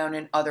be found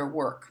in other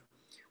work,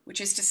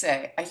 which is to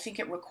say, I think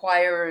it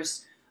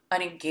requires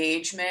an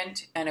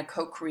engagement and a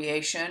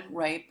co-creation,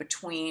 right,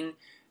 between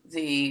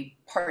the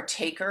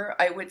partaker,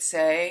 I would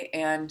say,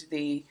 and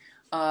the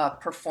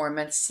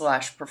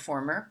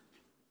performance/performer.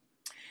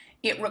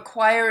 It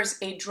requires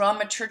a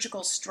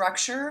dramaturgical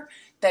structure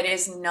that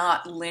is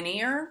not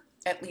linear,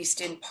 at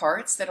least in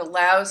parts, that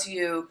allows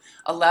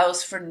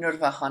for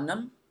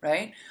nirvahanam,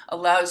 right?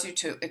 Allows you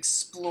to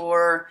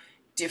explore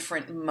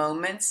different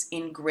moments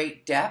in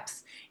great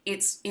depth.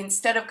 It's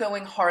instead of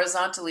going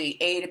horizontally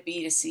A to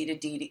B to C to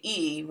D to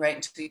E, right,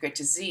 until you get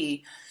to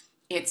Z,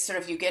 it's sort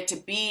of you get to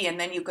B and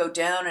then you go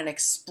down and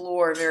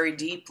explore very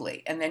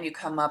deeply, and then you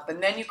come up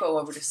and then you go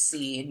over to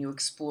C and you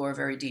explore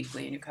very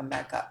deeply and you come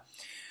back up.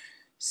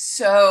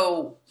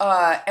 So,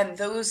 and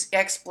those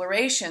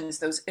explorations,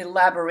 those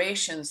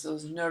elaborations,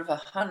 those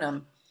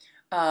nirvahanam,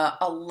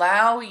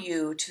 allow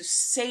you to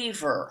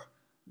savor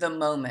the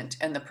moment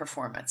and the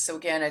performance. So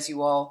again, as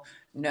you all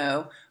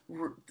know,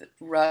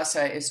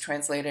 rasa is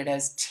translated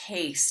as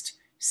taste,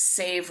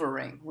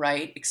 savoring,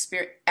 right?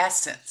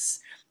 Essence.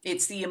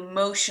 It's the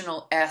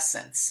emotional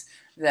essence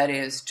that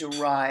is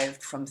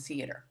derived from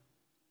theater,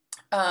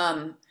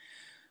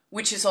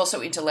 which is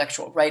also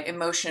intellectual, right?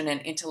 Emotion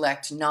and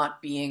intellect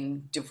not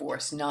being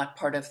divorced, not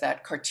part of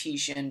that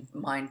Cartesian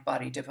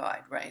mind-body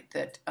divide, right?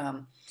 That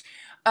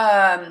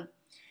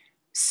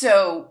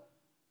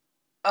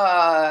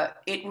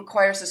it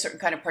requires a certain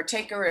kind of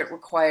partaker, it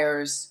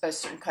requires a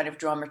certain kind of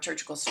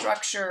dramaturgical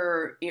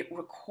structure, it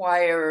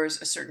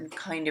requires a certain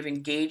kind of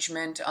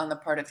engagement on the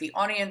part of the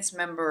audience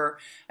member,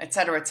 et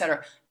cetera, et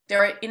cetera.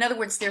 In other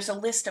words, there's a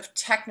list of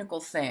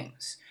technical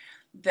things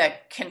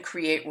that can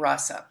create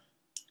rasa.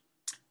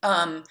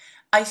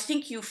 I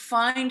think you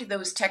find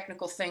those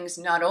technical things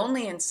not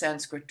only in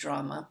Sanskrit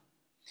drama,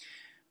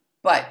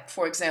 but,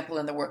 for example,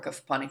 in the work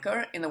of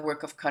Panikkar, in the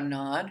work of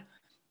Kannad,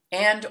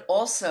 and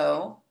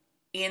also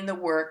in the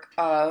work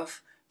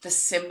of the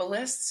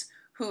symbolists,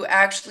 who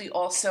actually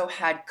also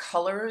had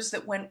colors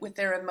that went with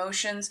their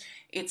emotions.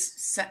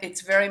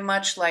 It's very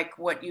much like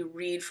what you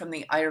read from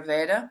the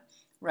Ayurveda,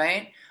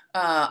 right?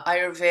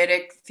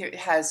 Ayurvedic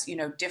has,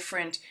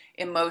 different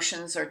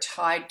emotions are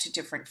tied to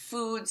different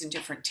foods and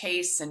different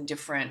tastes and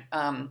different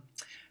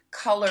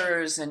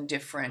colors and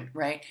different,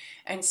 right?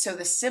 And so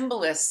the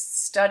symbolists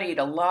studied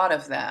a lot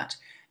of that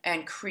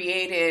and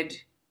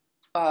created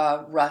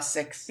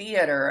Russic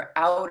theater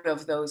out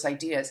of those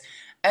ideas.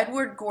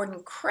 Edward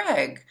Gordon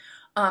Craig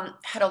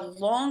had a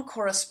long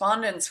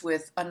correspondence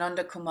with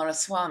Ananda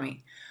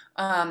Kumaraswamy,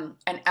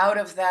 And out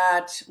of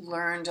that,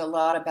 learned a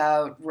lot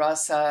about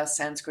rasa,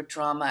 Sanskrit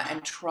drama,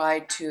 and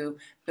tried to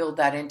build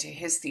that into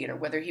his theater.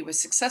 Whether he was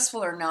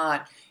successful or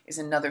not is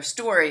another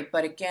story.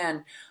 But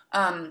again,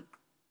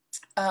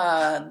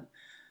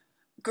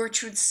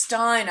 Gertrude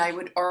Stein, I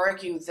would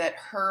argue that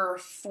her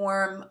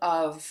form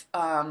of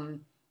I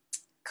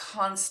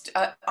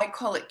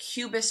call it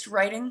cubist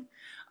writing,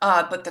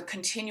 but the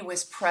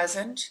continuous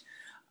present,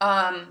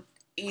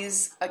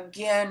 is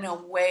again a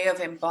way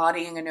of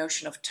embodying a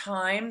notion of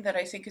time that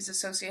I think is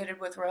associated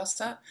with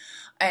rasa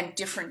and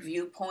different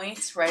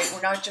viewpoints, right?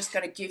 We're not just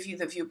going to give you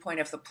the viewpoint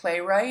of the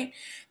playwright.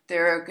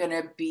 There are going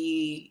to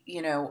be,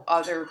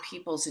 other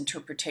people's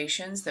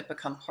interpretations that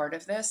become part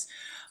of this.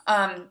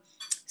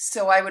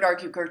 So I would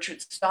argue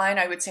Gertrude Stein.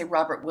 I would say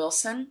Robert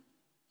Wilson.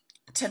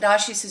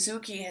 Tadashi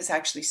Suzuki has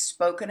actually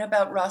spoken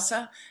about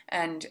rasa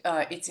and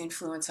its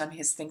influence on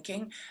his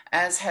thinking,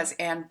 as has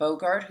Anne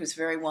Bogart, who's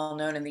very well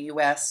known in the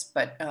U.S.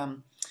 But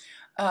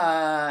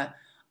I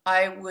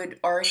would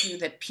argue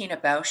that Pina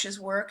Bausch's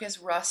work is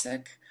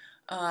rasic.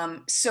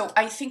 So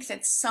I think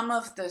that some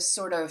of the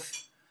sort of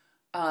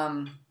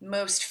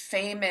most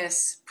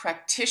famous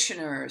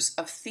practitioners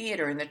of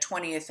theater in the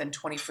 20th and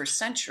 21st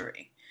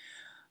century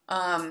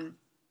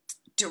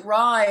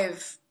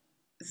derive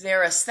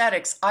their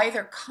aesthetics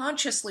either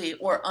consciously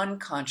or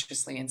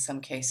unconsciously in some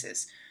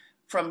cases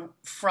from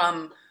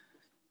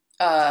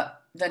the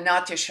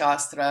Natya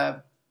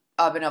Shastra,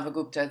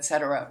 Abhinavagupta,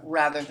 etc.,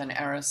 rather than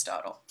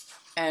Aristotle.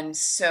 And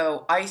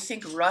so I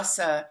think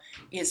rasa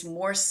is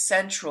more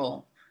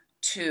central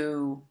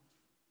to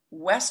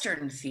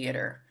Western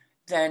theater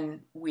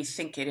than we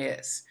think it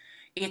is.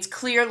 It's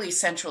clearly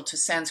central to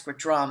Sanskrit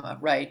drama,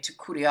 right, to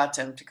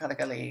Kuriatam, to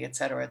Kathakali,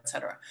 etc.,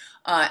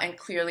 and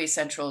clearly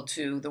central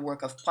to the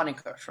work of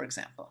Panikkar, for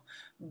example.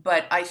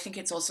 But I think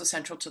it's also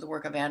central to the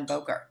work of Anne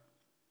Bogart,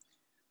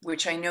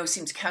 which I know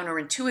seems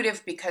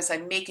counterintuitive because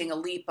I'm making a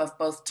leap of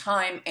both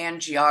time and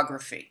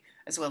geography,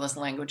 as well as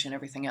language and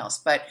everything else.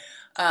 But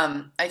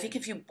I think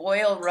if you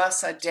boil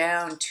rasa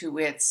down to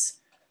its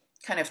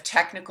kind of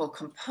technical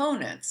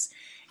components,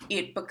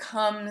 it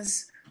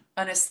becomes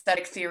an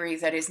aesthetic theory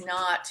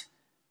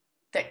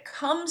that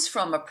comes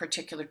from a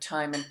particular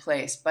time and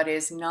place, but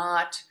is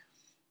not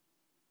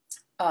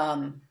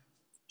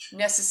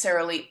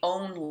necessarily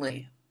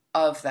only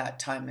of that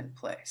time and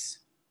place.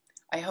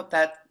 I hope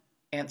that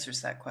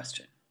answers that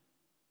question.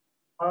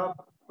 There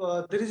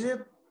is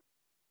a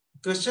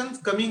question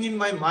coming in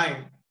my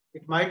mind.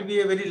 It might be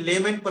a very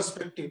layman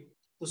perspective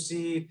to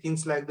see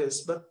things like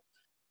this, but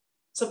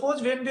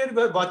suppose when we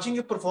are watching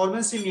a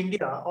performance in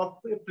India of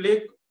a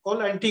play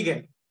called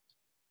Antigone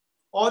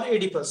or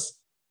Oedipus,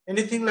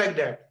 anything like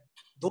that,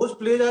 those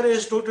plays are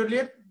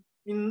Aristotelian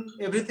in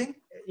everything,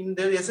 in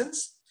their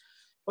essence.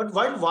 But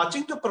while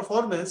watching the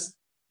performance,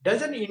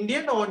 does an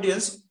Indian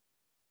audience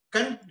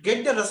can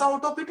get the rasa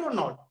out of it or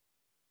not?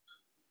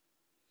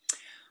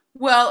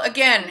 Well,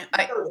 again,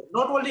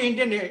 not only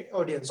Indian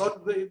audience or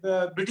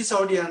British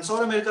audience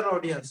or American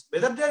audience,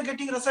 whether they are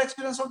getting rasa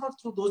experience or not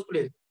through those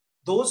plays,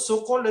 those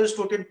so-called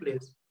Aristotelian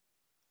plays.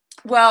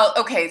 Well,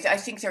 okay, I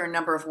think there are a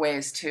number of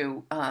ways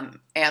to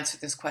answer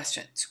this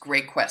question. It's a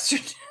great question.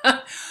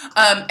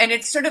 And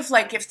it's sort of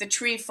like if the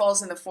tree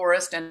falls in the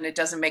forest and it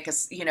doesn't make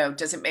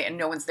and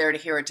no one's there to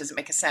hear it, doesn't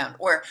make a sound.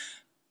 Or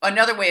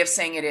another way of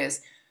saying it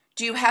is,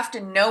 do you have to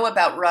know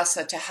about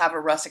rasa to have a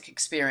rasic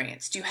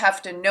experience? Do you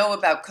have to know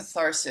about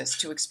catharsis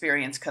to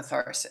experience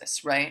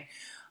catharsis, right?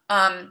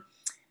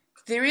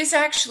 There is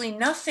actually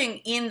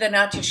nothing in the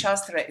Natya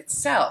Shastra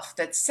itself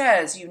that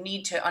says you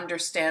need to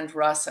understand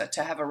rasa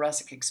to have a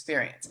rasic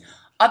experience.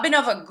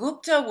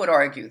 Abhinavagupta would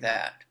argue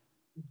that,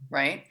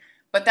 right?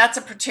 But that's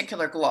a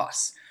particular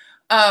gloss.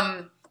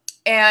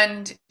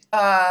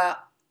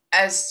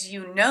 As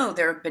you know,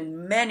 there have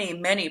been many,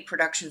 many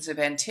productions of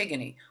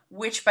Antigone,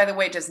 which, by the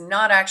way, does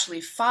not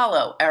actually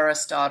follow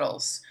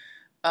Aristotle's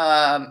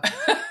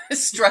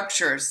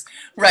structures,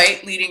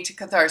 right, leading to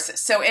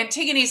catharsis. So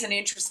Antigone is an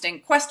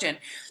interesting question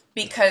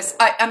because,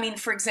 I mean,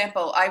 for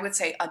example, I would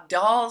say A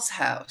Doll's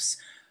House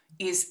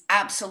is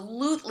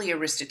absolutely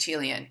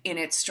Aristotelian in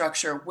its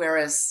structure,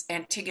 whereas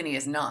Antigone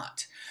is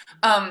not.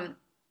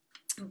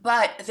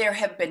 But there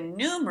have been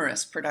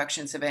numerous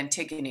productions of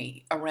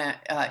Antigone around,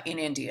 in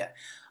India.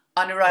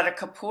 Anuradha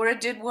Kapoor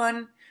did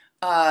one.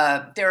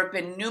 There have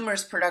been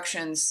numerous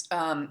productions.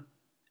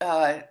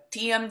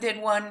 T.M. did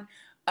one.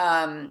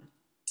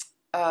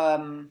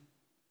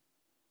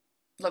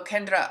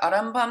 Lokendra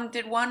Arambam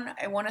did one,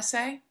 I want to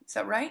say. Is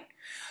that right?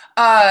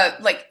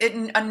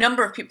 A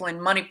number of people in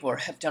Manipur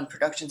have done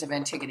productions of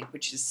Antigone,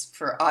 which is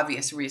for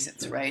obvious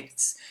reasons, right?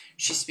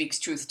 She speaks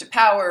truth to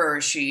power, or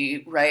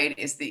she, right,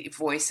 is the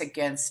voice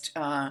against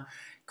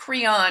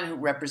Creon, who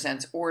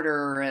represents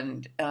order,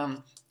 and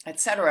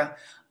etc.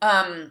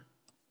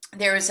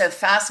 There is a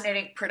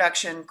fascinating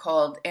production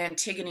called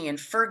Antigone and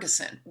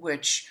Ferguson,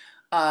 which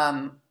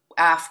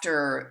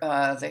after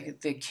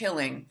the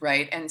killing,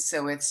 right, and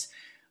so it's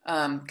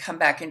come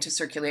back into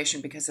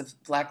circulation because of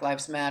Black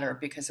Lives Matter,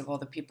 because of all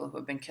the people who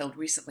have been killed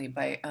recently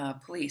by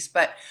police.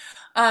 But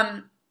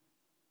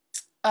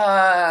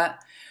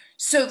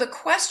So the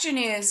question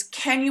is,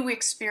 can you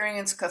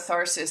experience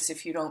catharsis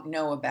if you don't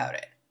know about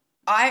it?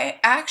 I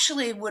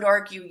actually would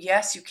argue,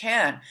 yes, you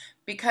can,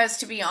 because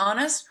to be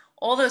honest,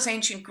 all those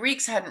ancient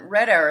Greeks hadn't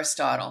read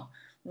Aristotle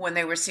when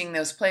they were seeing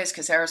those plays,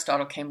 because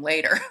Aristotle came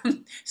later.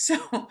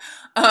 so,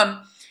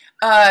 um,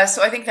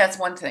 so I think that's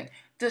one thing.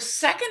 The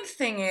second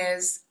thing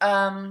is,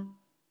 do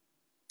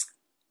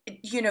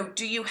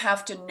you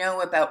have to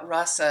know about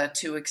rasa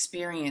to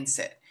experience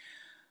it?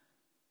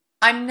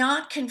 I'm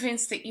not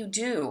convinced that you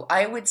do.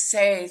 I would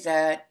say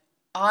that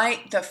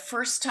the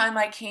first time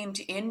I came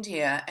to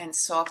India and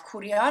saw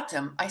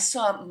Kuriatam, I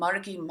saw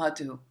Margi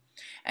Madhu.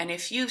 And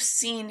if you've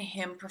seen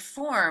him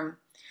perform,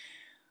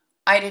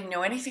 I didn't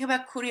know anything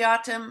about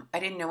Kuriatam. I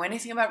didn't know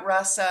anything about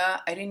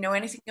rasa. I didn't know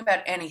anything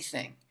about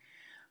anything.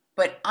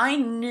 But I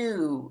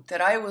knew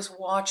that I was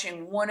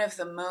watching one of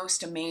the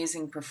most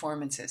amazing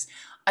performances.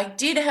 I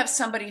did have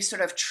somebody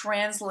sort of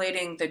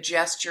translating the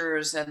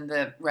gestures and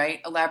the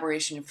right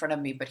elaboration in front of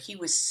me, but he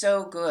was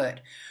so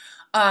good.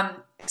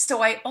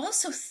 So I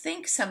also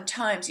think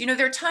sometimes,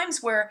 there are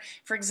times where,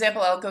 for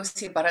example, I'll go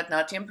see a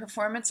Bharatanatyam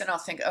performance and I'll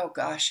think, oh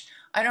gosh,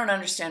 I don't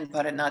understand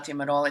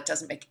Bharatanatyam at all. It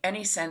doesn't make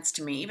any sense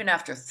to me. Even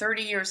after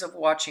 30 years of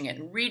watching it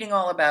and reading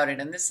all about it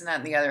and this and that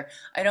and the other,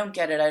 I don't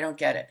get it. I don't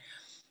get it.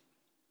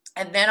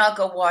 And then I'll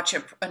go watch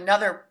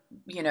another,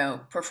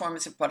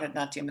 performance of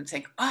Bharatanatyam and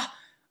think,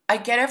 I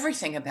get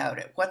everything about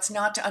it. What's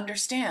not to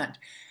understand?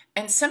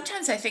 And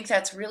sometimes I think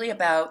that's really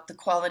about the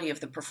quality of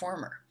the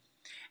performer.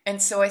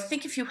 And so I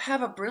think if you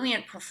have a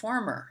brilliant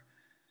performer,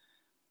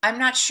 I'm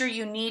not sure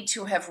you need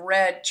to have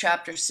read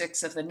chapter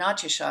 6 of the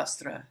Natya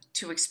Shastra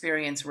to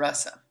experience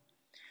rasa.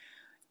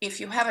 If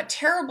you have a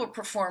terrible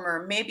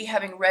performer, maybe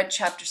having read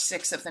chapter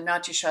 6 of the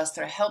Natya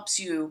Shastra helps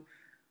you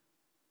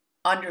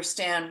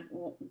understand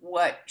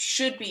what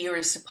should be or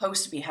is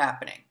supposed to be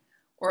happening,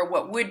 or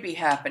what would be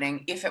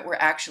happening if it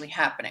were actually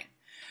happening.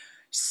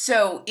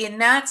 So in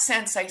that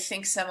sense, I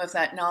think some of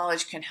that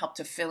knowledge can help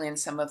to fill in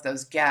some of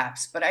those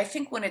gaps. But I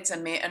think when it's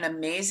an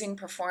amazing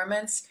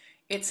performance,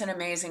 it's an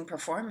amazing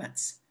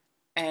performance,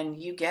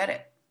 and you get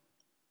it.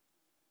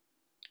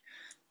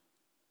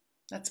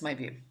 That's my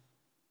view.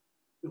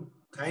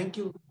 Thank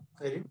you,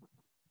 Erin.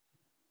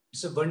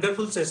 It's a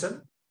wonderful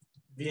session.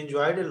 We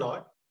enjoyed a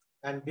lot.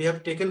 And we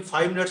have taken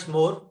 5 minutes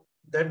more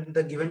than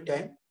the given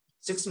time,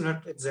 6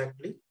 minutes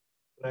exactly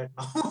right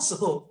now.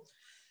 So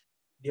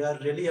we are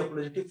really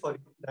apologetic for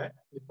that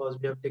because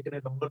we have taken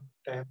a longer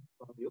time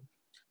from you.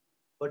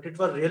 But it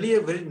was really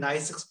a very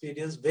nice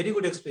experience, very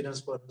good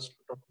experience for us to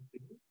talk to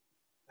you.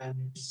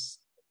 And it's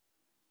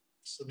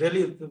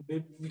really,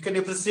 we can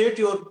appreciate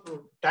your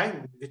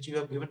time which you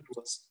have given to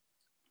us.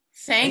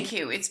 Thank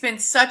you. It's been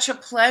such a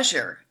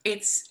pleasure.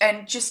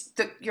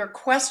 Your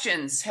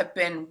questions have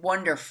been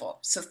wonderful.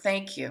 So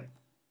thank you.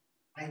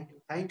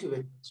 Thank you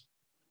very much.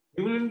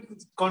 We will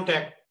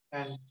contact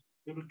and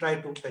we will try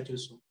to touch you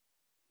soon.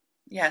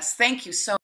 Yes, thank you so much.